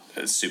 not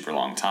a super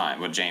long time.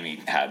 But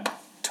Jamie had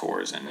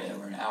tours in. Yeah,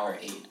 we're an hour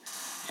 8.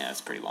 Yeah,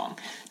 that's pretty long.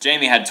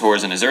 Jamie had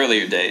tours in his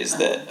earlier days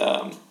that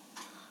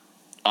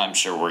I'm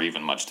sure were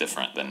even much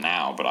different than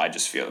now. But I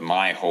just feel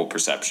my whole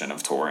perception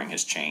of touring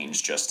has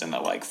changed just in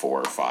the 4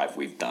 or 5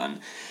 we've done,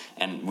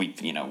 and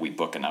we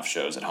book enough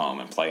shows at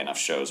home and play enough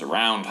shows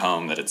around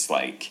home that it's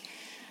like.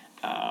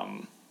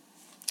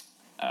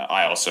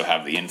 I also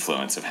have the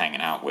influence of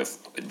hanging out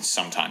with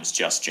sometimes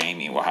just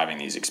Jamie while having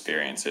these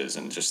experiences,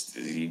 and just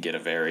it's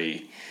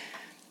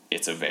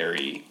a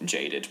very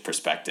jaded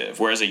perspective.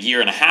 Whereas a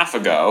year and a half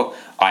ago,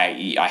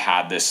 I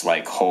had this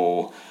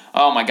whole,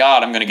 oh my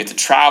God, I'm going to get to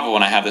travel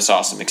and I have this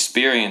awesome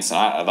experience. And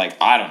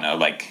I don't know,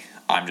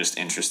 I'm just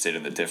interested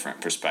in the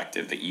different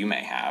perspective that you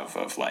may have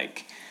of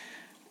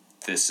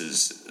this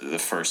is the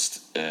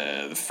first you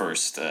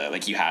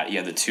had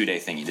the 2-day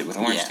thing you did with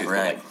Orange Tooth.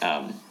 Right.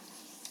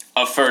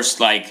 A first,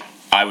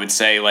 I would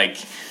say,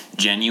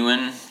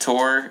 genuine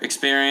tour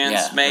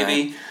experience,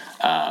 maybe.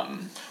 Right.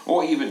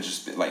 Or even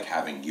just,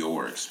 having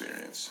your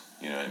experience.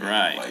 You know what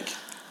I mean? Right.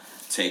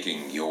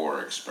 Taking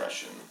your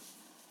expression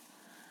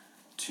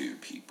to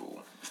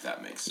people, if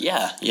that makes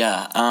sense.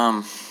 Yeah.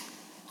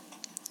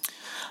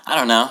 I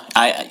don't know.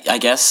 I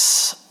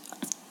guess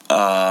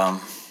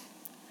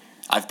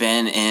I've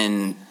been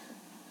in,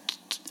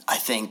 I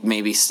think,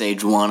 maybe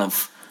stage 1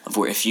 of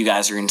where, if you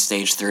guys are in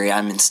stage 3,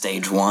 I'm in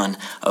stage 1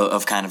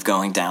 of kind of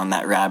going down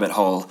that rabbit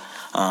hole.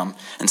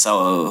 And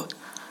so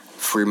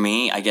for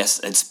me, I guess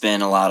it's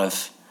been a lot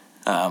of,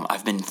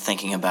 I've been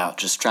thinking about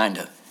just trying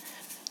to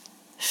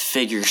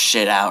figure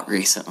shit out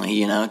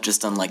recently,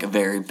 just on a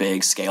very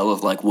big scale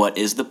of what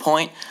is the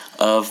point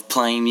of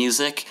playing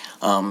music?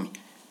 Am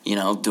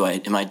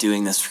I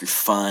doing this for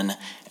fun?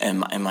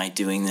 Am I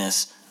doing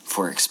this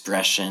for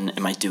expression?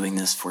 Am I doing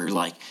this for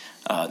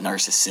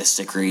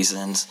narcissistic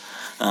reasons?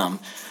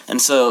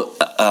 And so,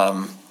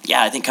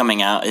 I think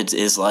coming out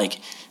is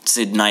it's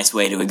a nice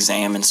way to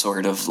examine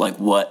sort of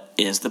what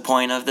is the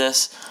point of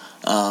this.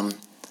 And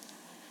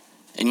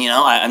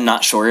I'm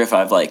not sure if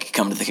I've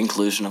come to the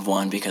conclusion of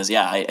one, because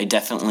I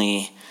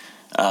definitely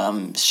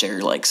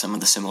share some of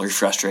the similar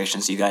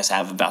frustrations you guys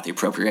have about the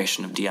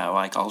appropriation of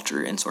DIY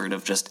culture and sort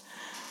of just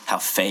how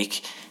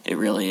fake it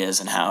really is,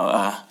 and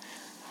how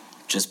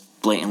just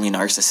blatantly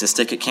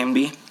narcissistic it can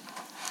be.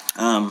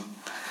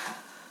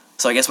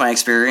 So I guess my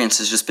experience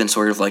has just been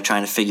sort of like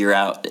trying to figure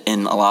out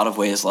in a lot of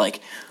ways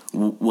like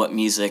what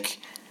music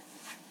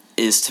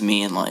is to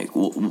me and like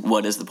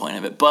what is the point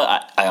of it.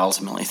 But I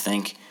ultimately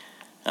think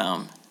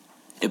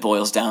it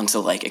boils down to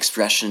like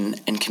expression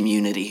and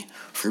community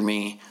for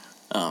me.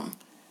 And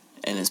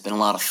it's been a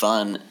lot of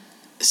fun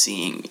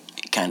seeing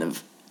kind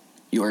of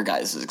your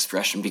guys'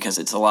 expression because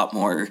it's a lot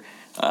more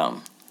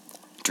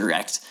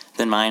direct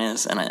than mine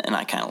is, and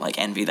I kind of like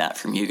envy that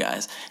from you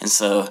guys. And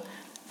so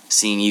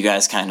seeing you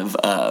guys kind of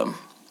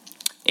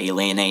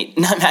alienate,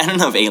 I don't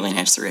know if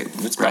alienate's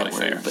the right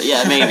fair. word, but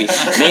yeah, maybe,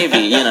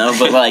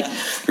 but like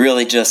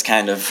really just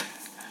kind of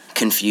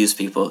confuse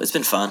people. It's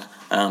been fun.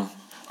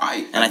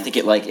 I think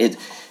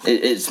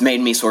it's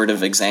made me sort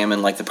of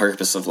examine like the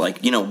purpose of like,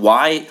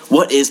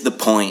 what is the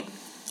point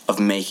of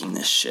making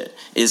this shit?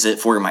 Is it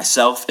for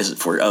myself? Is it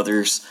for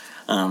others?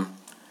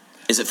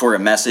 Is it for a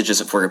message? Is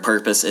it for a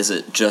purpose? Is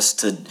it just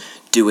to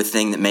do a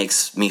thing that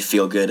makes me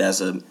feel good as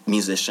a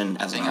musician?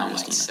 I think I'm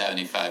like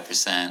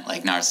 75%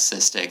 like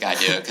narcissistic. I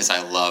do it because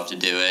I love to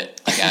do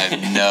it. Like I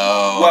have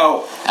no.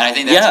 Well, and I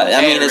think that's okay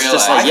I mean, to it's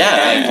realize. just like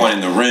everyone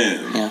in the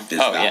room. Yeah. Is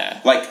Oh, that.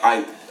 yeah. Like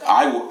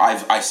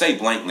I say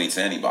blatantly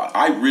to anybody.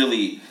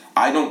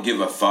 I don't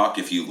give a fuck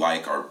if you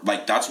like our,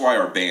 like, that's why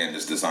our band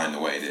is designed the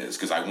way it is,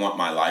 because I want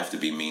my life to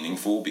be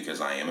meaningful, because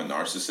I am a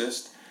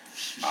narcissist.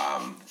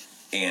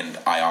 And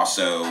I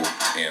also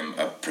am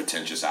a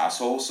pretentious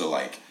asshole, so,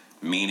 like,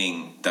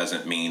 meaning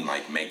doesn't mean,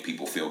 like, make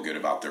people feel good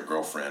about their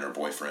girlfriend or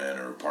boyfriend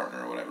or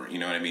partner or whatever. You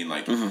know what I mean?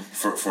 Like,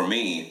 for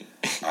me,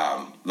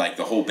 like,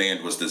 the whole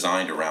band was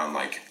designed around,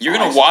 like... You're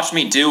going to watch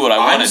me do what I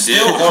want to do. I'm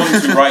still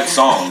going to write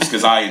songs,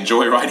 because I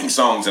enjoy writing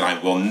songs, and I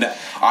will...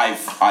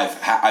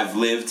 I've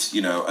lived,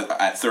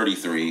 at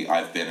 33,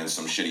 I've been in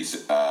some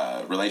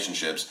shitty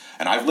relationships,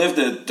 and I've lived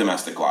a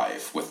domestic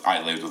life.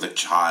 I lived with a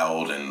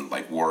child, and,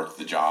 like, worked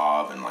the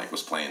job, and, like,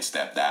 was playing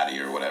stepdaddy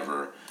or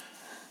whatever.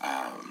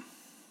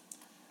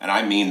 And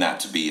I mean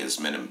that to be as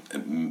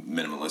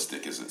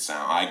minimalistic as it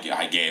sounds.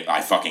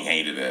 I fucking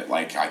hated it.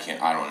 Like, I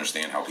don't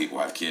understand how people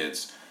have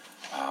kids.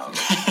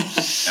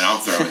 And I'm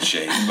throwing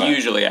shade. But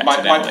Usually my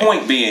accidentally.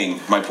 point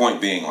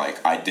being,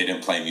 like, I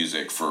didn't play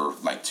music for,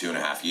 like,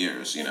 2.5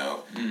 years,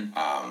 And,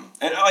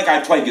 like,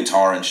 I played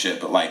guitar and shit,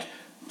 but, like,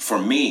 for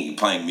me,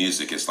 playing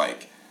music is,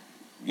 like,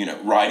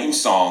 writing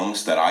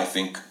songs that I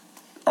think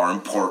are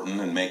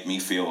important and make me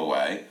feel a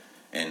way,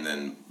 and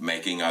then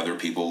making other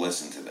people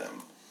listen to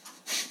them.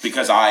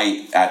 Because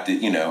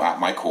at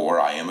my core,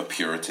 I am a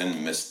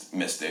Puritan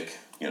mystic.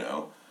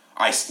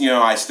 I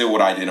still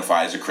would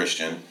identify as a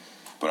Christian,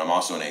 but I'm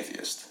also an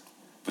atheist.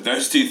 But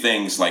those two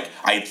things, like,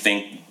 I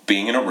think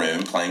being in a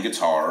room playing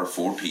guitar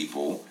for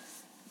people,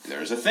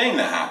 there's a thing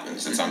that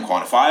happens. It's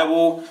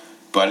unquantifiable,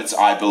 but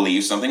I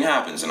believe something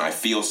happens, and I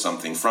feel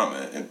something from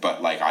it.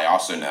 But, like, I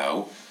also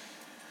know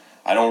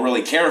I don't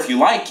really care if you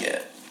like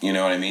it. You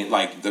know what I mean?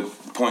 Like, the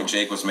point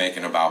Jake was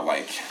making about,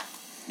 like,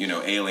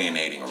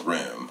 alienating a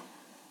room.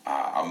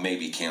 I'll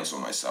maybe cancel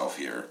myself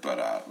here,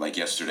 but like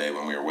yesterday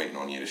when we were waiting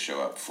on you to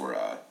show up for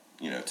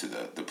to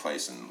the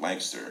place in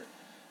Lancaster,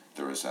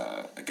 there was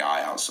a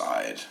guy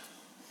outside,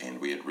 and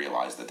we had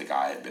realized that the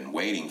guy had been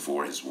waiting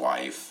for his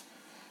wife,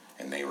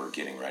 and they were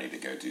getting ready to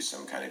go do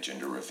some kind of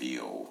gender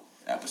reveal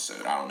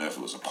episode. I don't know if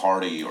it was a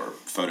party or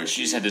photo shoot.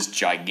 She just had this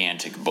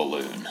gigantic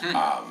balloon.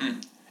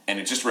 And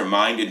it just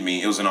reminded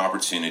me, it was an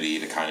opportunity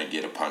to kind of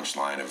get a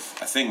punchline of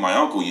a thing my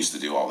uncle used to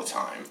do all the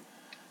time.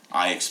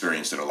 I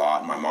experienced it a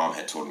lot. My mom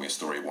had told me a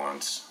story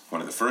once.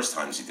 One of the first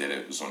times he did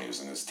it was when he was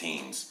in his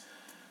teens.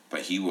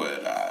 But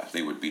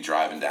they would be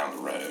driving down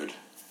the road,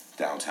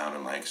 downtown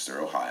in Lancaster,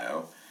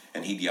 Ohio,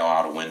 and he'd yell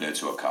out a window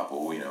to a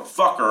couple,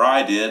 "Fucker,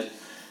 I did."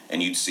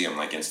 And you'd see him,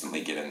 like,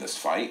 instantly get in this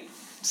fight.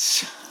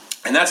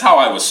 And that's how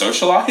I was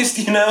socialized,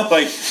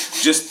 like,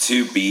 just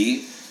to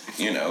be,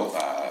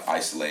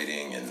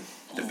 isolating and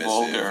divisive.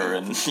 Vulgar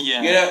and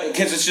yeah.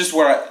 Because it's just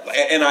where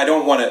I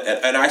don't want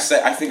to, and I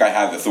think I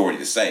have the authority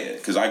to say it,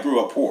 because I grew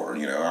up poor,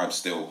 I'm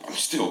still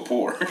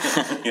poor.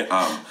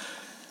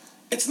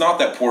 It's not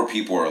that poor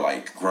people are,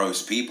 like,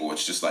 gross people,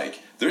 it's just,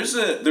 like, there's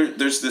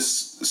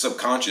this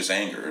subconscious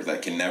anger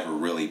that can never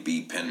really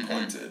be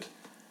pinpointed.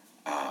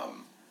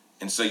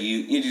 And so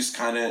you just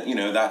kind of,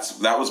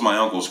 that was my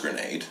uncle's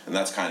grenade, and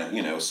that's kind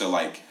of, so,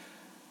 like,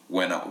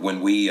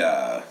 when we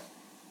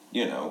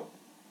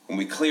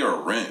clear a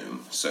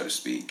room, so to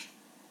speak,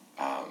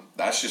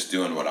 that's just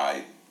doing what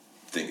I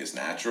think is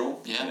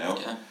natural,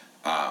 Yeah.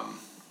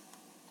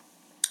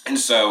 And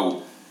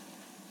so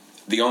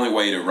the only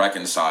way to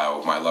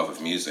reconcile my love of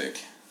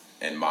music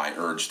and my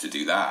urge to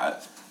do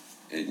that,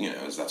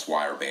 is that's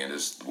why our band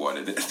is what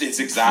it is. It's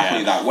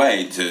exactly that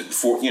way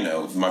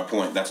my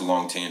point, that's a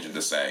long tangent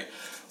to say,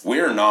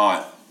 we're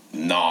not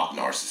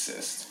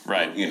narcissists.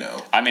 Right.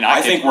 I mean,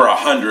 I think we're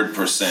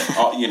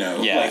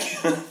 100%. Yeah. Like,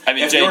 I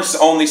mean, if you're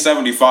only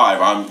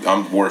 75,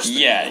 I'm worse. Than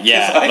Yeah, you.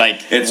 yeah.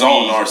 Like it's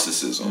all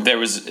narcissism. There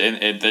was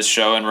this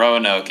show in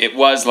Roanoke. It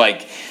was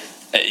like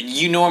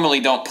you normally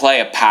don't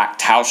play a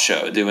packed house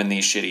show doing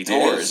these shitty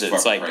tours.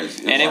 It's like,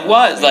 crazy. and it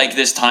was like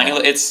this tiny.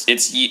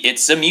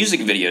 It's a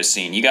music video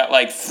scene. You got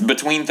like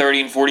between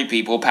 30 and 40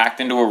 people packed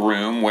into a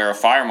room where a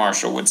fire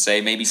marshal would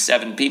say maybe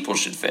 7 people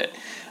should fit,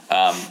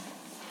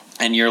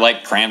 and you're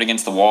like crammed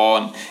against the wall,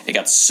 and it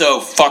got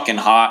so fucking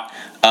hot.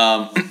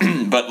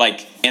 But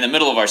like in the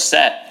middle of our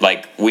set,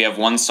 like we have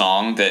one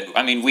song that,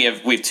 I mean, we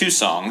have 2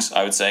 songs,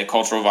 I would say,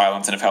 Cultural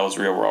Violence and If Hell Is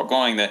Real We're All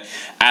Going, that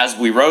as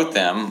we wrote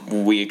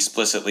them, we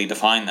explicitly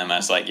defined them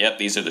as like, yep,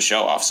 these are the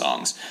show-off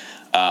songs.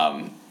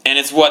 And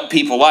it's what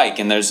people like,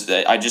 and it's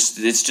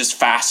just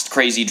fast,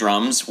 crazy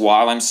drums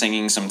while I'm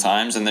singing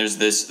sometimes, and there's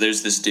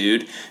this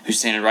dude who's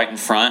standing right in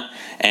front,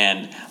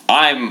 and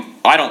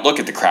I don't look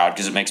at the crowd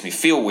because it makes me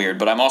feel weird,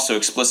 but I'm also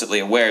explicitly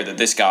aware that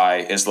this guy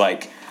is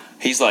like,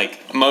 he's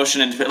like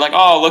motioning, like,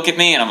 oh, look at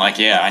me, and I'm like,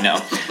 yeah, I know.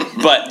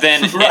 But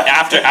then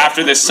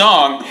after this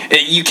song,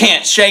 you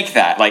can't shake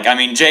that. Like, I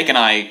mean, Jake and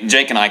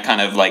I kind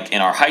of like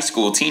in our high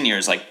school teen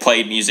years, like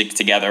played music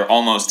together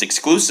almost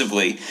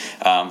exclusively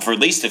for at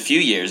least a few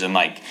years, and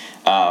like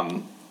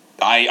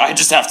I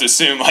just have to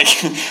assume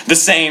like the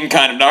same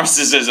kind of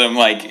narcissism.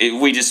 Like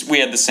we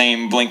had the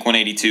same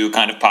Blink-182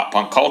 kind of pop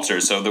punk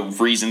culture, so the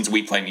reasons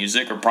we play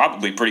music are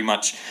probably pretty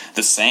much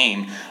the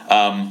same.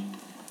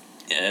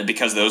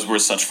 Because those were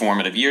such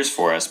formative years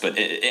for us. But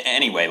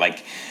anyway,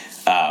 like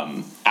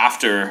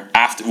after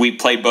we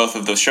played both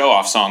of those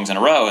show-off songs in a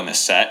row in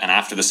this set, and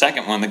after the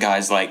second one, the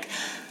guy's like,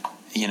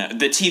 you know,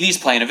 the TV's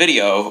playing a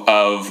video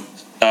of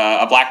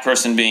a black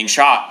person being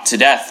shot to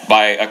death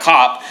by a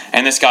cop,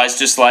 and this guy's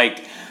just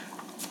like,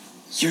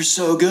 you're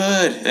so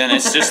good, and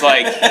it's just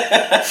like,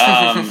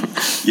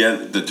 yeah,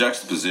 the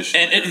juxtaposition.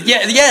 And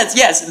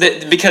yes,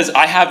 because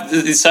I have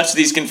such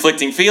these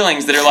conflicting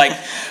feelings that are like,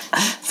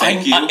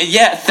 thank you.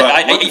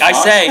 I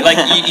say,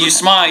 like, you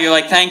smile, you're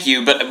like, thank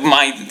you, but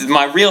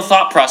my real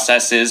thought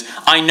process is,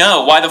 I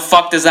know, why the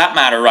fuck does that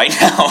matter right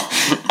now?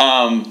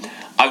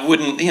 I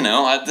wouldn't, you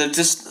know,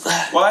 just.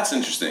 Well, that's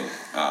interesting.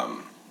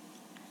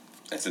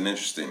 It's an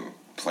interesting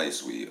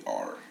place we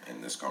are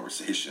in this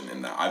conversation,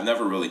 in that I've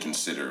never really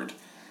considered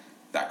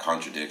that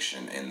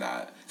contradiction in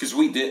that, because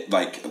we did,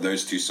 like,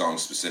 those 2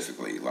 songs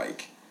specifically,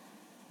 like,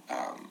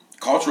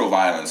 Cultural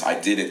Violence, I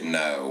didn't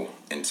know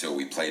until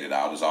we played it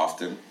out as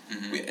often.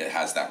 Mm-hmm. It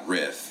has that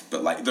riff,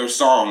 but like their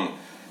song,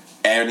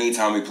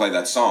 anytime we play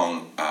that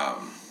song,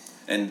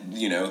 and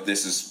you know,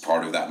 this is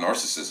part of that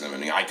narcissism. I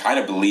mean, I kind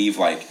of believe,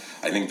 like,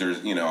 I think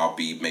there's, you know, I'll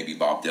be maybe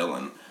Bob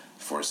Dylan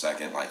for a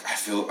second. Like, I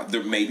feel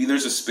maybe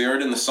there's a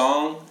spirit in the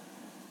song,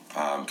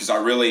 because I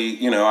really,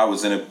 you know,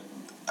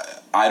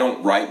 I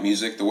don't write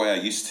music the way I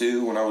used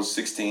to when I was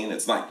 16.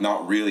 It's like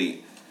not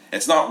really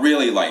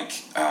like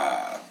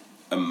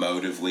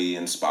emotively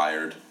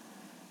inspired.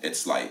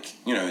 It's like,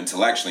 you know,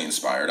 intellectually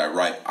inspired.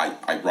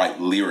 I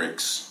write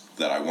lyrics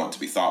that I want to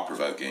be thought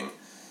provoking,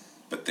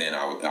 but then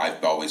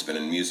I've always been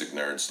in music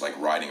nerds. Like,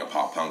 writing a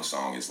pop punk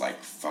song is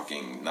like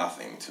fucking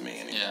nothing to me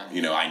anymore. Yeah.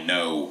 You know, I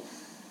know,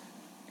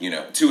 you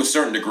know, to a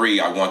certain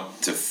degree, I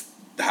want to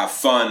have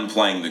fun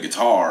playing the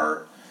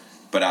guitar.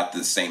 But at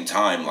the same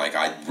time, like,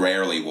 I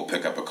rarely will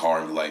pick up a guitar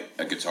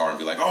and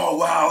be like, oh,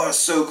 wow, that's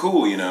so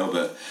cool, you know?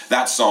 But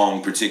that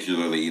song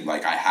particularly,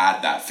 like, I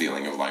had that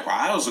feeling of like,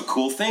 wow, that was a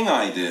cool thing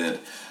I did.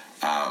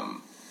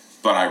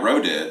 But I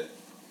wrote it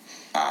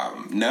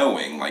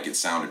knowing, like, it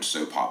sounded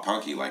so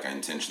pop-punky, like, I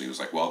intentionally was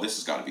like, well, this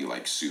has got to be,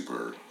 like,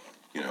 super,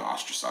 you know,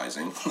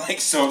 ostracizing. Like,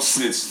 so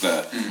it's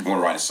I want to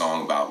write a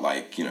song about,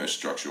 like, you know,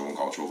 structural and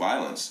cultural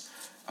violence.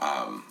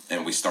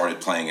 And we started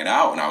playing it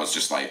out, and I was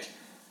just like,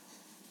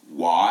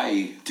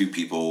 why do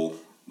people,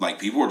 like,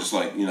 people were just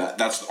like, you know,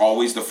 that's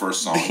always the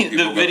first song.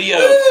 The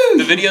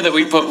video that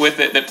we put with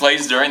it that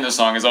plays during the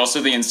song is also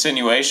the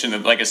insinuation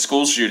that, like, a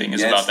school shooting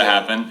is about to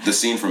happen. The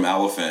scene from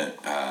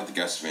Elephant, the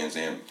Gus Van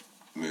Sant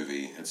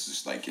movie. It's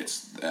just like,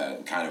 it's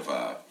kind of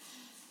a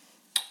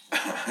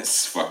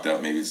it's fucked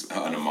up. Maybe it's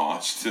an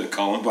homage to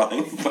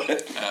Columbine,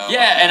 but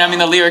yeah. And I mean,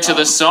 the lyrics of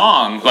the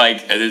song,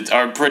 like,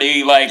 are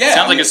pretty, like, yeah,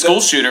 sounds like a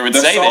school shooter would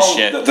say this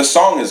shit. The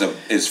song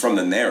is from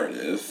the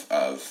narrative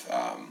of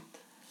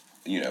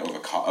you know,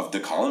 of the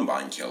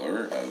Columbine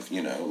killer, of,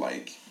 you know,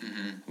 like,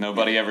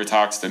 nobody ever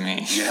talks to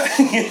me.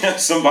 Yeah,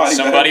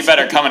 somebody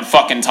better come and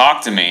fucking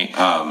talk to me.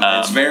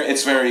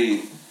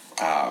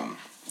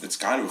 It's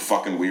kind of a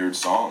fucking weird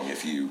song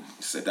if you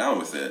sit down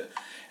with it,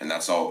 and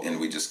that's all.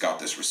 And we just got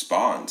this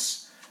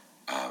response,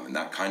 and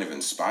that kind of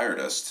inspired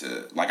us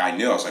to, like, I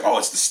knew, I was like, oh,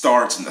 it's the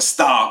starts and the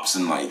stops,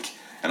 and like,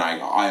 and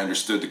I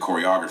understood the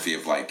choreography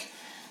of, like,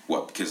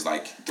 because,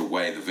 like, the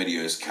way the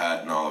video is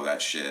cut and all of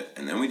that shit,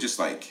 and then we just,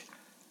 like,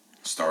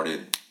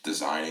 started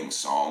designing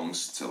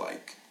songs to,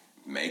 like,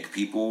 make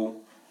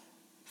people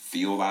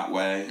feel that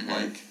way.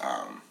 Like,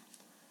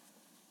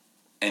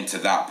 And to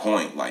that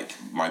point, like,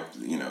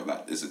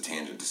 that is a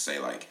tangent to say,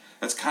 like,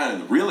 that's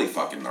kind of really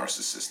fucking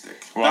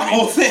narcissistic. Well, the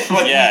whole thing,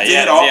 like, yeah, you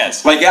did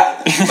yes. like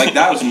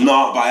that was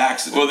not by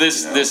accident. Well,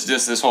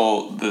 this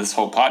whole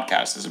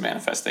podcast is a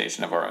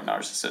manifestation of our own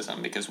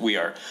narcissism, because we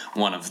are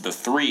one of the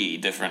 3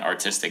 different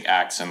artistic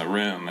acts in the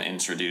room,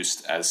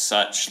 introduced as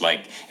such.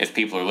 Like, if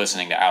people are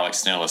listening to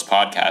Alex Tanilla's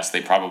podcast,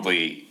 they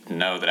probably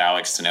know that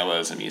Alex Tanilla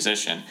is a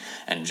musician,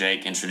 and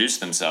Jake introduced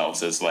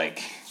themselves as,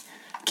 like,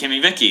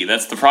 Kimmy, Vicky.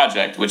 That's the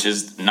project, which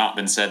has not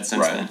been said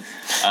since then.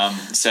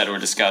 Said or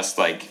discussed,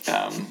 like,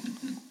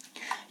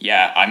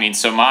 yeah, I mean,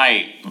 so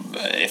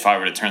if I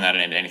were to turn that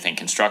into anything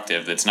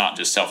constructive, that's not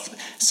just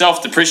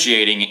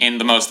self-depreciating in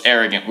the most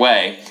arrogant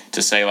way,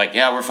 to say, like,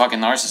 yeah, we're fucking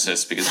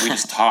narcissists because we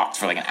just talked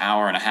for like an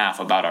hour and a half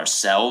about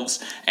ourselves,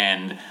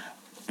 and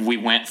we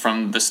went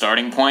from the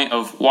starting point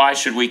of why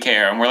should we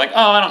care, and we're like,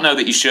 oh, I don't know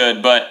that you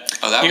should, but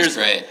was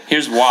great.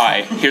 Here's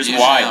why. Here's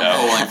why, though.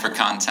 I'm pulling for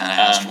content. I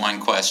asked one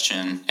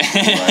question,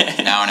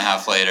 an hour and a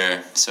half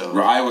later. So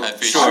I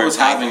was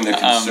having the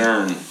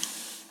concern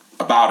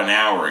about an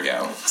hour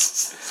ago.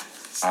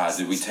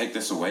 Did we take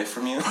this away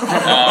from you?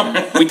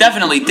 We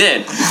definitely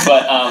did,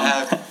 but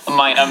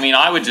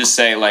I would just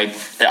say, like,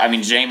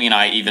 Jamie and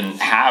I even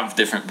have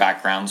different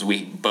backgrounds.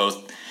 We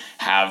both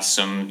have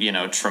some,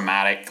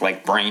 traumatic,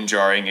 like,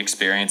 brain-jarring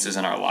experiences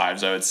in our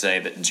lives. I would say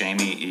that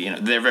Jamie,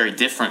 they're very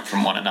different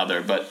from one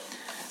another, but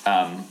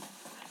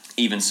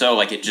even so,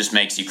 like, it just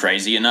makes you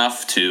crazy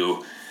enough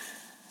to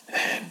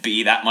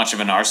be that much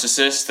of a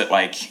narcissist that,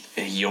 like,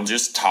 you'll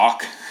just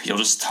talk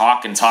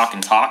and talk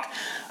and talk.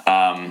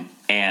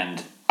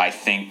 And I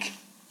think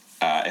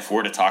if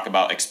we're to talk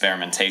about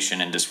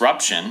experimentation and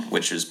disruption,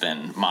 which has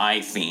been my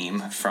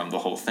theme from the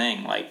whole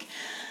thing, like,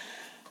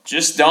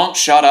 just don't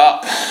shut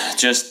up.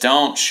 Just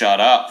don't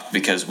shut up,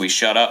 because we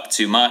shut up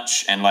too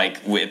much. And,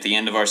 like, at the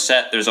end of our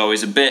set, there's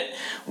always a bit,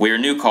 we're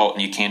New Cult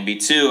and you can be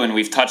too. And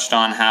we've touched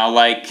on how,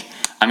 like,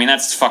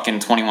 that's fucking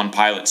 21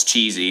 Pilots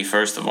cheesy,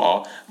 first of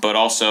all. But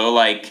also,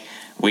 like,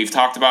 we've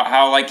talked about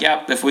how, like,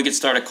 yeah, if we could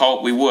start a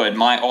cult, we would.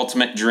 My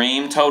ultimate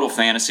dream, total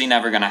fantasy,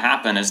 never gonna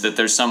happen, is that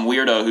there's some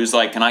weirdo who's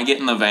like, can I get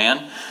in the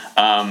van?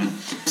 And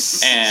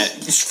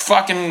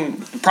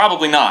fucking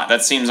probably not.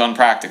 That seems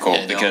unpractical,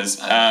 because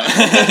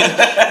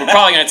we're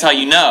probably gonna tell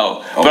you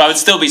no. But I would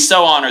still be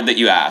so honored that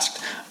you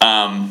asked,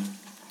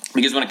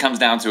 because when it comes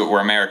down to it, we're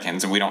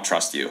Americans and we don't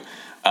trust you.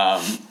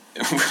 But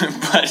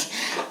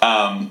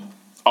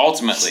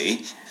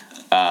ultimately,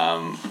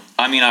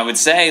 I would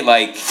say,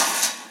 like,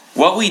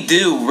 what we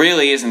do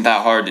really isn't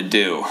that hard to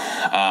do,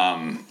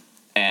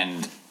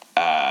 and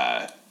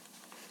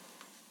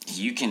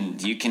you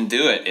can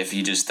do it if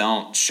you just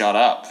don't shut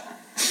up.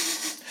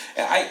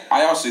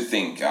 I also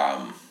think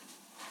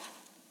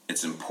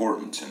it's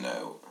important to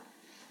know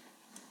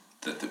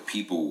that the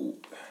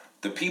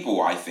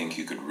people I think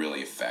you could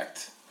really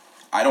affect.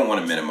 I don't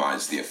want to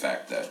minimize the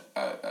effect that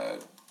a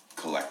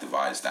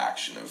collectivized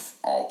action of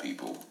all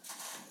people,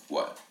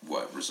 what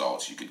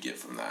results you could get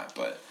from that,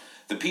 but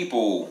the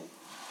people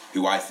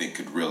who I think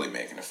could really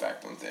make an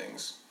effect on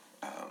things.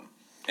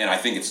 And I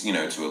think it's,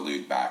 to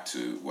allude back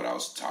to what I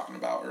was talking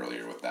about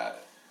earlier with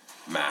that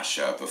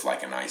mashup of,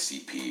 like, an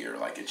ICP or,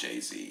 like, a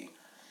Jay-Z.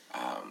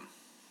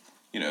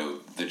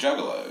 The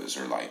Juggalos,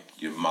 or, like,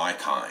 my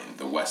kind,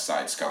 the West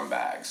Side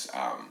Scumbags.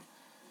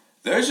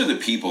 Those are the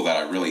people that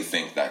I really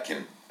think that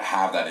can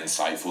have that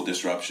insightful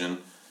disruption.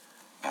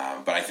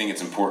 But I think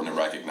it's important to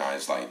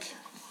recognize, like,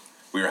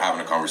 we were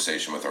having a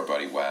conversation with our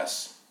buddy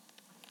Wes.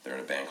 They're in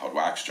a band called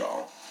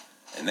Waxjaw,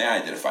 and they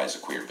identify as a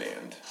queer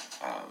band.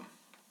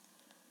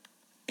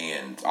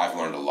 And I've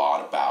learned a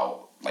lot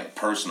about, like,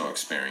 personal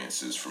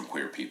experiences from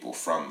queer people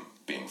from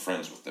being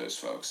friends with those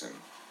folks. And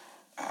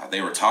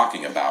they were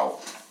talking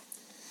about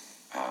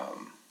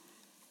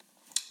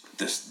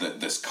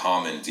this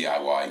common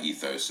DIY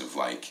ethos of,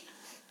 like,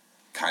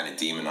 kind of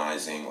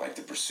demonizing, like,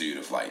 the pursuit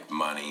of, like,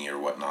 money or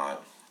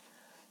whatnot.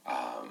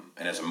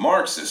 And as a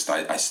Marxist,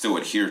 I still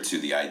adhere to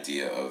the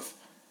idea of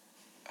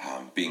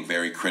being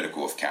very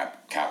critical of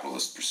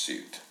capitalist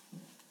pursuit.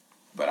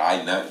 But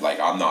I know, like,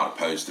 I'm not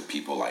opposed to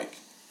people, like,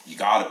 you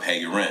gotta pay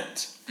your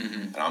rent.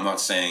 Mm-hmm. And I'm not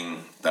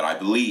saying that I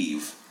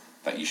believe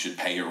that you should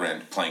pay your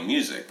rent playing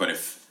music, but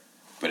if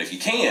you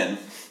can,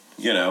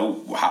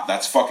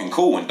 that's fucking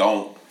cool, and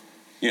don't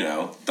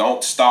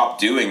stop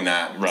doing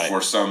that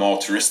for some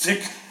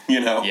altruistic,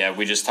 Yeah,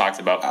 we just talked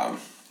about,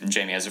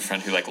 Jamie has a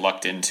friend who, like,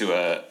 lucked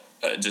into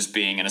just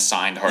being in a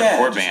signed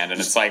hardcore band,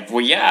 and it's like,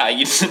 well, yeah,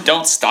 you just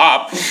don't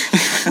stop.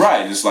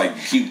 Right, just, like,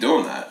 keep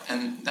doing that.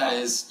 And that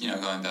is,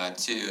 going back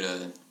to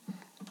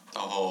the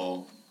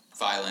whole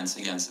violence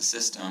against the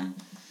system.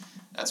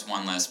 That's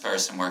one less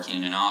person working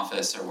in an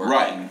office or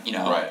working,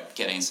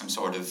 getting some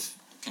sort of,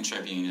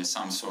 contributing to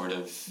some sort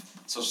of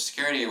Social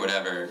Security or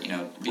whatever,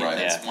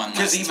 that's one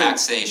less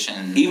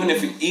taxation. Even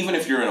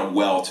if you're in a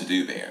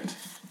well-to-do band,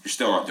 you're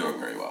still not doing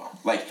very well.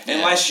 Like,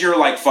 unless you're,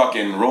 like,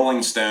 fucking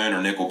Rolling Stone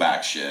or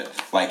Nickelback shit.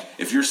 Like,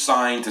 if you're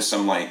signed to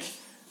some, like,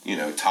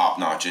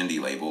 top-notch indie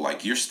label,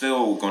 like, you're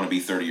still going to be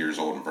 30 years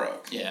old and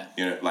broke. Yeah.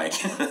 Like,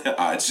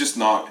 it's just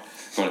not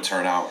going to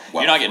turn out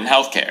well. You're not getting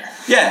health care.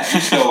 Yeah,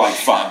 you're still like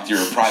fucked.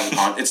 You're a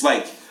private it's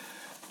like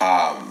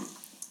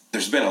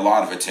there's been a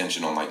lot of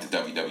attention on like the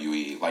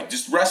WWE, like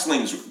just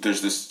wrestling's.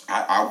 There's this.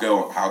 I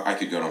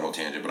could go on a whole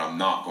tangent, but I'm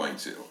not going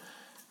to.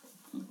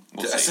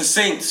 A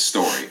succinct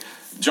story.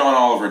 John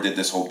Oliver did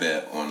this whole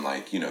bit on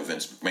like, you know,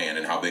 Vince McMahon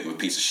and how big of a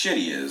piece of shit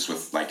he is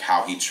with like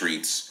how he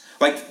treats,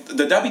 like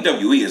the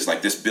WWE is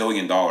like this $1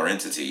 billion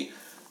entity,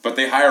 but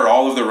they hire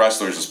all of the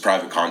wrestlers as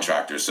private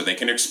contractors so they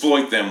can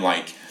exploit them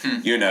like,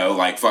 you know,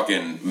 like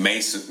fucking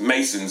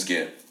Masons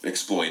get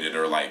exploited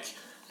or like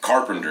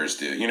carpenters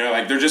do, you know,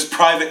 like they're just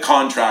private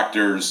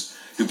contractors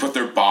who put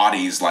their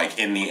bodies like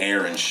in the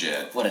air and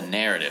shit. What a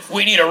narrative.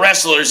 We need a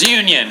wrestlers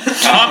union.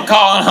 I'm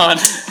calling on.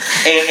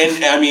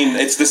 And I mean,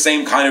 it's the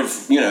same kind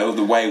of, you know,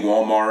 the way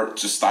Walmart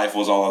just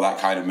stifles all of that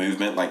kind of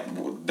movement. Like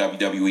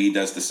WWE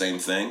does the same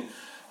thing.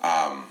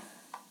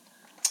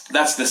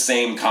 That's the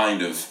same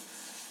kind of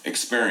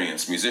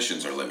experience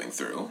musicians are living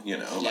through, you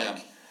know. Yeah.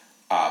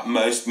 Like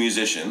most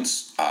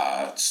musicians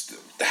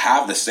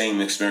have the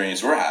same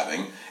experience we're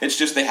having. It's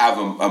just they have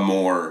a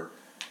more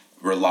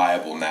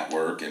reliable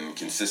network and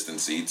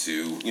consistency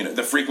to, you know,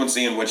 the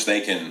frequency in which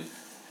they can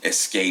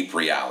escape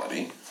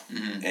reality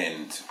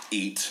and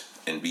eat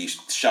and be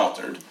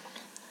sheltered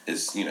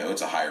is, you know,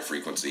 it's a higher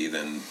frequency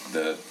than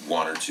the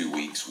 1 or 2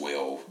 weeks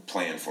we'll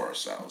plan for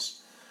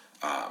ourselves.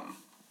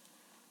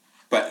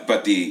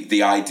 But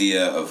the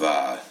idea of,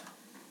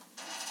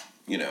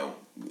 you know,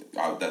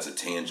 that's a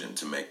tangent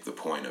to make the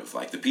point of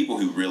like the people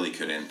who really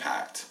could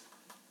impact,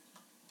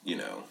 you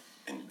know,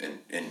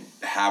 and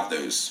have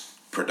those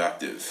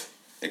productive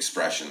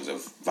expressions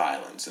of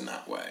violence in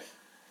that way.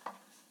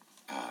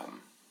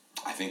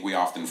 I think we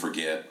often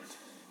forget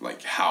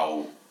like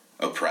how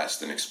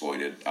oppressed and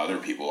exploited other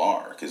people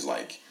are, because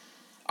like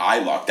I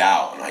lucked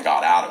out and I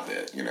got out of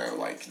it, you know,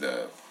 like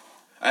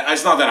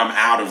it's not that I'm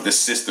out of the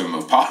system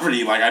of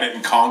poverty, like I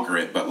didn't conquer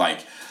it, but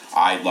like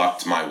I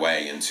lucked my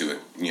way into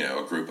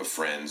a group of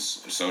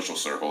friends, a social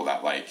circle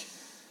that like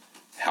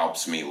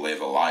helps me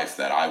live a life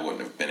that I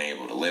wouldn't have been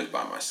able to live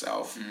by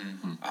myself.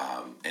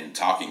 And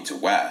talking to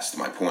West,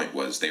 my point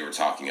was they were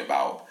talking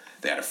about,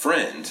 they had a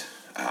friend,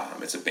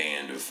 it's a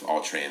band of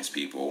all trans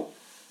people,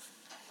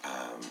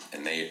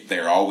 and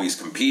they're always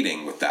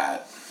competing with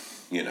that,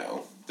 you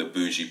know, the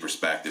bougie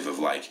perspective of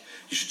like,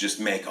 you should just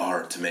make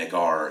art to make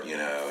art, you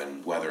know,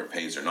 and whether it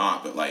pays or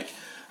not. But like,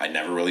 I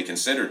never really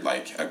considered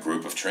like a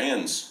group of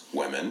trans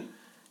women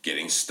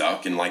getting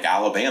stuck in like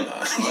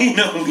Alabama. you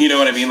know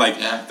what I mean?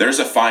 Like there's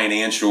a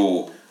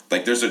financial,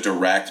 like there's a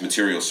direct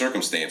material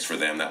circumstance for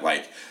them that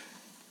like,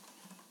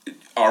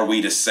 are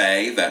we to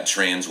say that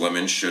trans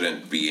women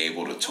shouldn't be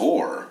able to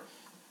tour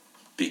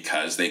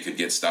because they could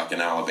get stuck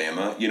in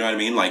Alabama? You know what I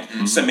mean? Like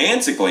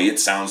semantically it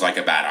sounds like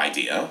a bad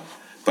idea,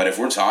 but if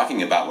we're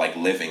talking about like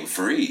living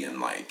free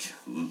and like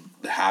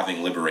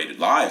having liberated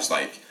lives,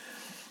 like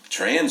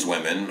trans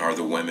women are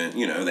the women,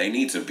 you know, they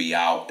need to be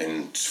out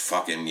and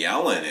fucking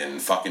yelling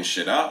and fucking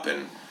shit up.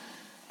 And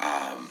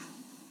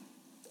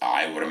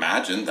I would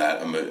imagine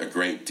that a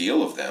great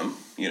deal of them,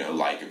 you know,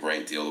 like a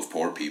great deal of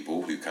poor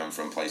people who come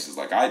from places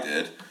like I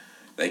did,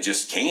 they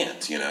just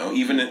can't, you know,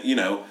 even, you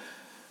know,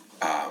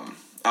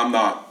 I'm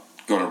not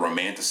going to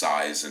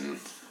romanticize and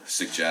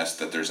suggest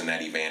that there's an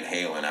Eddie Van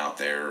Halen out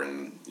there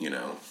in, you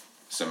know,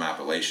 some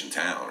Appalachian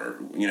town, or,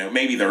 you know,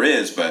 maybe there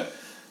is, but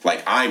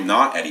like, I'm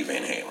not Eddie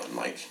Van Halen.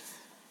 Like,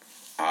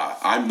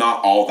 I'm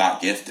not all that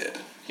gifted,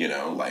 you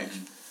know, like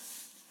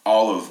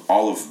all of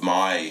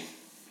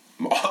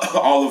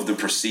the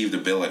perceived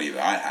ability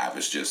that I have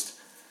is just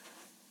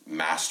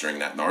mastering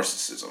that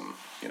narcissism,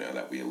 you know,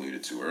 that we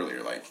alluded to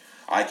earlier. Like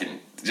I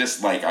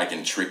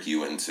can trick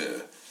you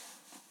into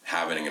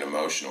having an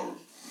emotional,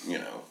 you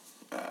know,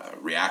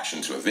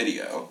 reaction to a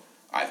video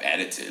I've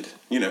edited,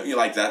 you know,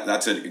 like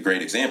that's a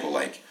great example.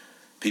 Like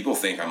people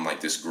think I'm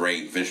like this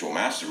great visual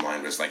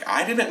mastermind, but it's like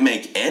I didn't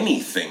make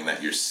anything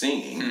that you're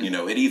seeing. You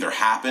know, it either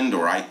happened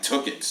or I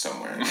took it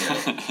somewhere. You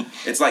know?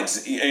 It's like,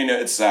 you know,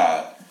 it's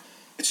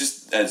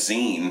just a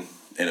zine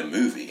in a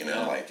movie. You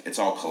know, like it's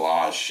all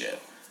collage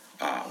shit.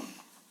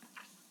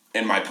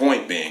 And my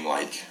point being,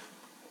 like,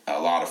 a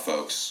lot of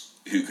folks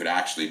who could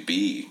actually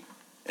be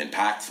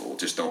impactful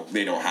just don't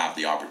have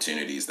the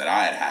opportunities that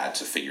I had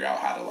to figure out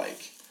how to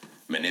like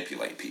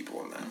manipulate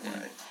people in that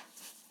way.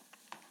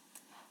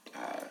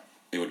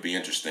 It would be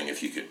interesting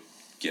if you could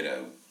get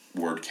a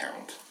word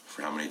count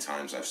for how many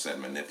times I've said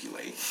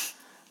manipulate.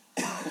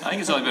 I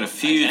think it's only been a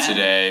few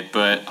today,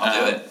 but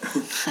I'll do it.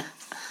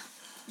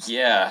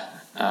 Yeah.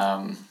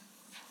 I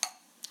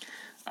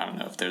don't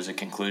know if there's a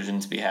conclusion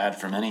to be had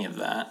from any of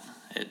that.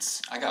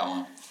 I got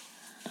one.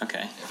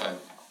 Okay.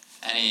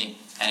 Any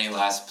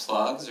last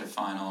plugs or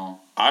final?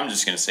 I'm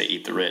just gonna say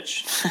eat the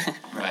rich.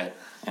 Right.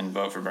 And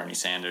vote for Bernie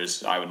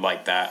Sanders. I would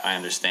like that. I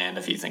understand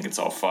if you think it's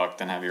all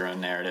fucked and have your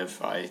own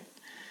narrative.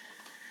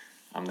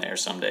 I'm there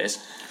some days.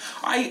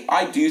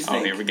 I do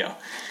think. Oh, here we go.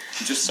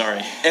 Just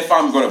sorry. If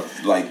I'm gonna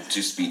like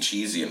just be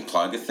cheesy and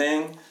plug a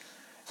thing,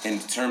 in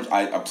terms,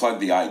 I plug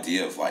the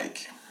idea of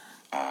like,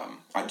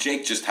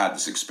 Jake just had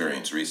this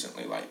experience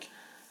recently. Like,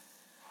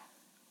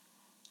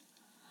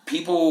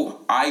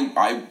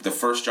 the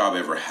first job I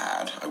ever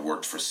had, I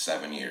worked for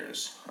 7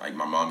 years.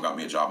 My mom got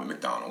me a job at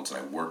McDonald's,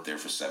 and I worked there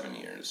for 7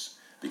 years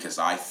because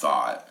I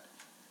thought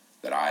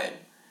that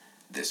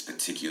this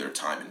particular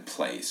time and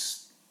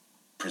place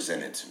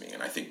presented to me.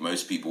 And I think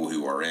most people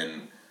who are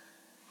in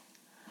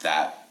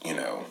that,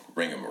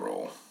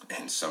 rigmarole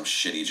and some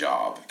shitty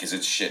job, because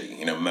it's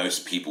shitty,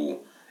 most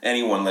people,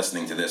 anyone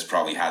listening to this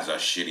probably has a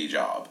shitty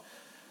job.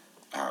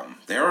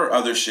 There are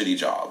other shitty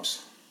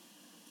jobs.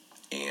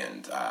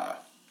 And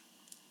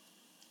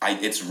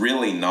it's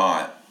really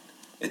not,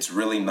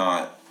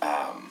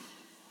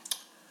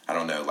 I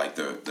don't know, like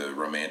the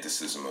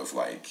romanticism of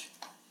like,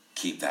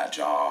 keep that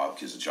job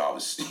because the job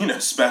is,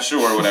 special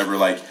or whatever.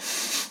 Like,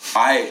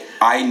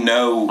 I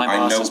know, my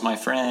boss is my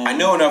friend. I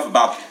know enough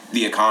about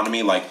the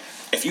economy. Like,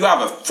 if you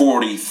have a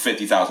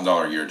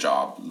 $40,000-$50,000 a year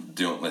job,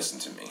 don't listen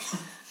to me.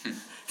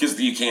 Because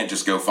you can't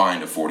just go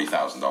find a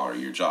 $40,000 a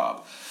year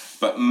job.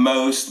 But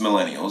most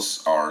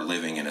millennials are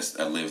living in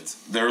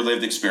their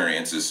lived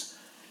experience is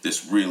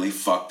this really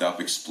fucked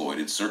up,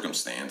 exploited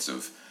circumstance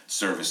of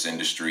service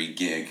industry,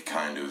 gig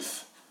kind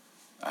of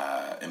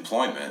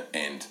employment.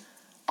 And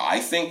I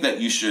think that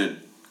you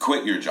should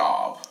quit your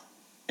job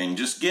and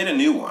just get a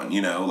new one.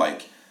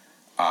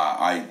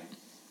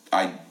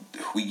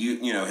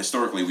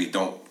 Historically we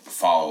don't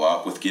follow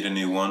up with get a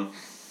new one.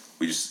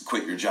 We just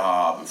quit your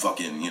job and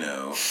fucking,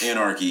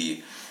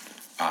 anarchy.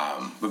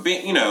 But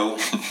being,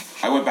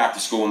 I went back to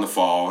school in the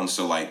fall, and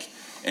so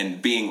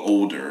and being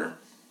older,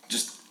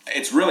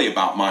 it's really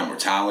about my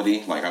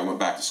mortality. Like, I went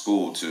back to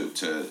school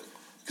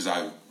because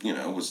I,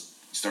 was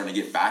starting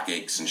to get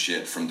backaches and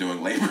shit from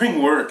doing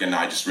laboring work, and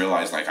I just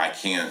realized,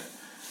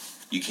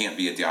 you can't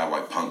be a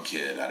DIY punk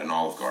kid at an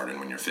Olive Garden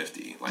when you're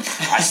 50. Like,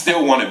 I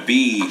still want to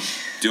be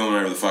doing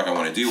whatever the fuck I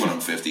want to do when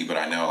I'm 50, but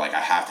I know, I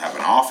have to have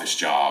an office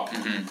job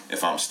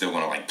if I'm still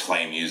going to,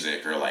 play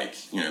music or,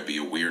 be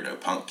a weirdo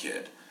punk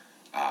kid.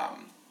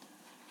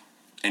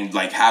 And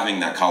having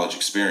that college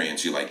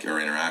experience, you are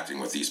interacting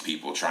with these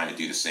people trying to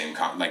do the same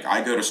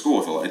I go to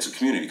school it's a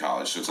community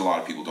college, so it's a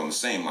lot of people doing the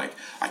same. I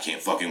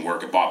can't fucking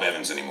work at Bob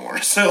Evans anymore,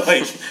 so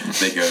they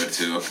go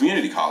to a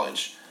community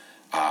college,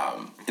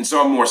 and so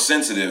I'm more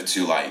sensitive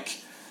to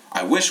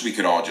I wish we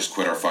could all just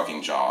quit our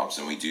fucking jobs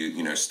and we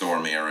do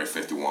storm Area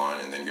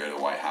 51 and then go to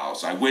the White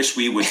House. I wish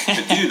we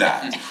could do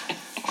that,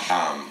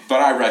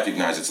 but I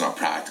recognize it's not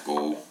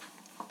practical,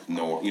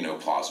 nor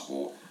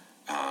plausible.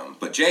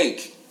 But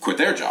Jake quit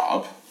their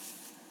job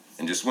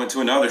and just went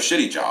to another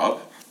shitty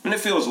job, and it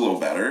feels a little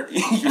better,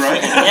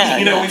 right?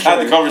 Yeah, we've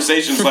had the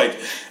conversations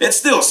it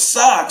still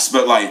sucks,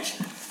 but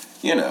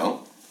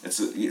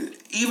it's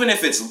even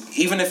if it's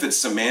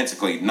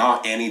semantically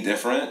not any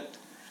different,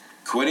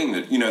 quitting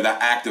that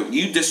act of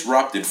you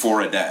disrupted for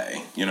a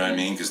day, you know what I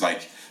mean? Because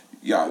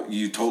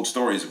you told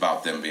stories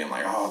about them being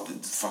oh, the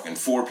fucking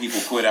 4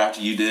 people quit after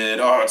you did.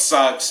 Oh, it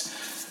sucks.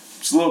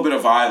 It's a little bit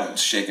of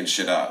violence, shaking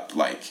shit up,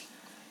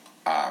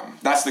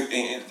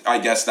 I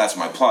guess that's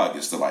my plug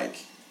is to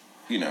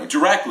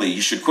directly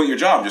you should quit your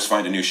job, just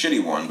find a new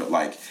shitty one, but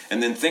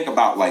and then think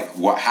about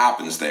what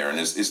happens there, and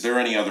is there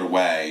any other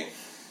way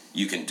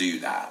you can do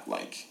that?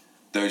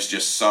 Those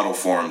just subtle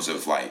forms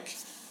of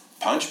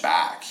punch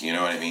back, you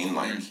know what I mean?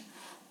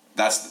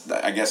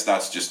 I guess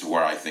that's just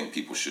where I think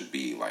people should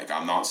be.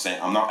 I'm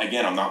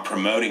not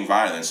promoting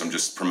violence, I'm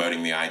just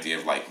promoting the idea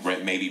of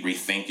maybe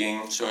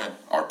rethinking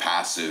our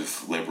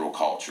passive liberal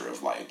culture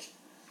of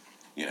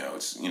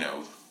it's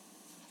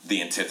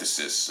the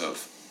antithesis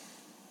of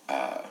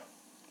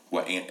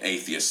what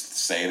atheists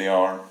say they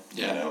are.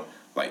 Yeah.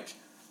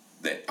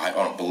 That I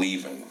don't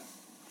believe in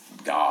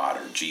God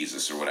or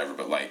Jesus or whatever,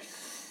 but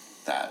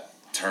that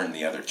turn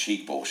the other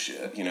cheek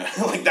bullshit.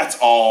 That's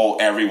all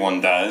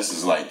everyone does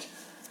is the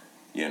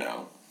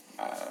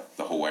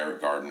whole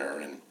Eric Gardner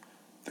and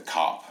the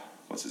cop.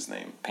 What's his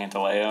name?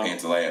 Pantaleo.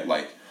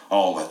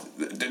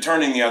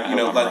 Turning the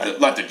other.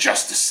 Let the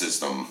justice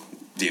system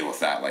deal with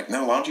that.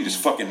 No, why don't you just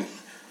fucking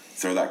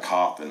throw that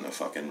cop in the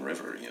fucking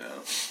river,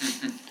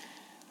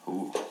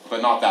 Ooh.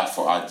 But not that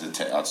far.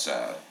 That's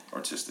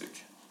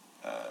artistic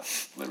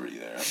liberty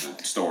there. That's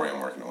a story I'm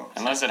working on.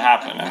 Unless it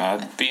happened, and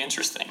that'd be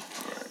interesting.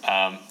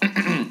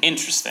 Right.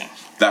 Interesting.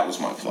 That was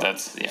my plot.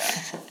 That's,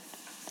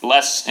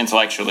 less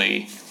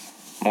intellectually,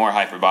 more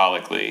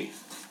hyperbolically,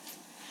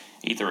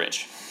 eat the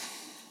rich.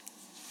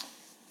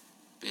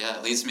 But yeah,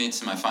 it leads me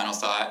to my final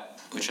thought,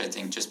 which I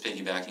think, just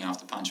piggybacking off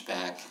the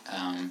punchback,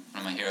 one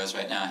of my heroes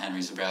right now,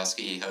 Henry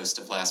Zabrowski, host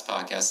of Last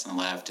Podcast on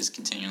the Left, is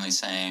continually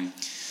saying,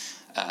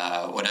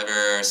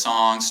 whatever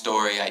song,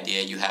 story,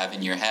 idea you have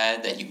in your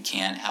head that you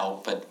can't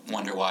help but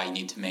wonder why you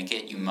need to make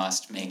it, you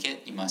must make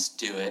it, you must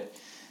do it,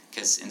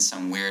 because in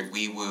some weird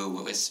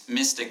wee-woo,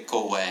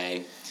 mystical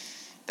way,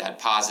 that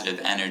positive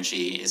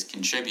energy is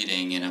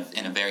contributing in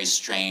a very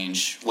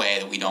strange way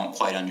that we don't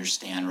quite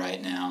understand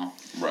right now.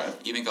 Right.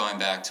 Even going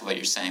back to what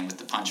you're saying with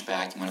the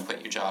punchback, you want to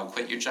quit your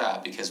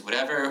job, because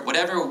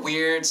whatever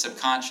weird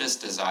subconscious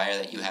desire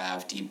that you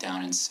have deep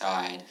down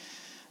inside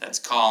that's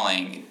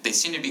calling, they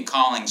seem to be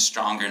calling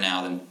stronger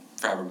now than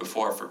forever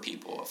before for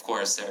people. Of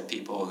course, there are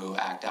people who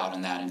act out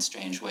on that in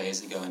strange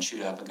ways. They go and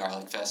shoot up a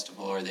garlic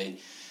festival, or they,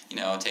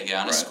 take it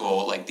out of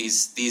school. Like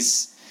these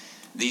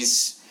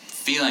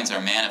feelings are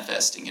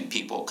manifesting in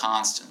people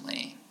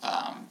constantly.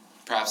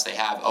 Perhaps they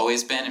have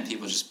always been, and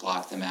people just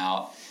block them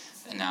out.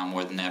 And now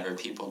more than ever,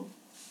 people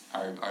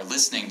are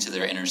listening to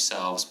their inner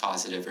selves,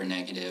 positive or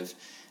negative,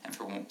 and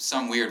for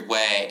some weird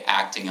way,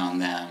 acting on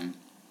them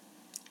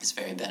is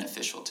very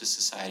beneficial to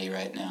society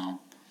right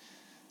now.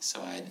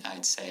 So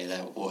I'd say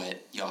that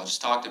what y'all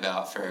just talked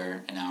about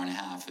for an hour and a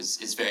half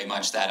is very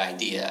much that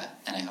idea,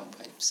 and I hope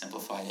I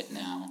simplified it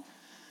now.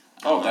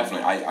 Oh,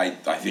 definitely. I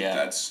think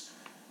that's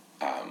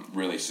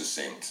really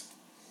succinct.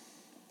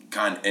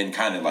 Kind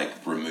of like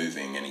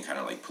removing any kind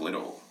of like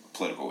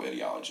political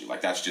ideology.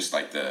 Like that's just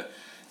like the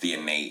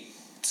innate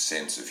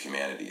sense of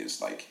humanity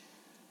is like.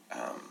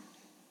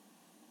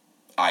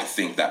 I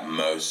think that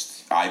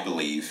I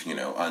believe,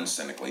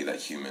 uncynically, that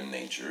human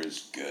nature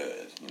is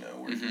good.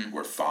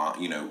 We're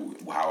fine.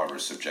 However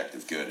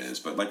subjective good is,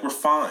 but like we're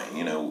fine.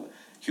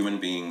 Human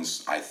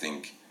beings, I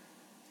think,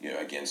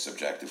 again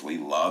subjectively,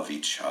 love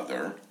each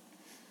other,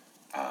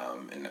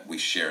 and we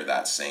share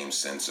that same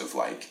sense of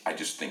like. I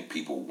just think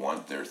people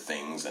want their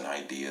things and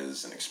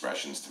ideas and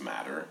expressions to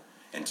matter,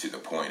 and to the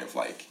point of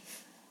like,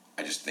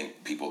 I just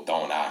think people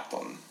don't act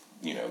on.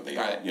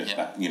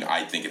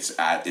 I think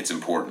it's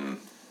important.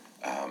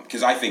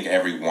 Because I think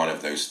every one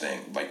of those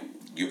things, like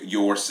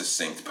your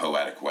succinct,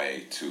 poetic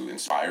way to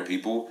inspire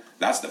people,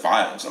 that's the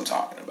violence I'm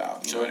talking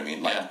about. You know what I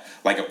mean?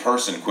 Like a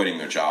person quitting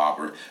their job,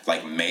 or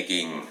like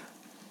making,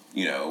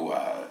 we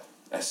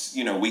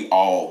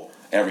all,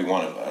 every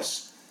one of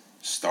us,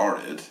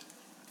 started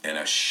in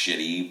a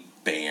shitty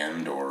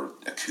band or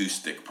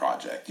acoustic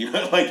project.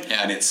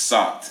 And it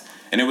sucked,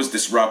 and it was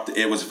disruptive.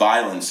 It was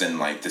violence in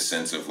like the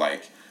sense of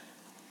like,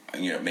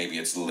 maybe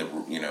it's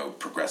liberal,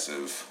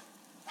 progressive.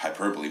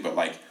 Hyperbole, but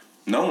like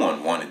no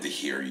one wanted to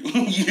hear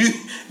you.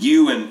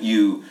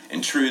 you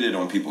intruded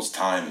on people's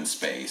time and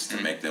space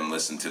to make them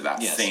listen to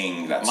that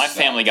thing. My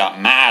family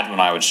got mad when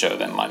I would show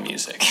them my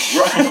music.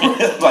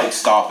 Right, like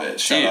stop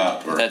it, shut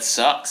up. That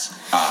sucks.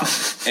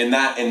 And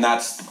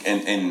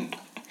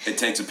it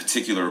takes a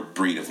particular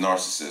breed of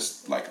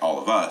narcissist, like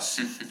all of us,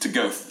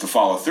 to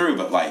follow through.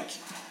 But like,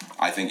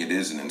 I think it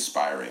is an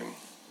inspiring,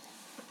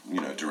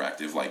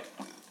 directive. Like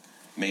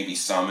maybe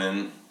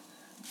summon,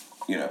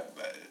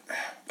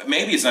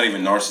 maybe it's not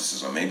even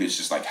narcissism. Maybe it's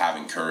just like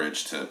having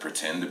courage to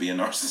pretend to be a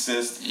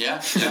narcissist. Yeah.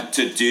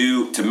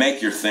 To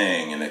make your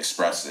thing and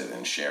express it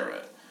and share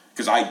it.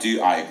 Because I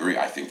agree.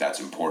 I think that's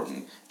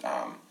important.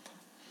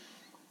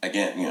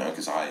 Again,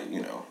 because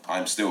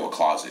I'm still a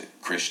closet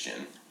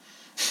Christian.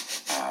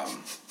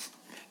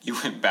 You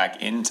went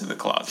back into the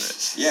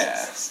closet. Yeah.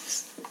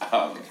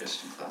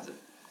 Christian closet.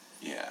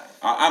 Yeah.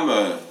 I'm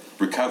a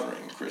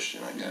recovering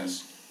Christian, I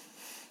guess.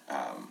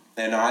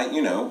 And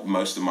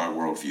most of my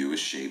worldview is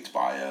shaped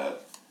by a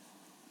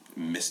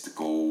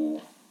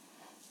mystical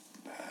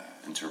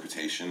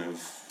interpretation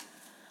of,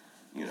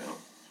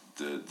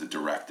 the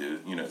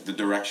directive. The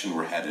direction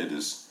we're headed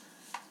is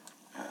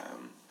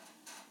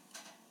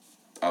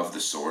of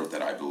the sort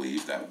that I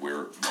believe that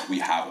we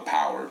have a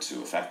power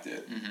to affect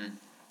it.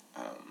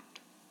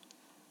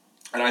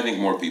 And I think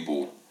more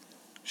people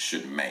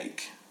should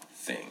make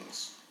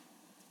things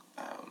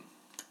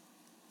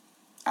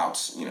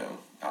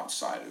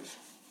outside of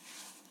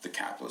the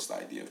capitalist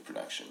idea of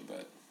production,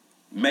 but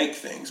make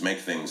things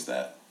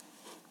that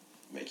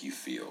make you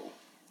feel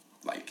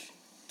like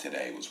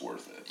today was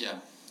worth it. Yeah.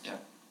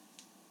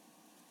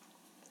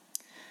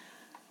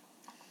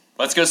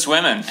 Let's go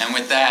swimming. And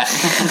with that,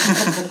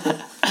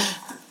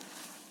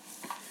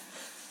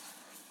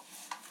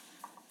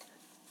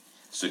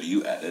 so do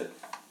you edit?